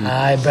 Thanks, JP. All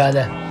right,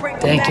 brother.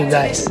 Thank you,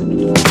 guys.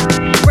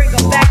 Bring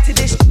 'em back to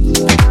this.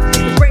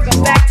 Bring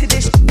 'em back to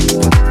this.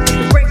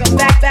 Bring 'em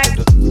back.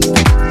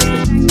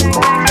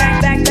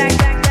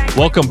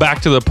 Welcome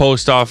back to the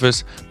post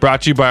office,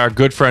 brought to you by our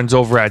good friends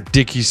over at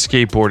Dickey's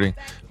Skateboarding.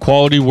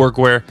 Quality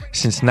workwear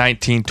since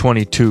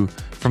 1922.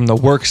 From the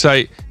work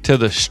site to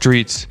the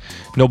streets,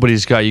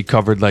 nobody's got you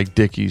covered like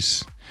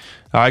Dickey's.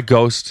 All right,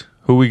 Ghost,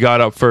 who we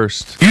got up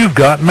first? You've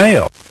got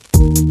mail.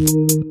 All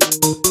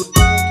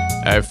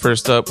right,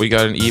 first up, we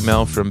got an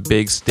email from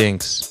Big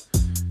Stinks.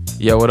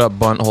 Yo, what up,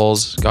 bunt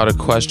holes? Got a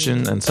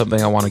question and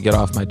something I want to get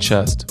off my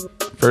chest.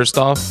 First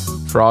off,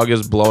 Frog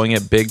is blowing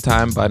it big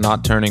time by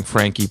not turning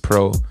Frankie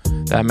pro.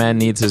 That man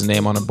needs his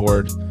name on a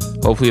board.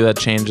 Hopefully that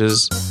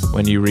changes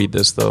when you read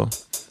this, though.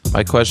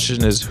 My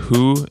question is,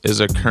 who is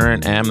a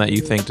current am that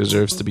you think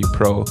deserves to be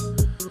pro?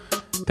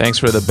 Thanks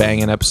for the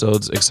banging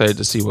episodes. Excited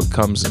to see what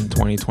comes in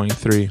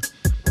 2023.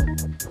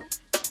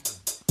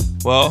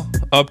 Well,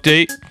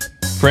 update.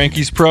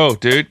 Frankie's pro,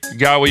 dude. You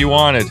got what you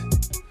wanted.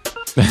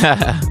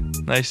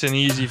 Nice and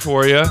easy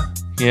for you.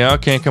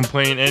 Can't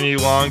complain any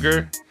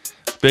longer.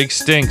 Big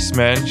Stinks,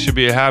 man. Should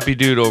be a happy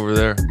dude over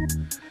there.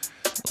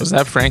 Was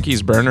that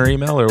Frankie's burner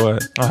email or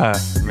what?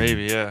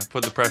 Maybe, yeah.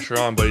 Put the pressure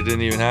on, but he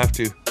didn't even have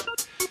to.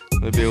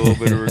 There'd be a little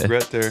bit of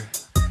regret there.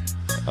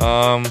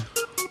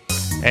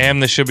 Am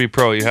that should be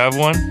pro. You have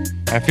one?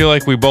 I feel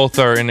like we both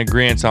are in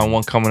agreement on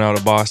one coming out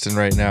of Boston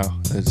right now.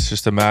 It's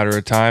just a matter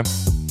of time.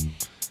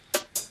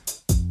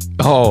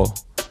 Oh,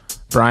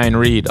 Brian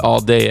Reed, all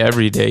day,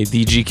 every day.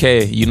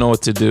 DGK, you know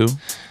what to do.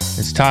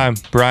 It's time.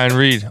 Brian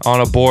Reed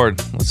on a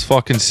board. Let's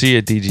fucking see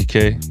it,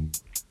 DGK.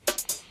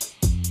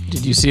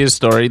 Did you see his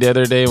story the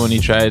other day when he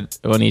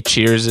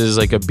cheers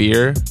like a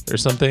beer or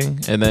something,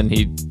 and then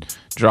he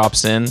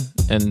drops in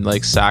and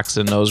like sacks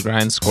a nose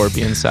grind,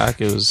 scorpion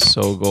sack? It was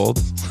so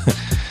gold.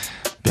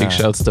 Big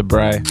shouts to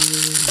Bry.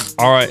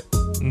 All right,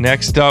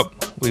 next up,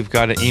 we've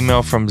got an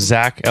email from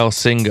Zach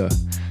Elsinga.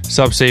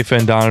 Sup, Safe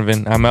and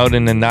Donovan. I'm out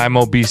in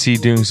Nanaimo, BC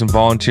doing some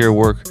volunteer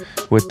work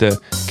with the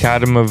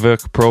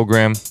Kadamavik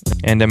program,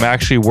 and I'm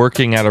actually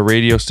working at a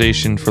radio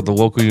station for the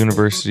local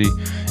university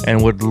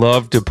and would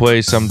love to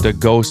play some The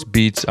Ghost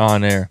beats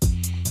on air.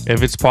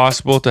 If it's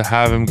possible to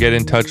have him get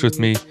in touch with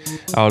me,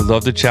 I would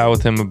love to chat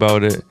with him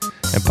about it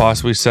and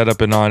possibly set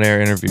up an on-air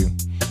interview.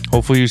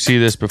 Hopefully you see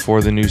this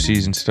before the new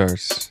season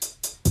starts.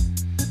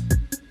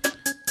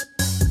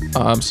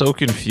 I'm so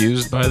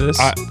confused by this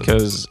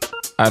because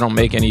I don't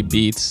make any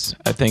beats.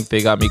 I think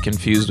they got me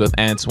confused with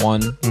Ants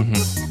One,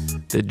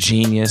 the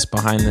genius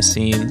behind the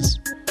scenes.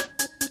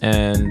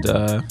 And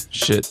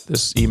shit,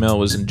 this email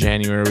was in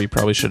January. We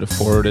probably should have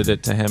forwarded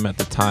it to him at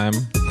the time.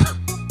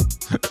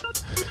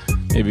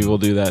 Maybe we'll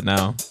do that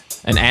now.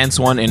 An Ants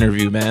One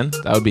interview, man.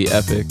 That would be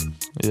epic.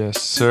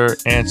 Yes, sir.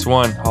 Ants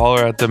One,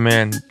 holler at the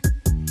man.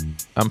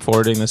 I'm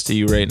forwarding this to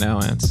you right now,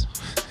 Ants.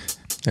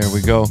 There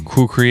we go.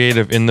 Cool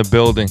Creative in the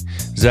building.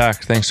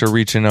 Zach, thanks for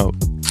reaching out.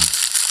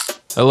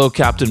 Hello,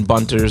 Captain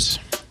Bunters.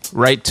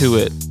 Right to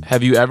it.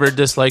 Have you ever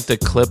disliked a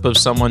clip of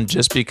someone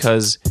just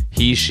because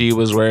she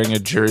was wearing a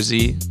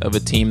jersey of a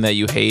team that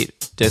you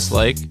hate,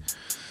 dislike?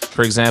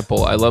 For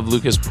example, I love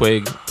Lucas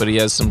Puig, but he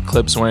has some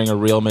clips wearing a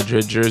Real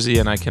Madrid jersey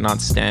and I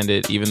cannot stand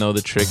it, even though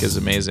the trick is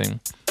amazing.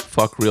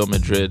 Fuck Real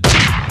Madrid.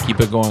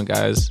 Keep it going,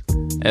 guys.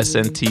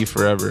 SNT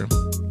forever.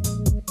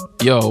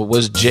 Yo,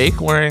 was Jake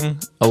wearing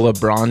a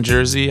LeBron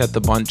jersey at the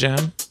Bunt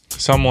Jam?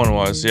 Someone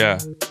was, yeah.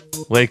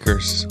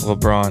 Lakers,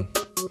 LeBron.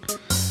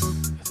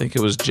 I think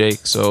it was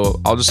Jake,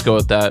 so I'll just go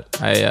with that.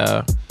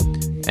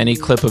 Any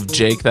clip of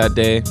Jake that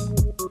day,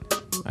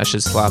 I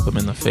should slap him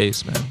in the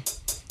face, man.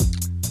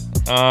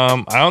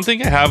 I don't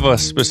think I have a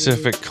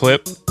specific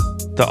clip.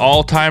 The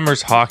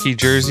all-timers hockey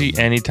jersey,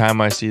 anytime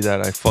I see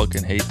that, I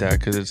fucking hate that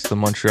because it's the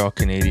Montreal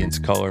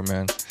Canadiens color,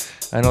 man.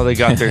 I know they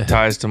got their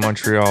ties to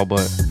Montreal,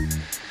 but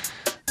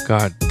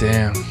god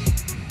damn,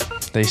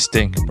 they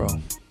stink, bro.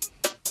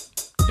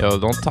 Yo,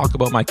 don't talk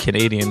about my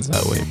Canadians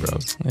that way, bro.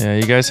 Yeah,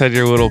 you guys had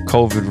your little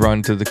COVID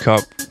run to the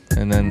cup,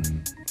 and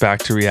then back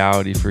to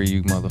reality for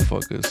you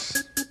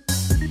motherfuckers.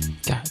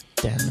 God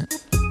damn it.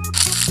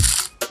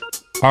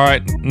 All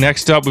right,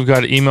 next up, we've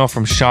got an email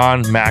from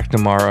Sean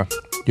McNamara.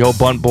 Yo,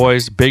 Bunt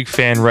Boys, big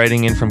fan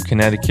writing in from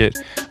Connecticut.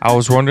 I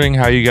was wondering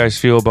how you guys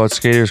feel about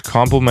skaters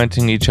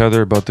complimenting each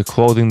other about the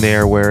clothing they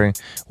are wearing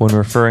when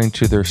referring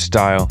to their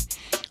style.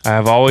 I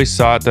have always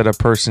thought that a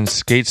person's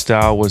skate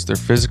style was their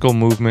physical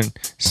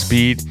movement,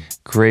 speed,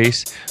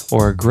 grace,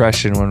 or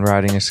aggression when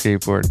riding a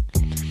skateboard.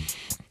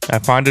 I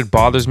find it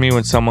bothers me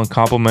when someone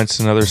compliments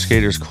another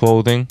skater's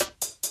clothing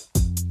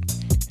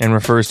and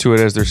refers to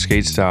it as their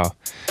skate style.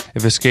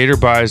 If a skater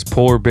buys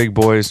Polar Big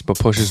Boys but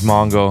pushes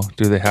Mongo,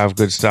 do they have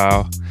good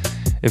style?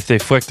 If they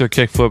flick their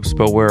kickflips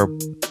but wear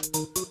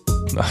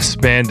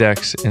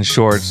spandex and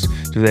shorts,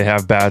 do they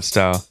have bad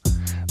style?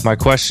 My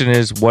question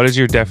is, what is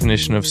your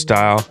definition of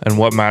style and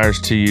what matters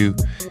to you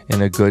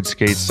in a good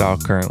skate style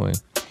currently?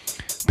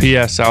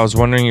 P.S. I was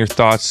wondering your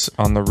thoughts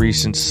on the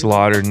recent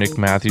slaughter Nick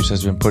Matthews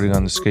has been putting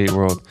on the skate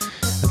world.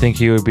 I think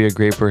he would be a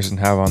great person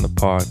to have on the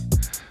pod.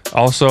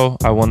 Also,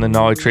 I won the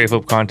Nollie tray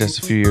flip contest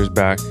a few years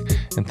back,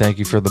 and thank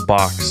you for the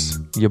box.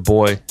 Your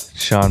boy,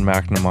 Sean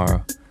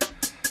McNamara.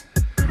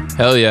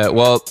 Hell yeah.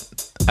 Well,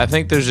 I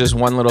think there's just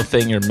one little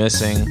thing you're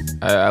missing.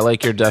 I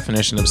like your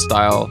definition of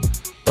style,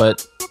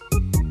 but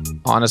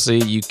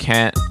honestly, you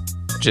can't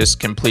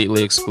just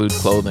completely exclude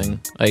clothing.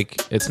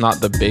 Like, it's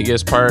not the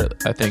biggest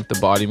part. I think the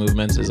body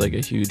movements is like a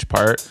huge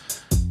part,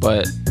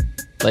 but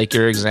like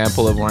your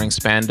example of wearing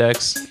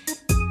spandex,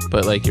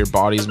 but like your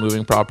body's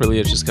moving properly,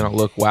 it's just gonna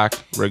look whack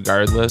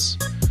regardless.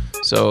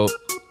 So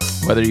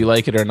whether you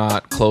like it or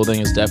not, clothing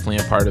is definitely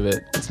a part of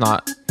it. It's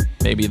not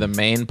maybe the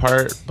main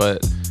part,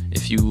 but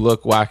if you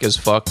look whack as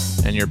fuck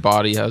and your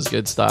body has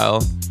good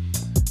style,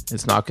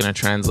 it's not gonna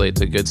translate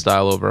to good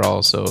style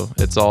overall. So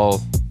it's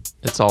all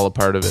a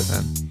part of it,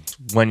 man.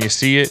 When you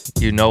see it,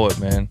 you know it,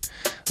 man.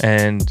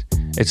 And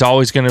it's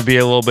always going to be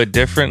a little bit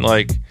different.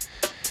 Like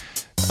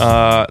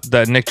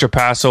that Nick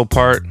Trapasso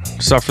part,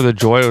 Suffer the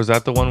Joy, was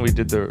that the one we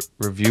did the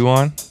review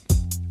on?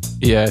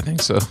 Yeah, I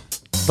think so.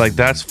 Like,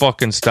 that's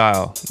fucking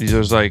style.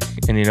 There's like,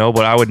 and you know,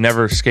 but I would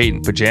never skate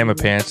in pajama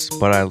pants,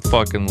 but I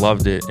fucking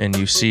loved it. And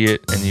you see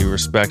it and you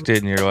respect it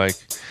and you're like,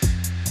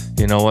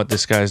 you know what,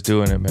 this guy's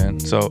doing it, man.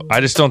 So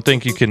I just don't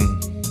think you can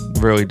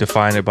really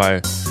define it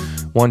by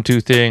one,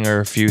 two thing or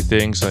a few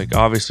things. Like,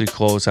 obviously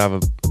clothes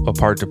have a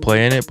part to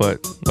play in it,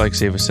 but like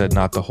Seva said,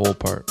 not the whole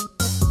part.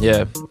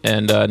 Yeah,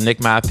 and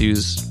Nick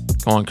Matthews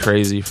going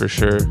crazy for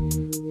sure.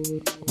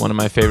 One of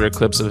my favorite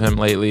clips of him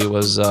lately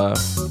was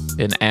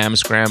an am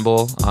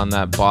scramble on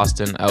that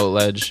Boston out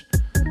ledge.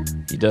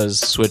 He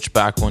does switch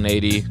back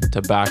 180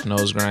 to back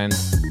nose grind,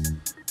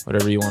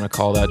 whatever you want to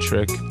call that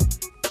trick.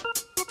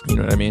 You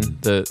know what I mean?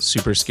 The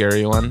super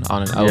scary one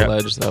on an out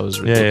ledge. That was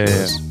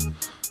ridiculous.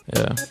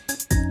 Yeah.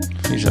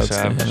 He's a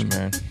savage,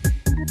 man.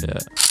 Yeah.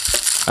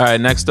 All right,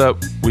 next up,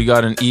 we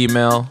got an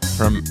email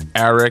from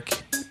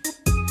Eric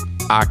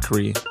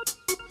Acri.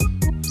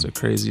 It's a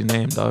crazy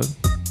name, dog.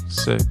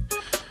 Sick.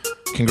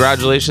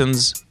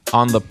 Congratulations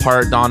on the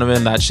part,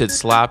 Donovan. That shit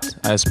slapped.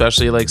 I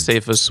especially like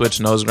Seifa's switch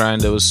nose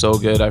grind. It was so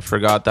good. I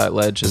forgot that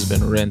ledge has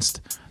been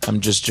rinsed.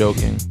 I'm just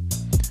joking.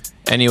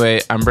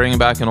 Anyway, I'm bringing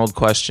back an old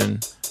question.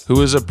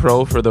 Who is a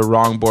pro for the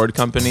wrong board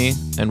company,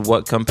 and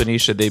what company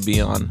should they be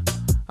on?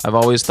 I've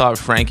always thought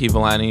Frankie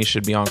Villani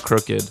should be on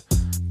Crooked.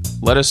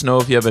 Let us know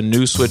if you have a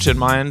new switch in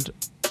mind,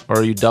 or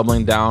are you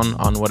doubling down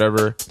on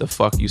whatever the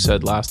fuck you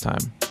said last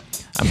time?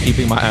 I'm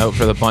keeping my eye out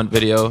for the Bunt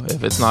video.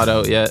 If it's not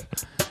out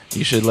yet,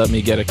 you should let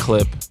me get a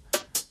clip.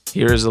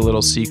 Here's a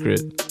little secret.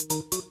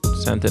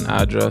 Sent an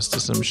address to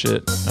some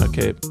shit.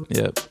 Okay,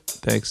 yep,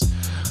 thanks.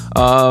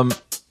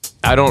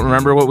 I don't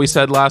remember what we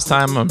said last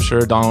time. I'm sure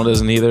Donald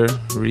doesn't either.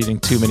 Reading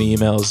too many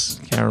emails.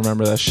 Can't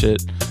remember that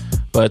shit.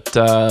 But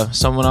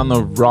someone on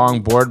the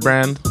wrong board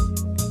brand.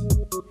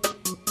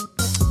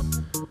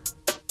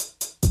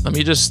 Let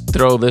me just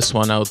throw this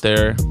one out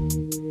there,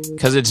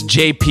 because it's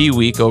JP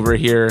week over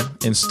here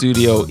in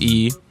Studio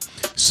E,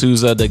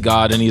 Souza the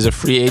God, and he's a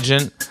free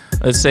agent.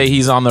 Let's say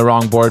he's on the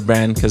wrong board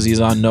brand because he's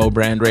on no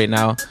brand right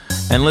now.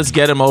 And let's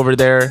get him over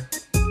there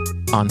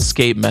on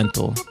Skate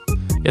Mental.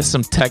 Get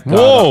some tech god.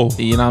 Whoa.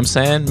 You know what I'm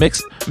saying?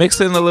 Mix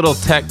in the little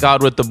tech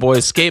god with the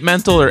boys. Skate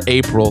Mental or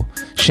April.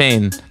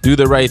 Shane, do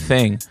the right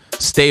thing.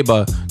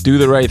 Staba, do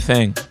the right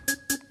thing.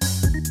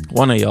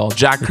 One of y'all.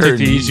 Jack Curtin. Took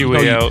the easy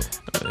way out.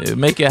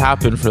 Make it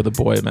happen for the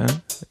boy,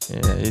 man.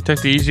 Yeah, you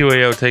took the easy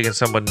way out taking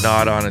someone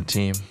not on a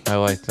team. I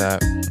like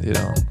that. You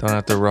know, don't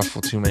have to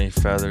ruffle too many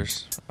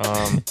feathers.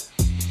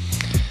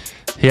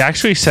 He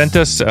actually sent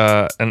us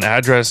an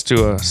address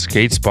to a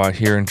skate spot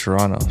here in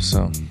Toronto,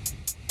 so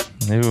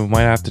maybe we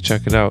might have to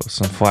check it out.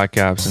 Some flat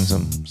caps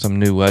and some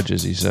new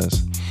wedges, he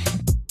says.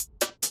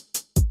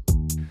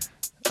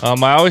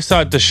 I always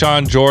thought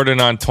Deshaun Jordan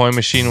on Toy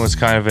Machine was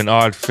kind of an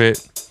odd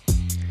fit.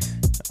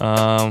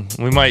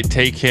 We might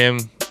take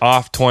him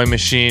off Toy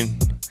Machine.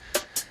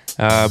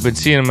 I've been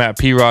seeing him at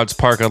P-Rod's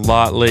Park a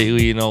lot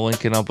lately, you know,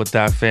 linking up with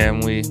that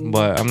family.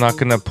 But I'm not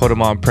going to put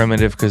him on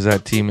Primitive because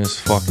that team is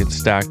fucking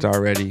stacked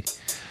already.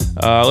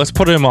 Let's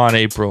put him on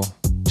April.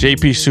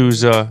 JP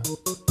Souza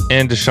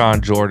and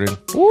Deshaun Jordan.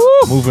 Woo!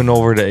 Moving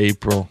over to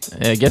April.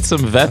 Yeah, get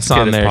some vets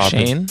on there,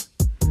 Shane.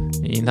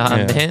 You know what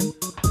I'm saying?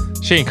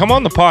 Shane, come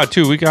on the pod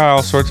too. We got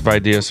all sorts of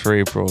ideas for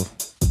April.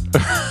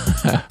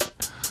 A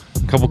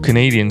couple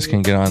Canadians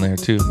can get on there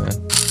too,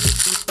 man.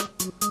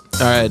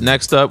 All right,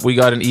 next up, we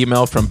got an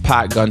email from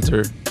Pat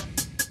Gunter.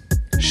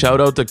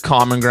 Shout out to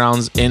Common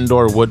Grounds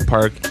Indoor Wood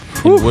Park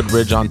in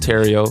Woodbridge,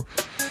 Ontario.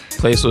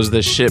 Place was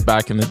this shit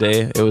back in the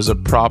day. It was a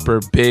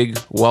proper, big,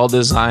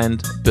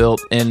 well-designed, built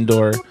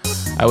indoor.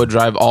 I would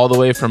drive all the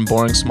way from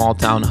boring small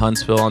town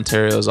Huntsville,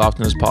 Ontario as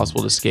often as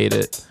possible to skate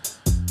it.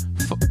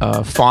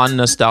 Fond,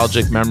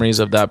 nostalgic memories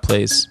of that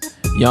place.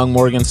 Young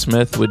Morgan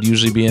Smith would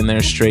usually be in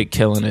there straight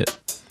killing it.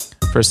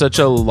 For such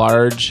a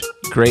large,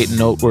 great,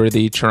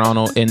 noteworthy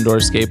Toronto indoor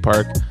skate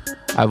park,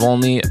 I've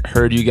only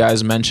heard you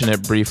guys mention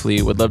it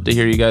briefly. Would love to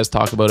hear you guys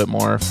talk about it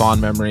more. Fond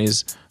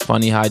memories,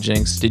 funny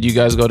hijinks. Did you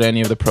guys go to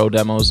any of the pro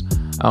demos?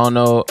 I don't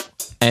know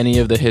any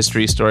of the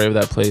history story of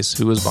that place.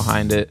 Who was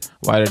behind it?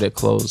 Why did it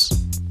close?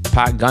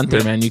 Pat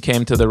Gunter, man, you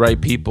came to the right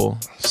people.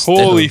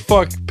 Holy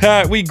fuck,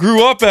 Pat, we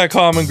grew up at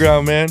Common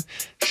Ground, man.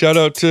 Shout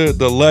out to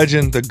the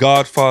legend, the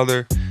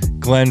godfather,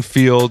 Glenn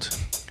Field,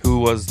 who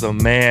was the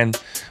man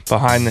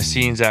behind the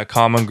scenes at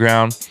Common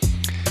Ground.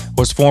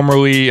 Was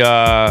formerly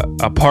a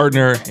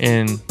partner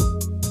in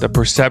the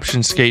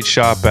Perception Skate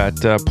Shop at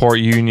Port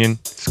Union,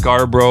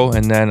 Scarborough,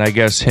 and then I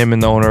guess him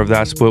and the owner of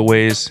that split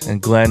ways,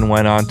 and Glenn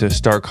went on to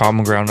start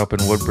Common Ground up in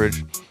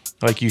Woodbridge.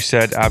 Like you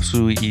said,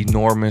 absolutely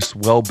enormous,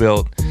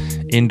 well-built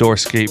indoor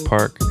skate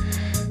park.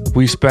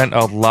 We spent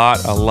a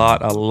lot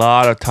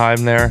of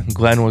time there.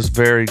 Glenn was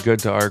very good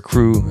to our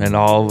crew and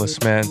all of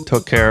us, man.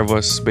 Took care of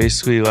us,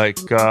 basically like,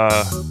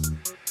 a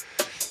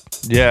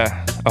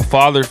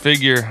father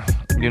figure.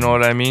 You know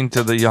what I mean?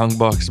 To the young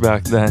bucks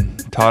back then.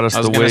 Taught us the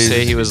ways. I was going to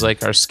say he was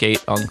like our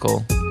skate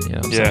uncle. You know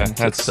what I'm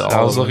saying?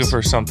 I was looking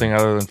for something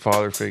other than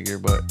father figure,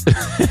 but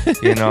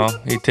you know,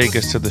 he'd take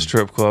us to the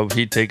strip club.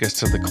 He'd take us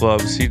to the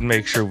clubs. He'd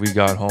make sure we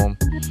got home.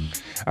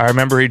 I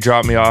remember he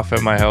dropped me off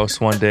at my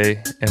house one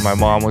day and my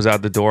mom was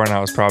at the door and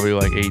I was probably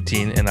like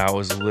 18 and I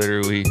was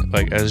literally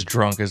like as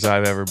drunk as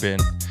I've ever been.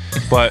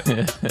 But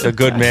the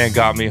good man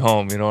got me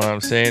home. You know what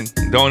I'm saying?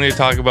 Don't need to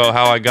talk about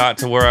how I got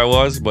to where I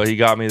was, but he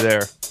got me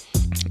there.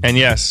 And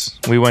yes,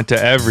 we went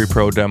to every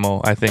pro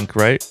demo, I think,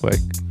 right? Like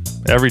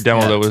every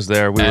demo that was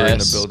there, we were in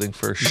the building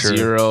for sure.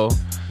 Zero.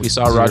 We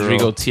saw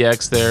Rodrigo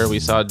TX there. We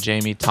saw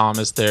Jamie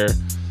Thomas there.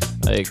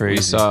 Like crazy.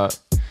 We saw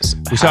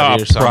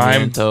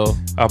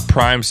a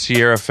prime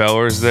Sierra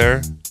Fellers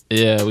there.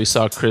 Yeah, we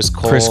saw Chris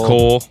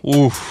Cole.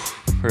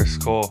 Oof, Chris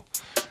Cole.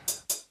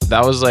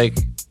 That was like,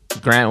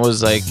 Grant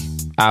was like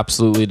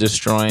absolutely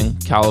destroying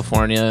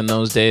California in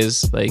those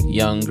days. Like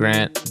young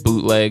Grant,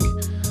 bootleg.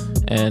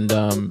 And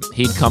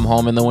he'd come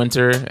home in the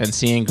winter, and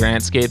seeing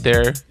Grant skate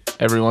there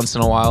every once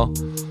in a while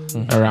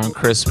around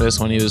Christmas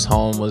when he was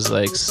home was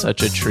like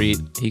such a treat.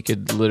 He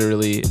could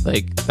literally,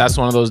 like, that's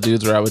one of those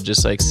dudes where I would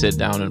just like sit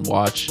down and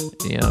watch.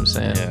 You know what I'm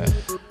saying? Yeah.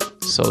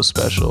 So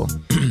special.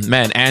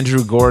 Man,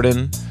 Andrew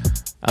Gordon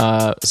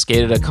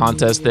skated a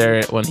contest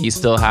there when he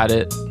still had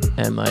it,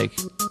 and like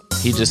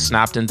he just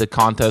snapped into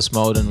contest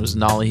mode and was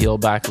nollie heel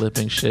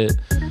backlipping shit,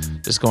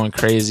 just going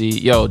crazy.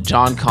 Yo,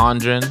 John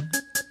Condren,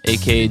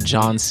 aka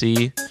John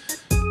C,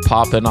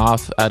 popping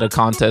off at a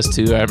contest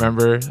too. I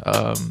remember,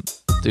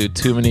 dude,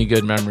 too many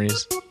good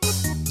memories.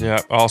 Yeah,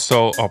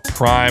 also a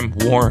prime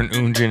Warren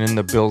Unjin in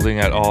the building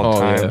at all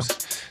times,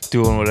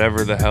 doing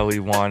whatever the hell he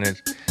wanted.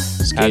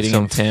 Skating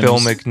had some Phil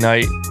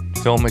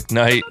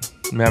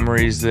McKnight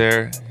memories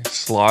there,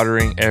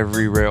 slaughtering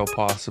every rail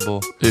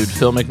possible. Dude,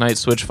 Phil McKnight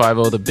switch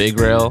 5.0, the big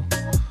rail.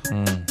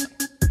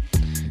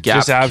 Gap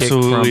just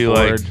absolutely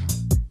like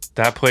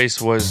that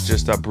place was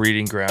just a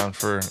breeding ground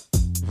for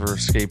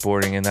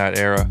skateboarding in that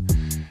era.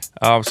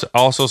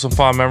 Also some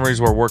fond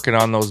memories were working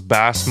on those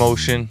Bass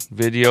Motion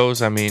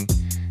videos. I mean,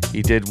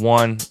 He did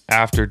one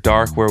after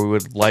dark where we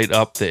would light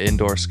up the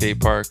indoor skate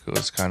park. It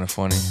was kind of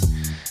funny.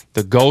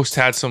 The Ghost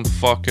had some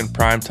fucking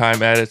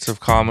primetime edits of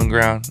Common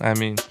Ground. I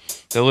mean,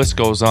 the list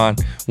goes on.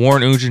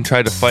 Warren Ugin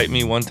tried to fight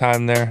me one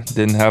time there.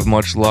 Didn't have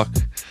much luck.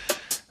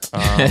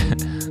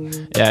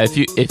 Yeah,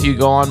 if you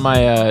go on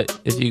my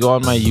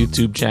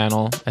YouTube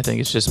channel, I think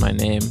it's just my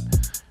name.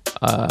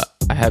 I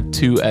have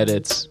 2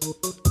 edits.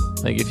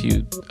 Like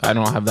I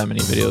don't have that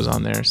many videos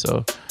on there,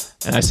 so.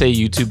 And I say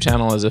YouTube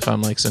channel as if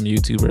I'm like some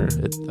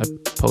YouTuber. I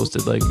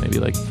posted maybe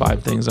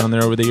 5 things on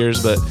there over the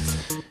years, but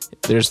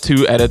there's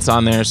 2 edits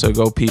on there, so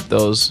go peep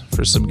those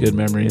for some good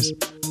memories.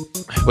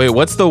 Wait,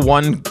 what's the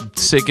one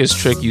sickest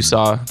trick you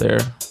saw there?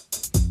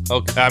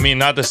 Okay, I mean,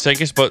 not the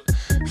sickest, but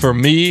for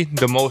me,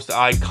 the most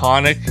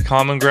iconic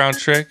Common Ground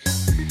trick,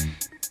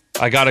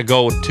 I gotta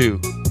go with 2.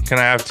 Can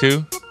I have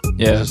 2?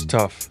 Yeah. This is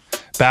tough.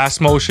 Bass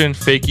motion,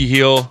 fakie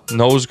heel,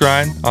 nose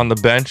grind on the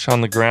bench,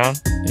 on the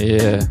ground.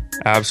 Yeah.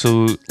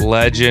 Absolute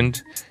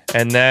legend.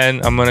 And then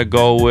I'm going to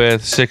go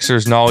with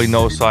Sixers Nollie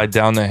no slide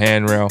down the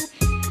handrail.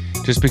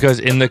 Just because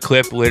in the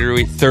clip,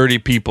 literally 30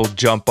 people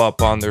jump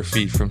up on their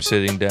feet from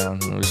sitting down.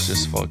 It was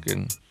just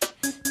fucking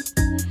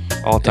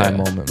all-time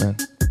moment, man.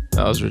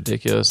 That was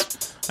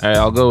ridiculous. All right,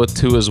 I'll go with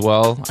 2 as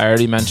well. I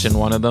already mentioned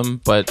one of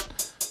them, but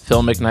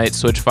Phil McKnight,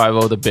 Switch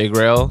 5-0, the big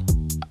rail.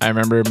 I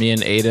remember me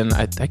and Aiden,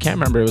 I can't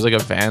remember, it was like a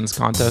Vans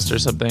contest or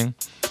something.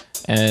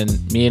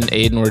 And me and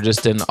Aiden were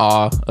just in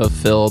awe of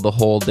Phil the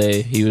whole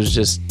day. He was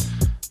just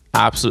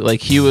absolutely,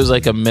 he was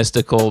like a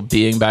mystical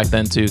being back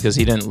then too, because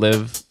he didn't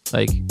live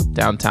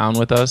downtown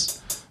with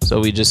us. So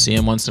we just see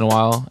him once in a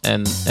while,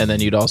 and then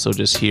you'd also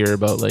just hear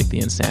about the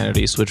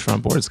insanity, switch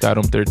front board,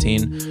 Skydome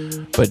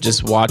 13. But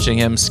just watching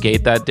him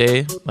skate that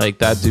day,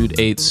 that dude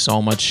ate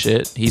so much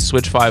shit. He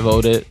switch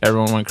 5-0'd it,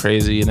 everyone went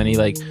crazy, and then he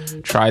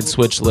tried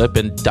switch lip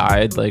and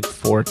died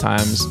 4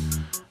 times.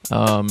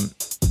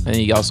 And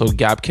he also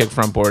gap kick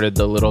front boarded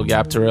the little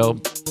gap to rail,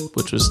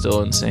 which was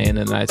still insane.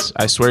 And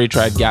I swear he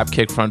tried gap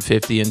kick front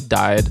 50 and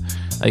died.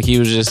 He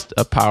was just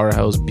a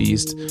powerhouse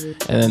beast.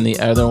 And then the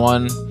other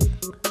one,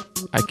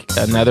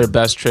 another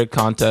best trick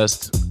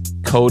contest,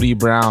 Cody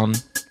Brown,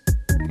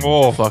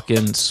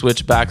 fucking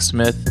switchback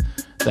Smith,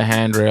 the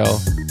handrail.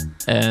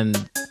 And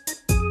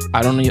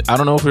I don't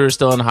know if we were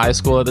still in high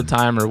school at the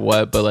time or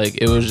what, but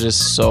it was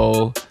just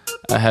so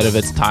ahead of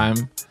its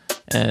time.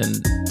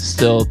 And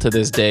still to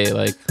this day,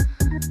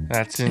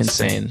 that's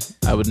insane.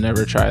 I would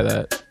never try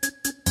that.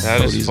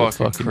 That is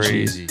fucking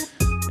crazy. Cheese.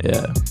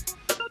 Yeah.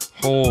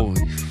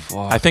 Holy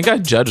fuck. I think I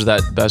judged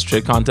that best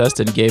trick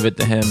contest and gave it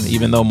to him,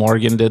 even though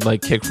Morgan did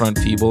kick front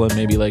feeble and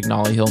maybe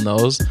Nollie Hill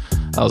nose.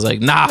 I was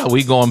nah,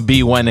 we going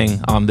be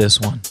winning on this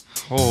one.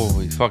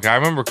 Holy fuck. I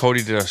remember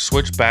Cody did a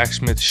switch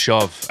backsmith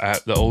shove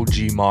at the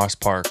OG Moss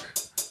Park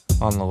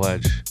on the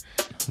ledge.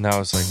 And I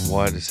was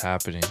what is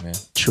happening, man?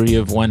 Tree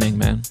of winning,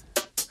 man.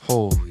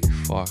 Holy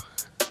fuck.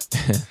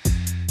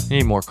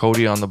 Need more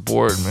Cody on the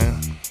board,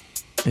 man.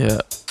 Yeah.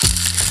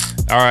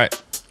 All right.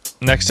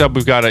 Next up,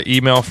 we've got an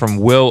email from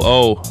Will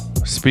O.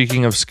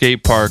 Speaking of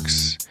skate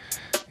parks,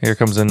 here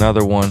comes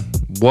another one.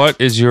 What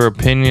is your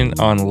opinion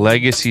on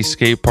Legacy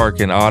Skate Park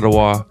in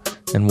Ottawa,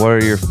 and what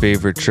are your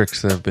favorite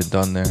tricks that have been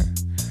done there?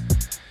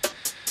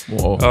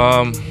 Whoa.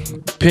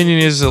 Opinion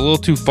is a little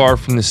too far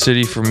from the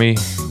city for me,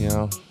 you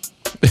know.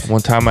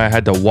 One time I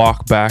had to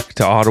walk back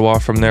to Ottawa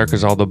from there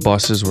because all the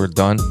buses were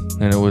done,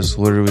 and it was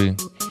literally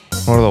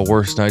one of the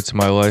worst nights of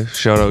my life.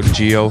 Shout out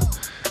Gio.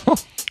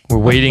 We're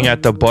waiting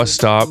at the bus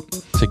stop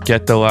to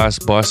get the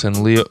last bus, and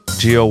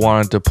Gio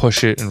wanted to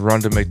push it and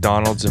run to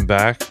McDonald's and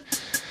back.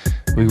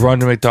 We run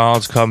to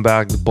McDonald's, come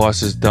back, the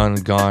bus is done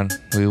and gone.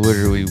 We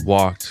literally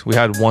walked. We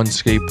had one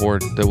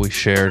skateboard that we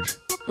shared.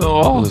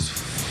 Oh. It was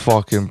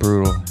fucking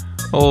brutal.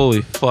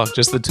 Holy fuck,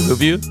 just the 2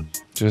 of you?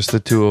 Just the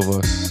 2 of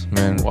us,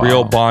 man. Wow.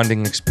 Real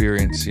bonding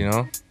experience, you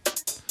know?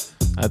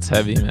 That's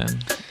heavy, man.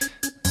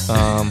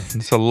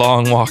 It's a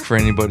long walk for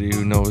anybody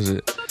who knows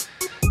it.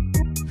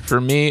 For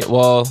me,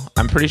 well,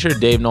 I'm pretty sure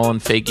Dave Nolan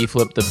fakey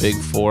flipped the big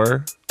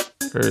 4,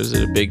 or is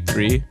it a big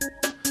 3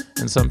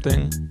 and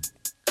something?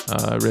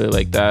 I really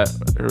like that.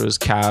 Or it was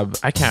Cab.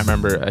 I can't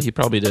remember. He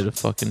probably did a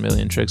fucking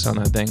million tricks on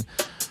that thing.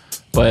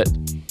 But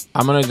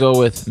I'm gonna go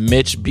with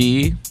Mitch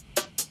B.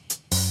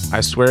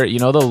 I swear, you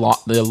know the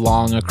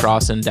long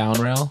across and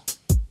down rail,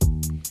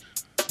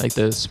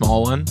 the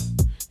small one.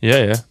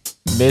 Yeah.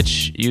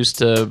 Mitch used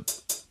to.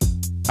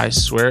 I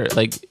swear,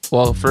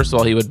 well, first of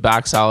all, he would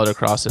back salad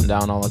across and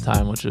down all the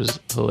time, which was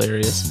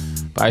hilarious.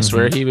 But I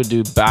swear he would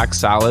do back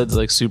salads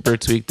super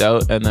tweaked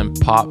out and then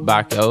pop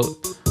back out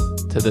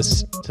to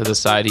the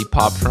side he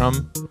popped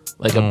from,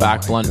 a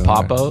back blunt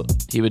pop out.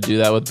 He would do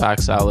that with back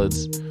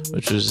salads,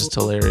 which was just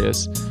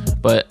hilarious.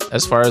 But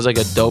as far as a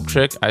dope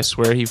trick, I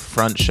swear he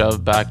front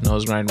shoved back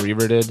nose grind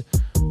reverted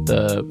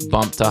the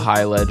bump to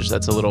high ledge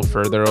that's a little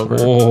further over.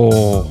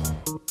 Oh.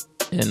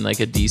 In a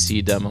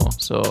DC demo.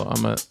 So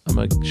I'm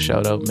a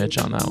shout out Mitch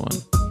on that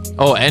one.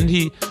 Oh, and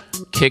he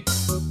kick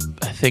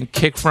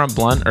front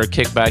blunt or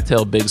kick back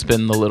tail big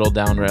spin the little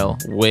down rail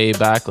way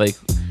back.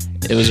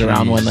 It was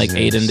around when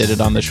Aiden did it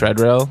on the shred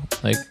rail.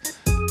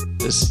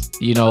 Just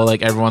you know,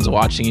 like everyone's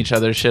watching each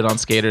other shit on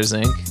Skaters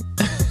Inc.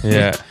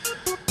 Yeah.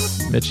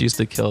 Mitch used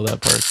to kill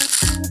that part.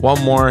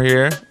 One more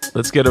here.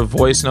 Let's get a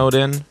voice note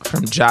in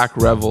from Jack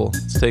Revel.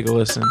 Let's take a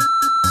listen.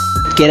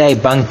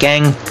 G'day, Bunt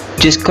Gang.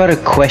 Just got a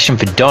question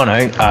for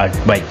Dono.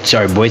 Wait,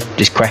 sorry, boys.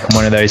 Just cracking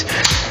one of those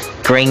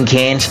green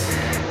cans.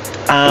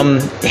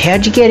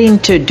 How'd you get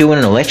into doing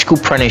an electrical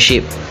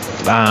apprenticeship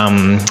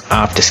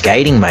after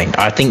skating, mate?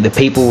 I think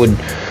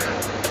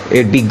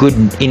it'd be good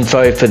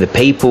info for the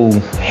people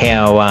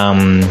how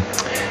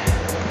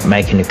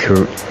making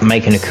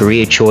a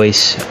career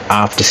choice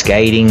after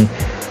skating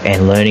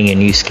and learning a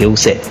new skill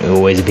set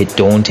always a bit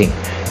daunting.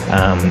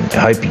 I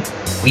hope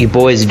you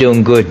boys are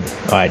doing good.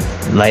 All right,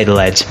 later,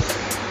 lads.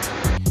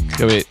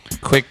 Okay, wait,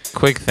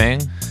 quick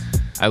thing.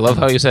 I love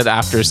how you said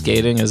after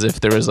skating as if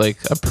there was like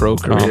a pro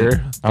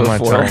career. I'm not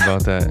talking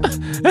about that.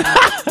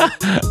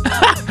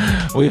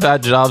 We've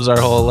had jobs our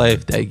whole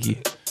life,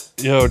 Daggy.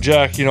 Yo,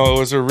 Jack, you know, it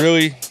was a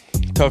really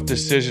tough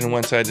decision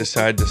once I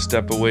decided to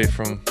step away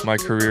from my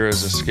career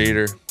as a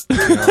skater. You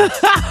know?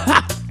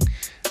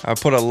 I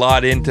put a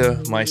lot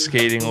into my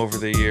skating over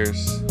the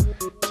years.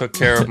 Took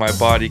care of my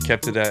body,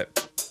 kept it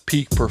at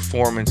peak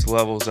performance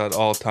levels at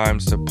all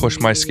times to push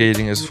my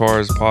skating as far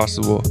as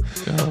possible.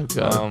 Oh,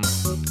 God.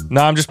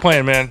 Nah, I'm just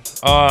playing, man.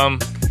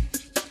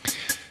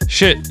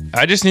 Shit,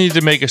 I just needed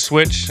to make a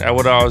switch at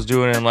what I was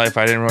doing in life.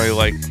 I didn't really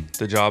like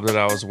the job that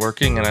I was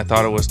working, and I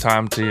thought it was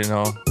time to, you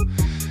know,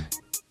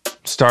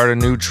 start a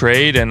new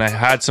trade. And I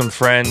had some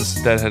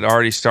friends that had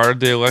already started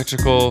the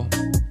electrical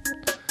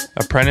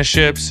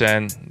apprenticeships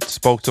and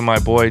spoke to my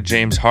boy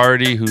James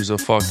Hardy, who's a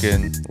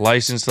fucking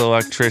licensed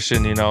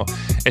electrician. You know,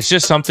 it's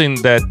just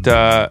something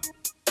that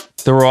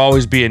there will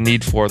always be a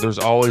need for. There's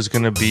always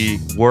going to be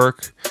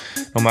work,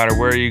 no matter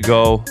where you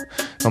go,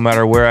 no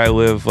matter where I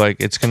live. Like,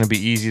 it's going to be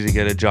easy to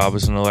get a job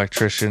as an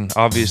electrician.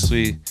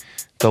 Obviously,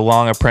 the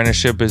long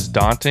apprenticeship is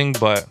daunting,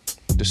 but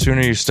the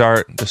sooner you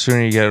start, the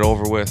sooner you get it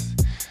over with.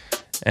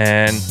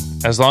 And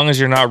as long as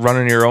you're not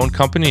running your own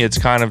company, it's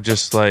kind of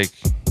just like,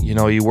 you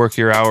know, you work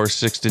your hours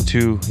 6 to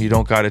 2. You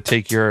don't got to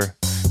take your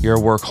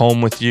work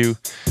home with you.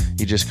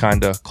 You just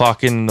kind of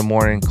clock in the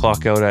morning,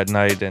 clock out at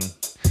night, and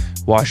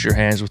wash your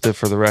hands with it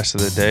for the rest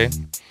of the day.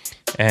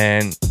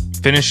 And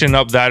finishing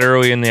up that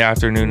early in the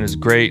afternoon is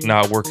great.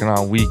 Not working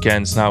on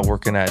weekends, not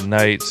working at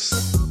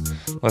nights.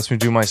 Lets me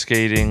do my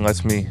skating,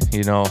 lets me,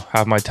 you know,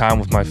 have my time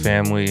with my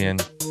family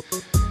and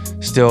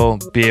still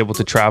be able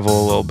to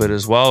travel a little bit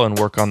as well and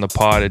work on the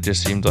pod. It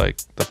just seemed like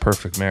the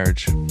perfect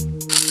marriage.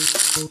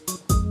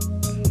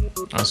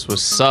 That's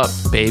what's up,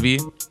 baby.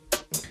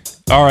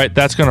 All right,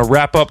 that's going to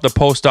wrap up the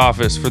post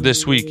office for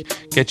this week.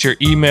 Get your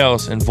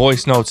emails and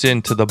voice notes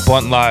in to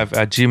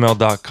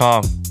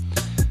thebuntlive@gmail.com.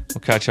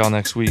 We'll catch y'all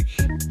next week.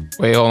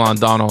 Wait, hold on,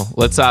 Donald.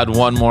 Let's add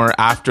one more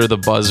after the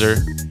buzzer.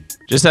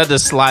 Just had to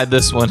slide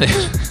this one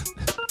in.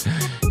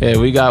 Yeah,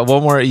 we got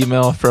one more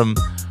email from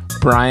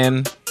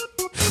Brian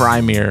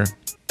Frymere.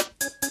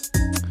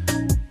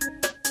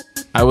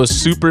 I was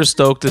super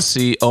stoked to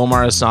see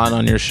Omar Hassan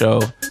on your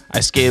show. I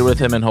skated with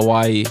him in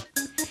Hawaii.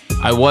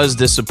 I was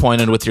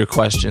disappointed with your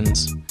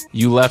questions.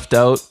 You left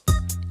out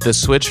the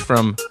switch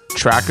from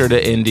tracker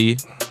to Indy,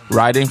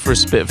 riding for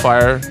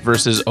Spitfire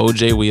versus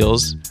OJ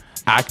wheels,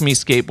 Acme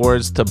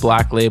skateboards to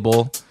Black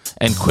Label,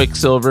 and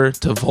Quicksilver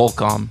to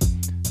Volcom.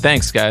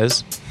 Thanks,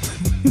 guys.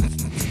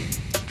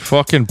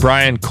 Fucking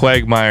Brian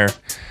Quagmire.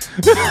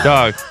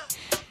 Dog.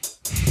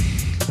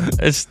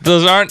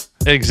 Those aren't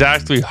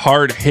exactly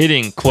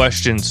hard-hitting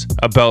questions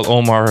about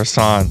Omar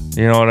Hassan.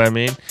 You know what I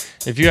mean?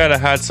 If you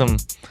had some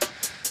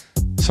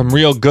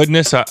real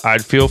goodness,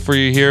 I'd feel for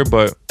you here,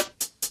 but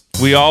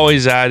we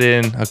always add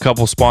in a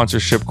couple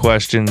sponsorship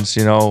questions,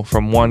 you know,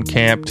 from one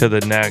camp to the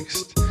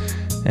next.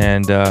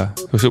 And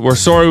we're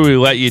sorry we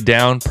let you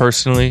down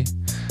personally.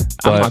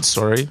 I'm not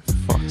sorry.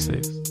 Fuck's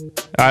sake.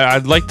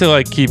 I'd like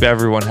to keep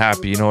everyone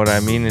happy, you know what I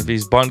mean? If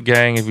he's Bunt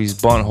Gang, if he's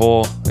Bunt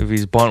Hole, if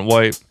he's Bunt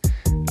Wipe,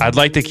 I'd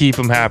like to keep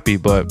him happy,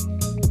 but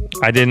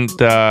I didn't.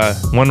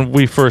 When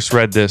we first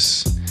read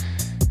this,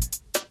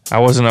 I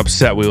wasn't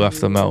upset we left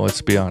them out,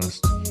 let's be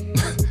honest.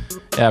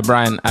 Yeah,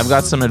 Brian, I've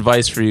got some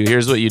advice for you.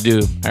 Here's what you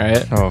do, all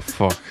right? Oh,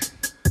 fuck.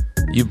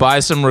 You buy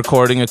some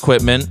recording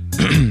equipment.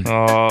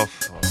 Oh,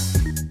 fuck.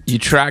 You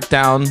track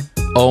down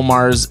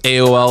Omar's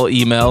AOL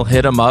email,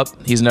 hit him up.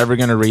 He's never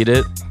going to read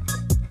it.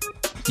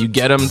 You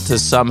get him to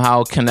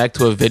somehow connect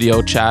to a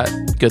video chat.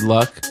 Good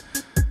luck.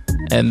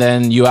 And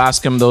then you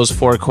ask him those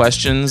 4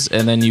 questions,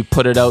 and then you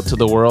put it out to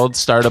the world,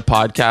 start a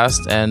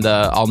podcast, and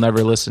I'll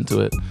never listen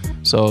to it.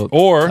 So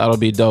that'll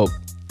be dope.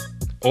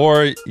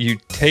 Or you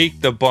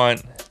take the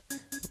Bunt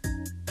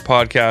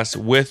podcast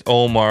with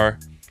Omar,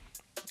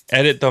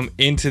 edit them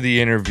into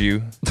the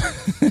interview,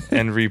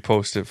 and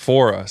repost it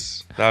for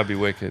us. That'd be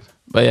wicked.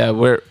 But yeah,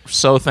 we're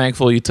so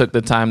thankful you took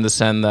the time to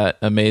send that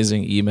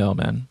amazing email,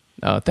 man.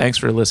 Thanks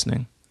for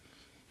listening.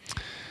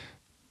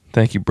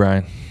 Thank you,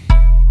 Brian.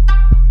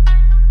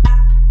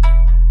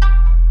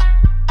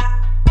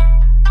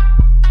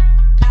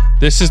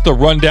 This is the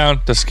rundown,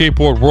 the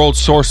skateboard world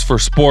source for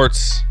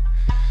sports.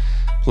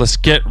 Let's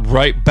get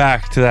right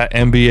back to that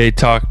NBA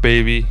talk,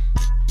 baby.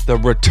 the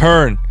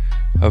return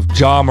of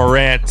Ja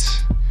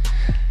Morant.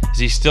 Is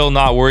he still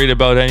not worried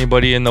about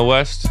anybody in the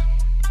West?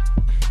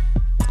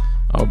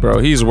 Oh, bro,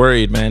 he's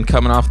worried, man.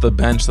 Coming off the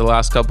bench the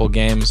last couple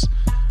games,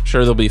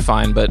 sure they'll be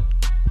fine, but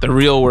the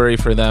real worry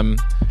for them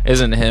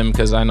isn't him,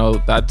 because I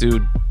know that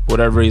dude,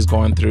 whatever he's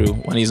going through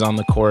when he's on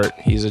the court,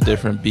 he's a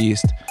different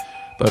beast.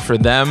 But for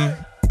them,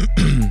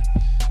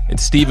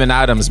 it's Steven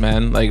Adams,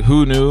 man. Like,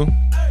 who knew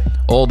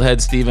old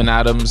head Steven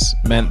Adams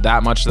meant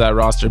that much to that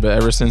roster? But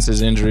ever since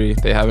his injury,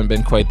 they haven't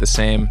been quite the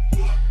same.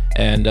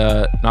 And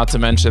not to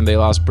mention, they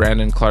lost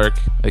Brandon Clark,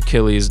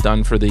 Achilles,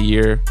 done for the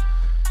year.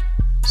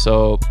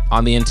 So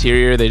on the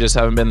interior, they just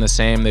haven't been the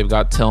same. They've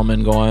got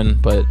Tillman going,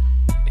 but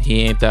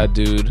he ain't that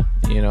dude.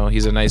 You know,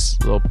 he's a nice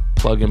little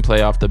plug and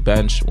play off the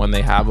bench when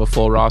they have a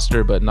full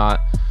roster, but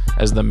not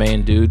as the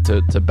main dude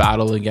to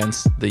battle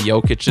against the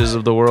Jokic's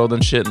of the world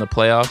and shit in the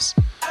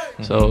playoffs.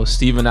 So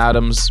Steven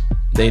Adams,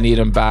 they need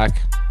him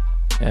back.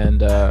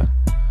 And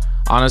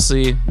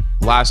honestly,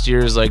 last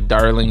year's like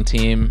darling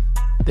team,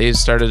 they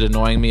started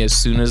annoying me as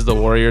soon as the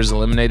Warriors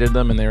eliminated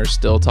them, and they were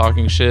still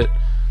talking shit.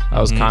 I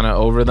was kind of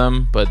over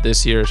them, but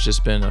this year it's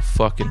just been a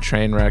fucking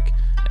train wreck,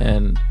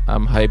 and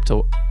I'm hyped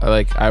to,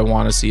 like, I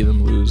want to see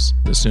them lose.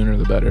 The sooner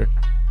the better.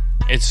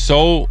 It's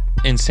so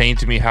insane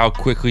to me how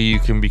quickly you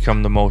can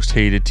become the most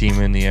hated team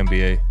in the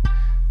NBA.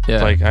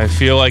 Yeah. Like, I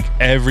feel like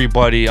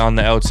everybody on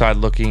the outside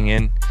looking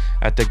in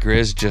at the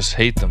Grizz just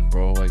hate them,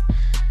 bro. Like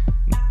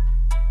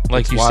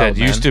It's you wild, said,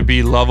 man. used to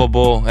be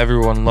lovable.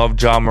 Everyone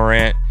loved Ja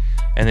Morant.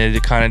 And they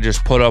kind of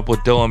just put up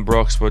with Dylan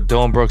Brooks, but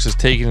Dylan Brooks is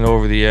taking it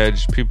over the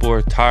edge. People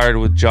are tired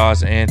with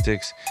Ja's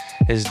antics.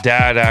 His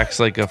dad acts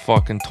like a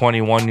fucking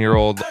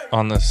 21-year-old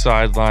on the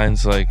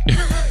sidelines. Like,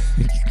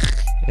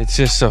 it's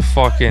just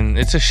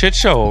it's a shit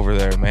show over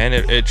there, man.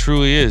 It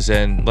truly is.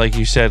 And like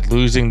you said,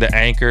 losing the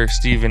anchor,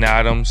 Steven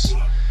Adams,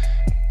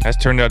 has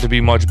turned out to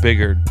be much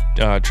bigger.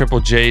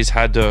 Triple J's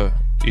had to,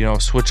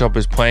 switch up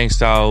his playing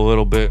style a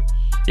little bit.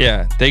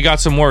 Yeah, they got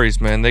some worries,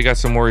 man. They got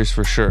some worries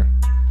for sure.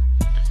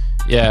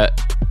 Yeah,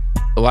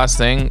 the last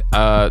thing,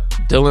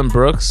 Dylan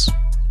Brooks,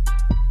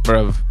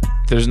 bruv,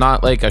 there's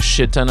not like a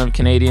shit ton of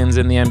Canadians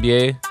in the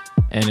NBA,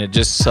 and it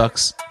just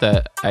sucks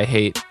that I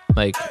hate,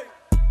 like,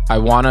 I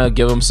want to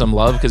give him some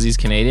love because he's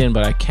Canadian,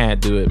 but I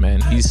can't do it,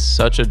 man. He's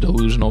such a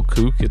delusional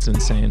kook, it's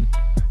insane.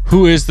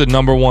 Who is the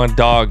number one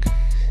dog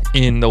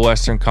in the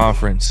Western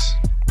Conference?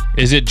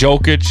 Is it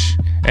Jokic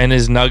and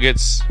his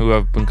Nuggets, who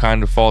have been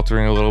kind of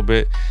faltering a little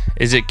bit?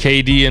 Is it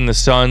KD and the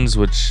Suns,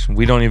 which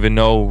we don't even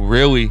know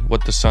really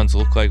what the Suns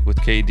look like with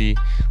KD?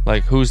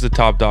 Like, who's the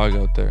top dog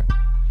out there?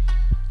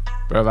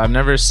 Bro, I've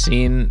never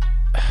seen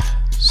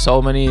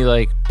so many,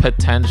 like,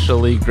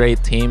 potentially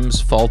great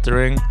teams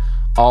faltering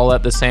all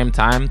at the same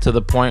time, to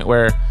the point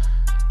where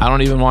I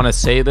don't even want to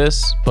say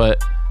this,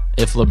 but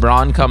if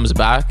LeBron comes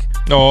back...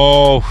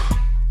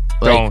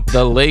 Like,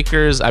 the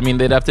Lakers, I mean,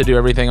 they'd have to do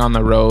everything on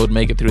the road,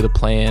 make it through the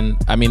play-in.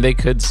 I mean, they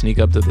could sneak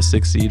up to the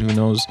 6th seed, who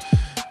knows?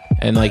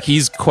 And, like,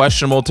 he's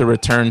questionable to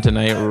return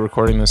tonight. We're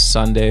recording this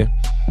Sunday.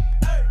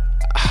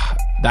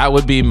 That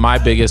would be my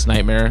biggest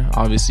nightmare.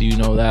 Obviously, you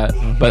know that.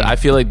 But I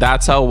feel like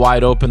that's how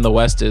wide open the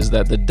West is,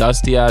 that the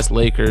dusty-ass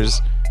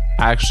Lakers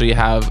actually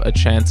have a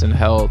chance in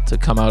hell to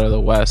come out of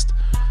the West.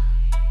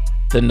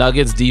 The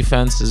Nuggets'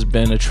 defense has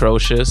been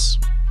atrocious.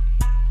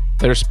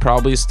 There's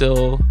probably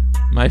still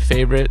my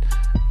favorite,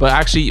 but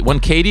actually when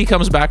KD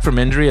comes back from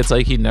injury, it's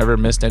like he never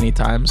missed any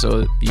time,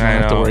 so you don't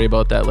have to worry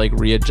about that, like,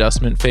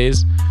 readjustment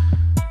phase.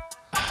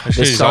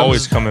 He's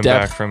always coming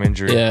back from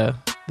injury. Yeah,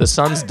 the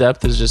Suns'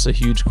 depth is just a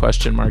huge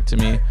question mark to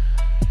me.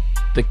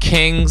 The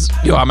Kings,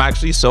 I'm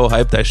actually so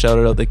hyped. I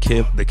shouted out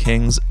the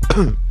Kings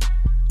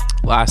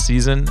last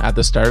season at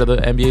the start of the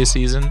NBA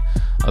season.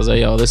 I was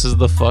like, this is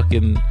the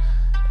fucking...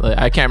 Like,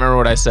 I can't remember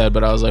what I said,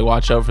 but I was like,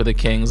 watch out for the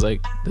Kings.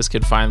 Like, this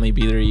could finally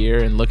be their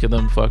year. And look at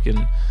them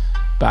fucking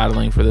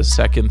battling for the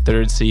 2nd,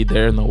 3rd seed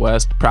there in the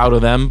West. Proud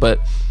of them. But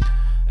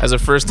as a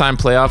first-time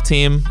playoff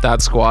team,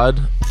 that squad,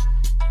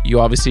 you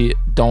obviously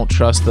don't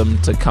trust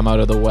them to come out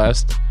of the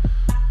West.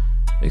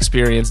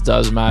 Experience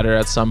does matter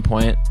at some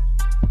point,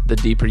 the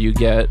deeper you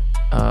get.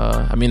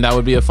 I mean, that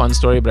would be a fun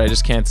story, but I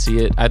just can't see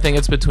it. I think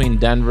it's between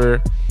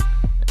Denver,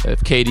 if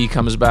KD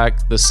comes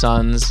back, the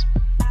Suns,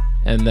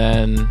 and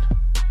then...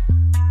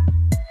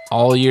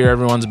 all year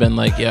everyone's been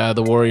like, yeah,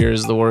 the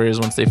Warriors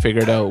once they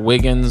figure it out.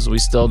 Wiggins, we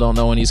still don't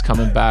know when he's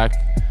coming back.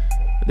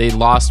 They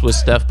lost with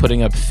Steph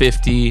putting up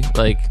 50.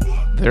 Like,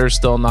 they're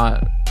still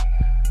not...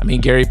 I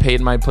mean, Gary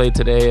Payton might play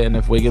today, and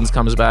if Wiggins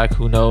comes back,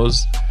 who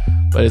knows?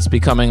 But it's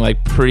becoming,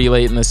 like, pretty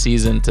late in the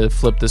season to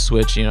flip the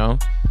switch, I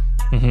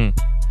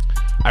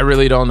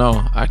really don't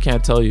know. I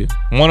can't tell you.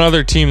 One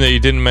other team that you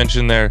didn't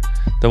mention there,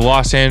 the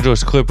Los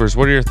Angeles Clippers.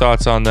 What are your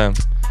thoughts on them?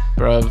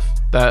 Bruv,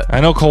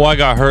 I know Kawhi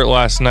got hurt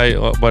last night,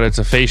 but it's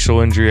a facial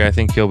injury. I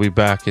think he'll be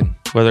back, and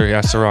whether he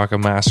has to rock a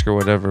mask or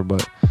whatever.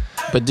 But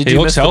did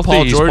you miss the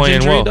Paul George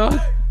injury, dog?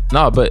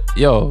 No, but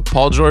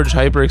Paul George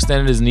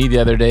hyperextended his knee the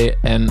other day,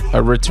 and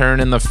a return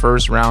in the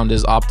first round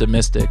is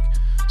optimistic.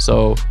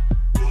 So,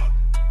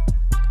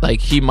 like,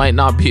 he might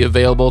not be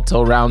available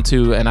till round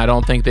 2, and I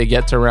don't think they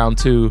get to round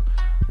 2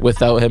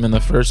 without him in the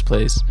first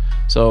place.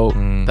 So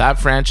that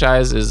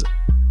franchise is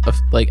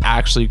like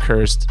actually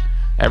cursed.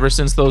 Ever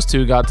since those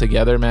two got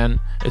together, man,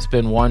 it's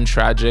been one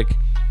tragic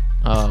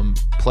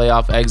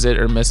playoff exit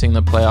or missing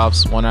the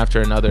playoffs one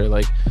after another.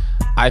 Like,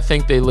 I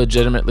think they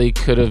legitimately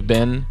could have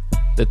been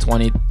the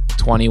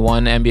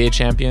 2021 NBA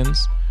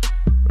champions,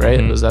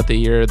 right? Was that the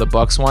year the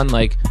Bucks won?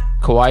 Like,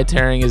 Kawhi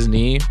tearing his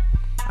knee,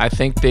 I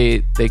think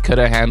they could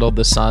have handled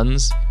the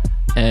Suns,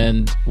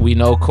 and we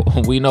know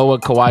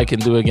what Kawhi can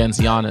do against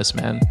Giannis,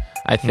 man.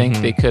 I think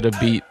they could have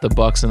beat the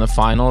Bucks in the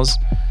finals,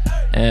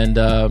 and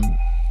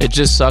it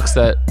just sucks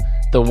that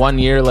the one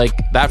year, like,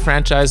 that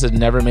franchise had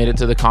never made it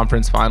to the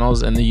conference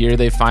finals, and the year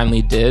they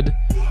finally did,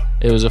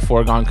 it was a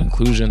foregone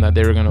conclusion that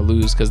they were going to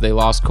lose because they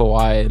lost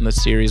Kawhi in the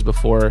series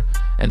before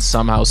and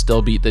somehow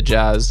still beat the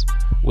Jazz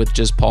with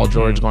just Paul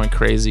George going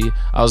crazy.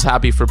 I was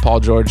happy for Paul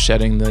George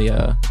shedding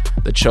the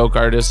choke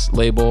artist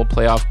label,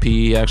 playoff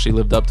P. He actually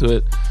lived up to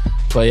it.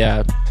 But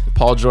yeah,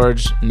 Paul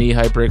George, knee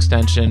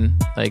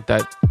hyperextension, like,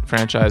 that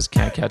franchise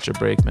can't catch a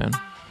break, man.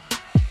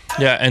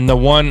 Yeah, and the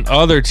one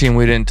other team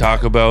we didn't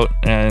talk about,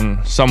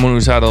 and someone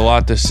who's had a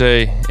lot to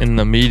say in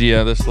the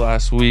media this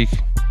last week,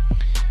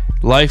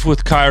 life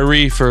with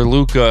Kyrie for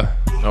Luka.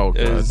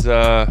 His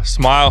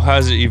smile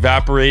has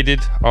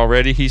evaporated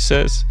already, he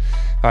says.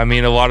 I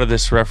mean, a lot of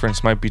this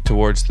reference might be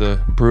towards the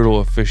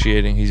brutal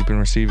officiating he's been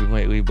receiving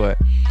lately, but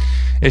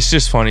it's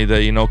just funny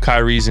that, you know,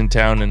 Kyrie's in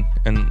town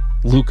and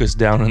Luka's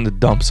down in the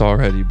dumps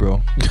already,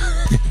 bro.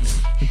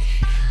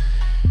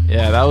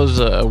 Yeah, that was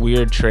a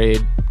weird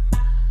trade.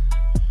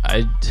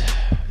 I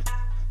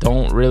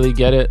don't really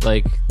get it.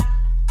 Like,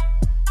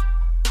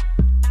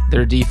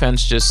 their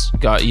defense just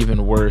got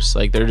even worse.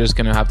 Like, they're just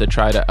gonna have to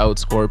try to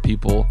outscore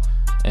people,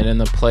 and in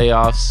the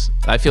playoffs,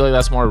 I feel like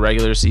that's more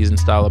regular season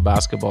style of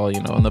basketball.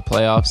 You know, in the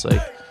playoffs,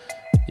 like,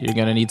 you're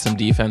gonna need some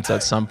defense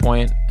at some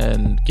point,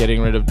 and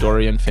getting rid of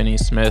Dorian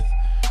Finney-Smith,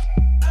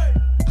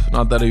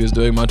 not that he was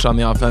doing much on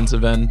the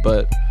offensive end,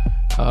 but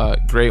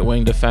great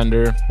wing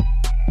defender.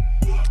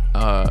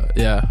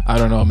 Yeah, I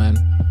don't know, man.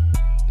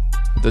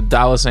 The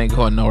Dallas ain't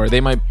going nowhere. They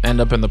might end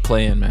up in the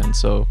play-in, man.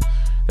 So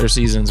their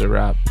season's a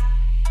wrap.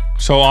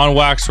 So on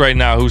wax right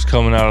now, who's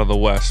coming out of the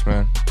West,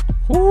 man?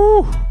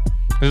 Woo!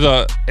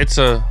 It's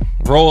a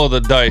roll of the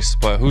dice,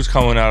 but who's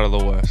coming out of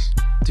the West?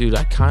 Dude,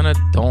 I kind of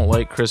don't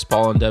like Chris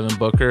Paul and Devin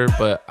Booker,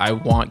 but I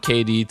want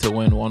KD to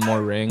win one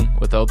more ring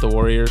without the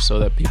Warriors so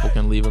that people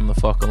can leave him the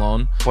fuck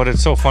alone. But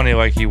it's so funny,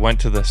 like, he went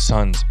to the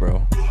Suns,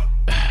 bro.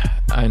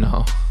 I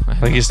know.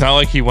 Like, it's not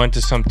like he went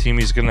to some team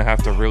he's going to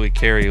have to really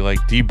carry,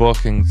 like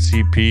D-Book and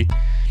CP.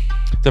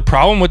 The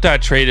problem with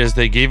that trade is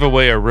they gave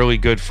away a really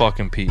good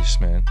fucking piece,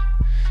 man.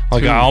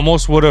 Like, I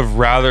almost would have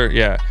rather,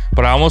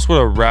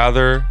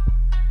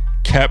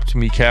 kept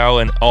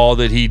Mikal and all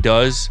that he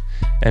does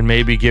and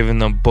maybe given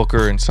them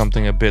Booker and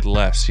something a bit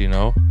less, you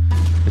know?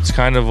 It's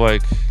kind of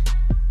like...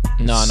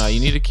 No, you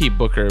need to keep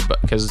Booker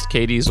because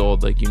KD's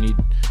old. Like,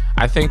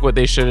 I think what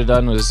they should have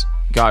done was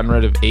gotten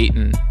rid of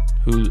Ayton,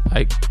 who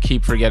I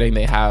keep forgetting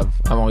they have.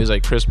 I'm always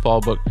like, Chris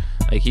Paul, but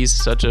like, he's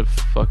such a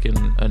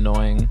fucking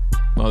annoying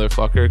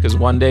motherfucker because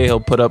one day he'll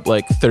put up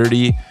like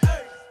 30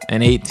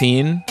 and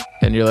 18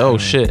 and you're like, oh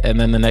shit, and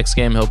then the next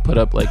game he'll put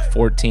up like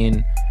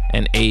 14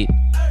 and 8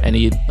 and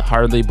he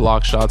hardly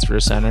blocks shots for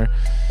a center.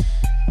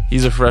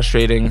 He's a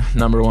frustrating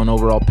number 1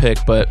 overall pick,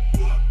 but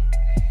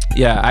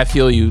yeah, I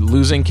feel you.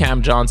 Losing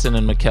Cam Johnson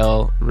and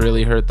Mikal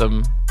really hurt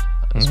them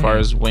as far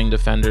as wing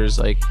defenders.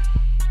 Like,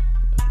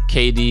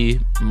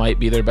 KD might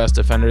be their best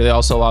defender. They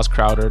also lost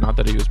Crowder, not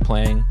that he was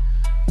playing.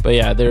 But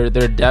yeah, their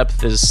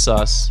depth is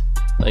sus.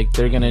 Like,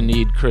 they're going to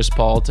need Chris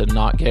Paul to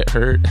not get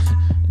hurt,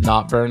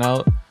 not burn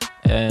out.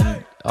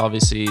 And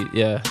obviously,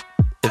 yeah,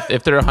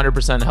 if they're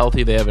 100%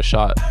 healthy, they have a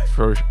shot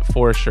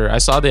for sure. I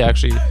saw they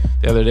actually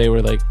the other day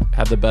were like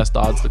had the best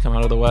odds to come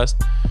out of the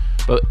West.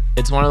 But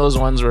it's one of those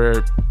ones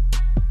where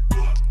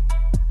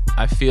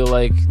I feel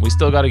like we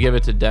still got to give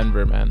it to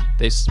Denver, man.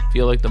 They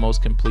feel like the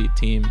most complete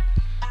team.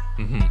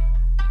 And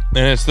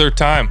it's their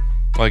time.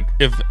 Like,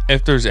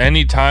 if there's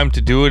any time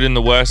to do it in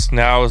the West,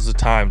 now is the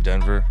time,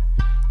 Denver.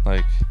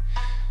 Like,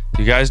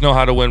 you guys know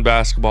how to win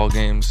basketball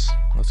games.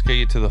 Let's get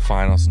you to the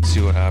finals and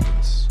see what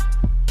happens.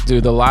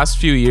 Dude, the last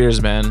few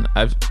years, man,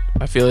 I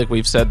feel like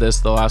we've said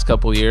this the last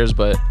couple years,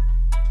 but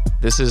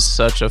this is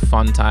such a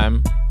fun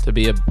time to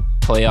be a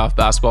playoff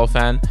basketball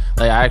fan.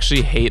 Like, I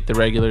actually hate the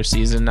regular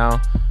season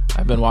now.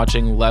 I've been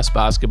watching less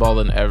basketball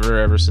than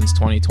ever since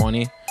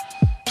 2020.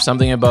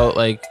 Something about,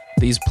 like,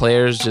 these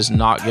players just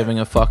not giving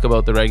a fuck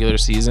about the regular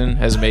season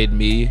has made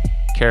me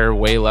care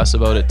way less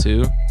about it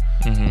too.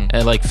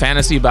 And like,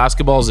 fantasy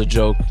basketball is a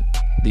joke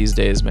these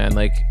days, man.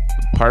 Like,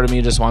 part of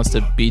me just wants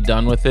to be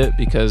done with it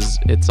because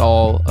it's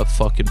all a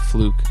fucking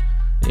fluke.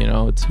 You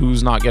know, it's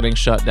who's not getting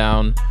shut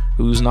down,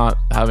 who's not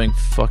having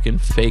fucking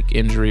fake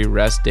injury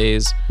rest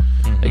days.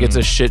 Like, it's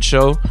a shit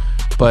show.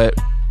 But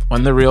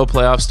when the real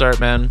playoffs start,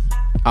 man,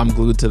 I'm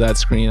glued to that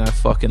screen. I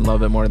fucking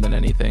love it more than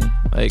anything.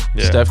 Like,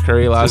 Steph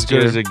Curry last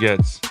year. As good as it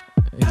gets.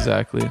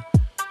 Exactly.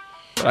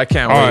 But I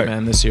can't wait,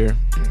 man, this year.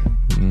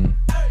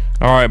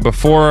 All right,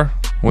 before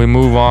we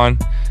move on,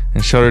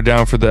 and shut her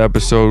down for the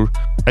episode.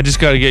 I just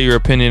got to get your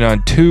opinion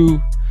on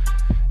 2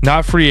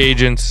 not free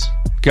agents,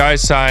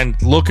 guys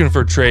signed, looking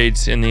for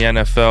trades in the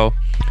NFL,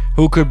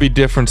 who could be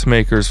difference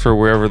makers for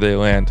wherever they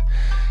land.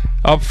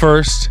 Up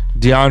first,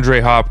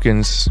 DeAndre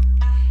Hopkins.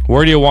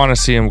 Where do you want to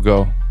see him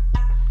go?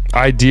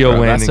 Ideal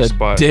landing that's a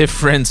spot.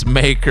 Difference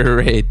maker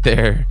right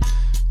there.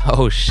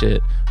 Oh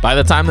shit. By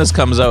the time this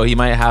comes out, he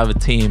might have a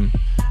team,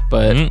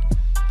 but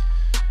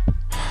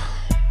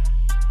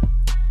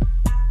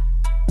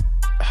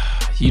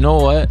you know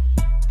what?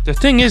 The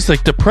thing is,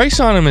 like, the price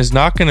on him is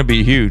not going to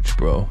be huge,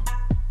 bro.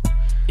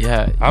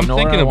 Yeah, I'm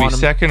thinking it'll be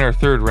second or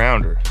third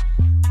rounder.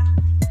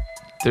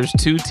 There's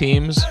 2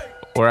 teams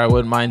where I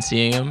wouldn't mind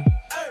seeing him.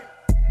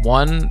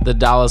 One, the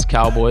Dallas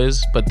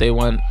Cowboys, but they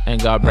went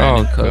and got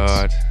Brandon Cooks.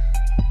 God.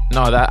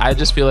 No, that I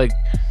just feel like,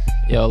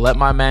 let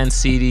my man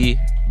CD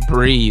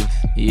breathe.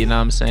 You know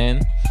what I'm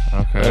saying?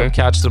 Okay. Let him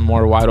catch some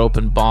more wide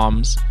open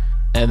bombs,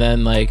 and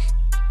then like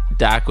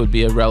Dak would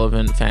be a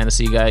relevant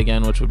fantasy guy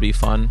again, which would be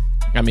fun.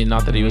 I mean,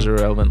 not that he was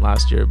irrelevant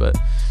last year, but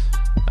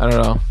I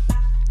don't know.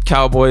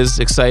 Cowboys,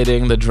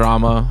 exciting, the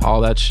drama,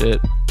 all that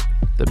shit,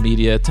 the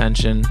media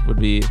attention would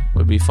be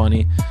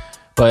funny.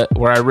 But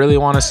where I really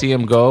want to see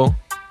him go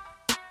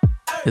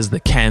is the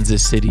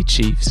Kansas City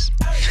Chiefs.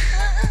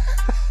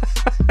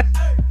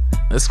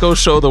 Let's go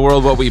show the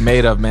world what we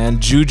made of, man.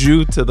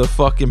 Juju to the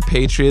fucking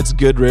Patriots.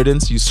 Good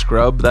riddance, you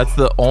scrub. That's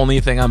the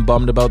only thing I'm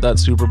bummed about that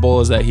Super Bowl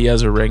is that he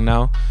has a ring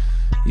now.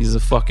 He's the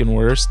fucking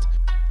worst.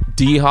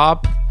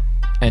 D-Hop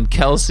and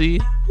Kelsey.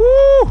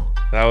 Woo!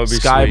 That would be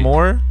Sky sweet.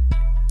 Moore.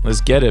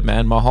 Let's get it,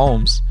 man.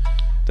 Mahomes.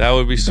 That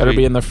would be sweet. Better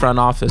be in the front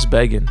office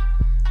begging.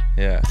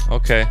 Yeah,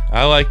 okay.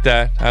 I like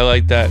that.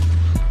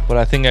 But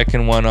I think I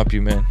can one-up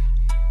you, man.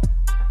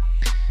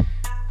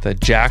 The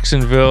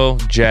Jacksonville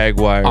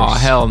Jaguars. Oh,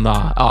 hell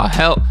nah. Oh,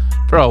 hell.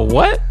 Bro,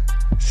 what?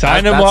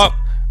 Sign him up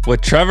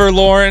with Trevor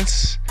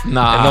Lawrence and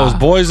those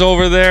boys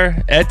over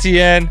there.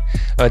 Etienne,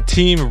 a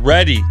team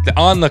ready,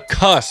 on the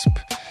cusp.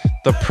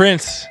 The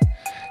Prince,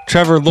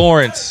 Trevor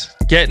Lawrence,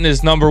 getting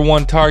his number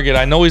 1 target.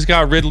 I know he's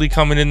got Ridley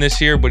coming in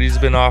this year, but he's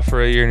been off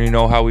for a year, and you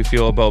know how we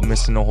feel about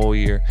missing a whole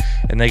year.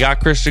 And they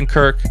got Christian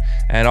Kirk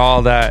and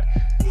all that.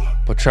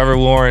 But Trevor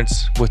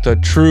Lawrence with a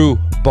true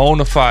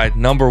bona fide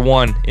number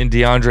 1 in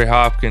DeAndre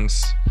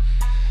Hopkins.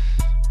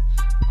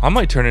 I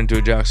might turn into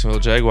a Jacksonville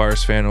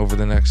Jaguars fan over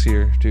the next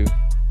year, too.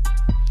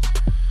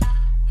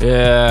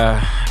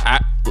 Yeah,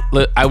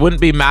 I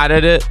wouldn't be mad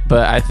at it,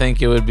 but I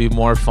think it would be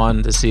more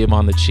fun to see him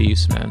on the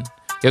Chiefs, man.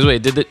 Because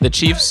wait, did the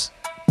Chiefs?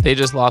 They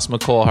just lost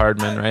McCole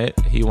Hardman, right?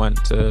 He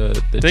went to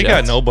the Jets. They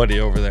got nobody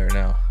over there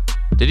now.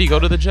 Did he go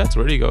to the Jets?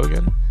 Where did he go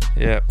again?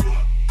 Yeah.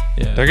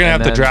 They're gonna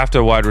have to draft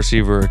a wide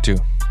receiver or 2.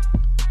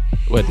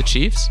 What, the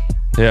Chiefs?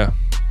 Yeah.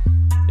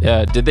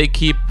 Yeah. Did they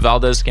keep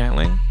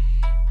Valdez-Scantling?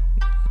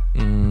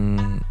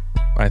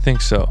 I think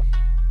so.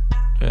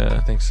 Yeah, I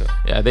think so.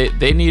 Yeah,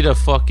 they need a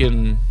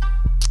fucking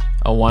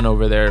one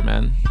over there,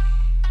 man.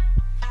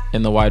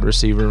 In the wide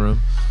receiver room.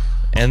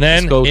 And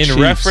then in Chiefs.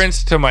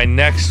 reference to my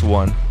next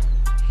one,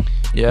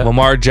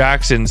 Lamar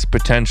Jackson's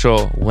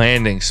potential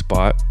landing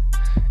spot.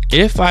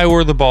 If I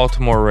were the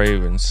Baltimore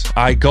Ravens,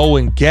 I go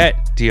and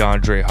get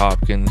DeAndre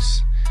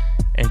Hopkins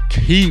and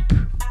keep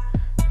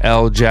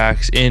L.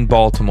 Jax in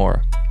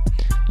Baltimore.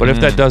 But if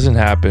that doesn't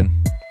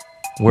happen,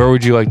 where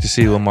would you like to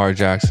see Lamar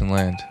Jackson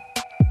land?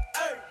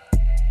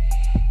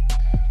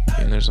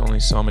 And there's only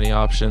so many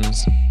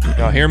options.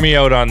 Now, hear me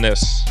out on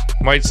this.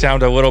 Might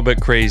sound a little bit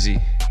crazy.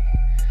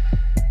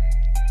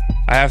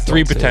 I have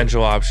 3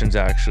 potential options,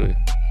 actually.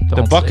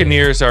 The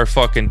Buccaneers are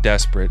fucking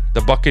desperate.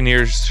 The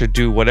Buccaneers should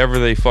do whatever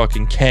they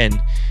fucking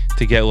can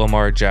to get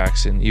Lamar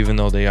Jackson, even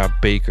though they got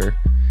Baker.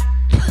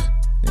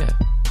 Yeah.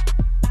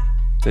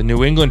 The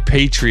New England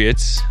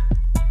Patriots,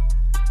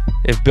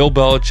 if Bill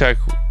Belichick,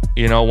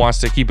 wants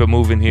to keep it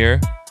moving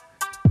here,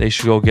 they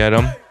should go get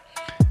him.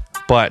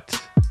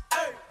 But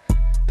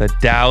the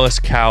Dallas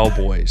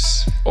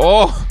Cowboys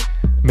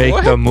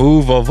make the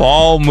move of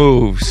all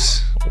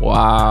moves.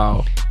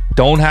 Wow.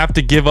 Don't have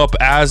to give up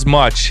as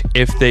much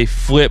if they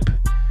flip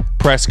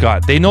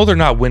Prescott. They know they're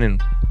not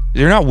winning.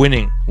 They're not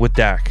winning with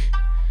Dak.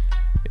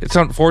 It's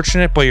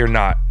unfortunate, but you're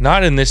not.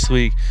 Not in this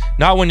league.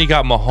 Not when you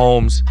got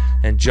Mahomes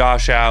and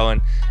Josh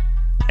Allen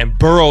and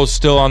Burrow's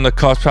still on the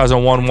cusp, has a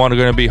 1-1, are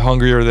going to be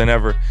hungrier than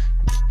ever.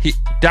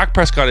 Dak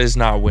Prescott is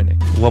not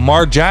winning.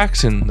 Lamar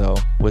Jackson, though,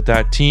 with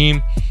that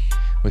team,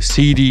 with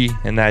CD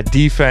and that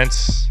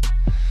defense,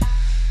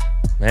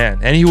 man,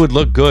 and he would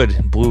look good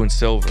in blue and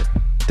silver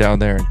down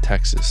there in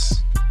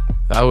Texas.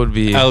 That would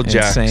be L.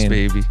 Jax, insane.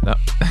 baby. No.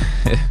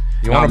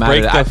 You want to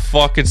break the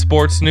fucking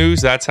sports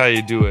news? That's how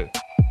you do it.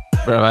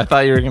 Bro, I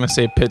thought you were going to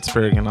say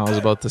Pittsburgh, and I was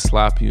about to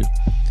slap you.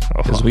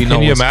 Because we know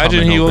Can you what's imagine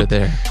coming he over would,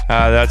 there.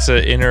 That's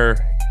an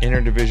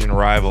interdivision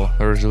rival.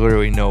 There's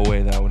literally no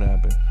way that would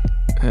happen.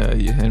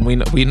 And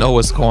we know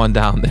what's going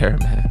down there,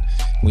 man.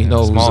 We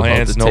know who's about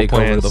hands, to no take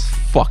plans. over the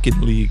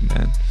fucking league,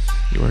 man.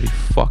 You already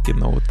fucking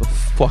know what the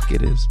fuck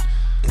it is.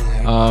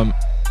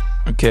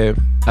 Okay,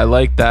 I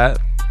like that.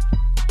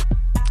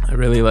 I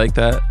really like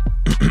that.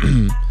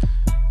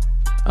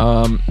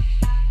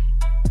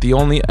 The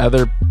only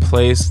other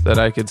place that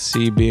I could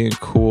see being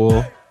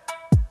cool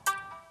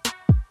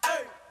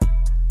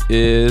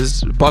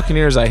is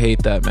Buccaneers. I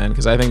hate that, man,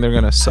 because I think they're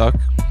gonna suck.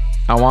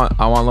 I want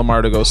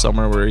Lamar to go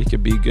somewhere where he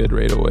could be good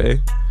right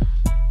away.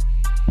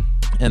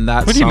 And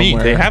that's what do you mean?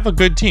 They have a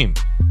good team.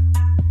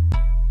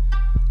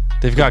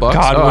 They've got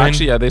Godwin. Oh,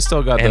 actually, yeah, they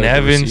still got and the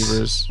Evans,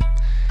 receivers.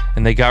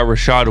 And they got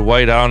Rashad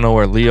White. I don't know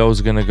where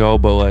Leo's gonna go,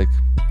 but like,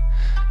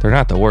 they're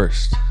not the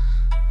worst.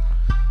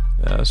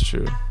 Yeah, that's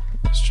true.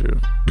 That's true.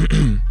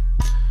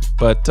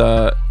 But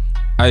I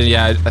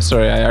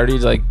already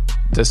like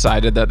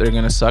decided that they're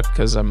gonna suck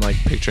because I'm like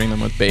picturing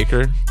them with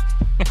Baker.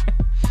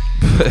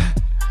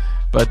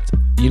 But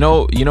you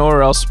know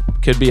where else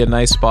could be a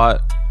nice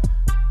spot?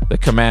 The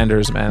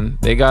Commanders, man.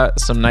 They got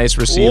some nice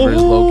receivers,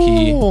 low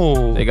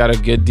key. They got a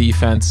good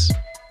defense.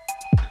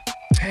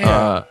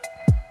 Damn.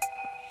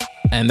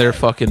 And they're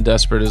fucking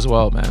desperate as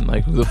well, man.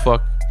 Like, who the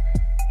fuck?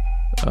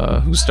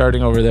 Who's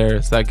starting over there?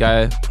 It's that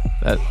guy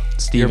that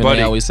Stephen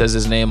A always says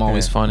his name,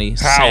 always funny.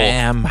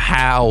 Sam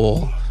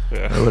Howell.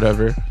 Or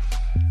whatever.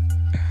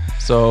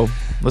 So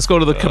let's go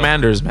to the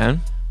Commanders,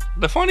 man.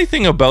 The funny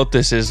thing about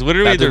this is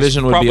literally that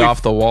division would be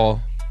off the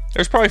wall.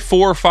 There's probably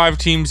 4 or 5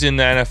 teams in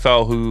the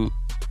NFL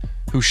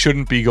who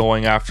shouldn't be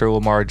going after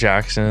Lamar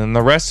Jackson, and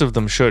the rest of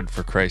them should,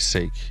 for Christ's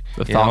sake.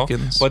 The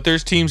Falcons. But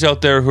there's teams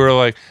out there who are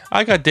like,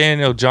 I got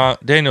Daniel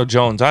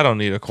Jones. I don't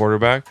need a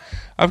quarterback.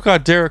 I've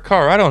got Derek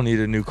Carr. I don't need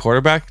a new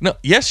quarterback. No,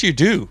 yes, you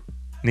do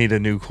need a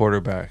new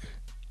quarterback.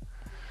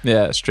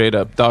 Yeah, straight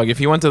up, dog. If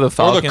you went to the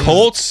Falcons, or the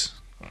Colts,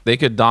 they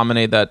could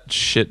dominate that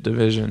shit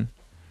division.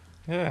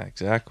 Yeah,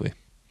 exactly.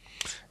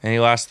 Any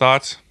last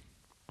thoughts?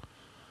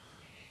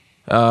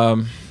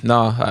 No,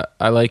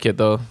 I like it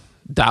though.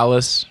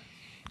 Dallas,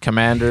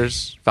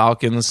 Commanders,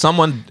 Falcons.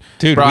 Someone,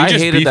 dude, bro, we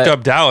just beefed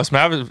up Dallas.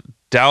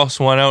 Dallas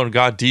went out and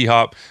got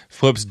D-Hop,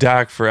 flips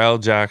Dak for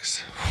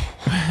L-Jax.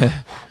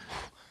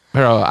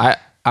 Bro,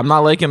 I'm not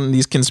liking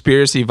these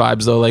conspiracy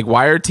vibes though. Like,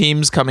 why are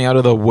teams coming out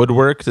of the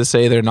woodwork to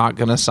say they're not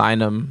gonna sign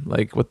him?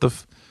 Like, what the?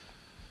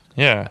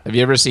 Yeah. Have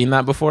you ever seen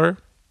that before?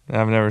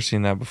 I've never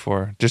seen that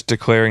before. Just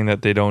declaring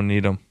that they don't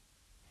need him.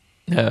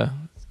 Yeah.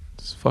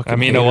 It's fucking. I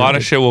mean, a lot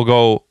of shit will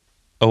go.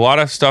 A lot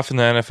of stuff in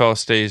the NFL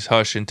stays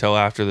hush until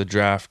after the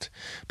draft.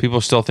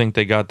 People still think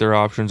they got their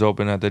options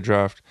open at the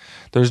draft.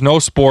 There's no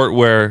sport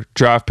where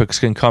draft picks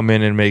can come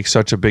in and make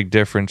such a big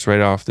difference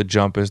right off the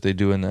jump as they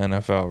do in the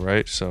NFL,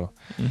 right? So,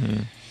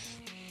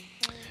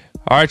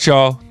 All right,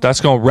 y'all.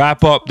 That's going to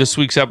wrap up this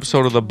week's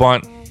episode of The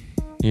Bunt.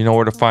 You know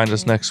where to find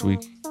us next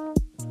week.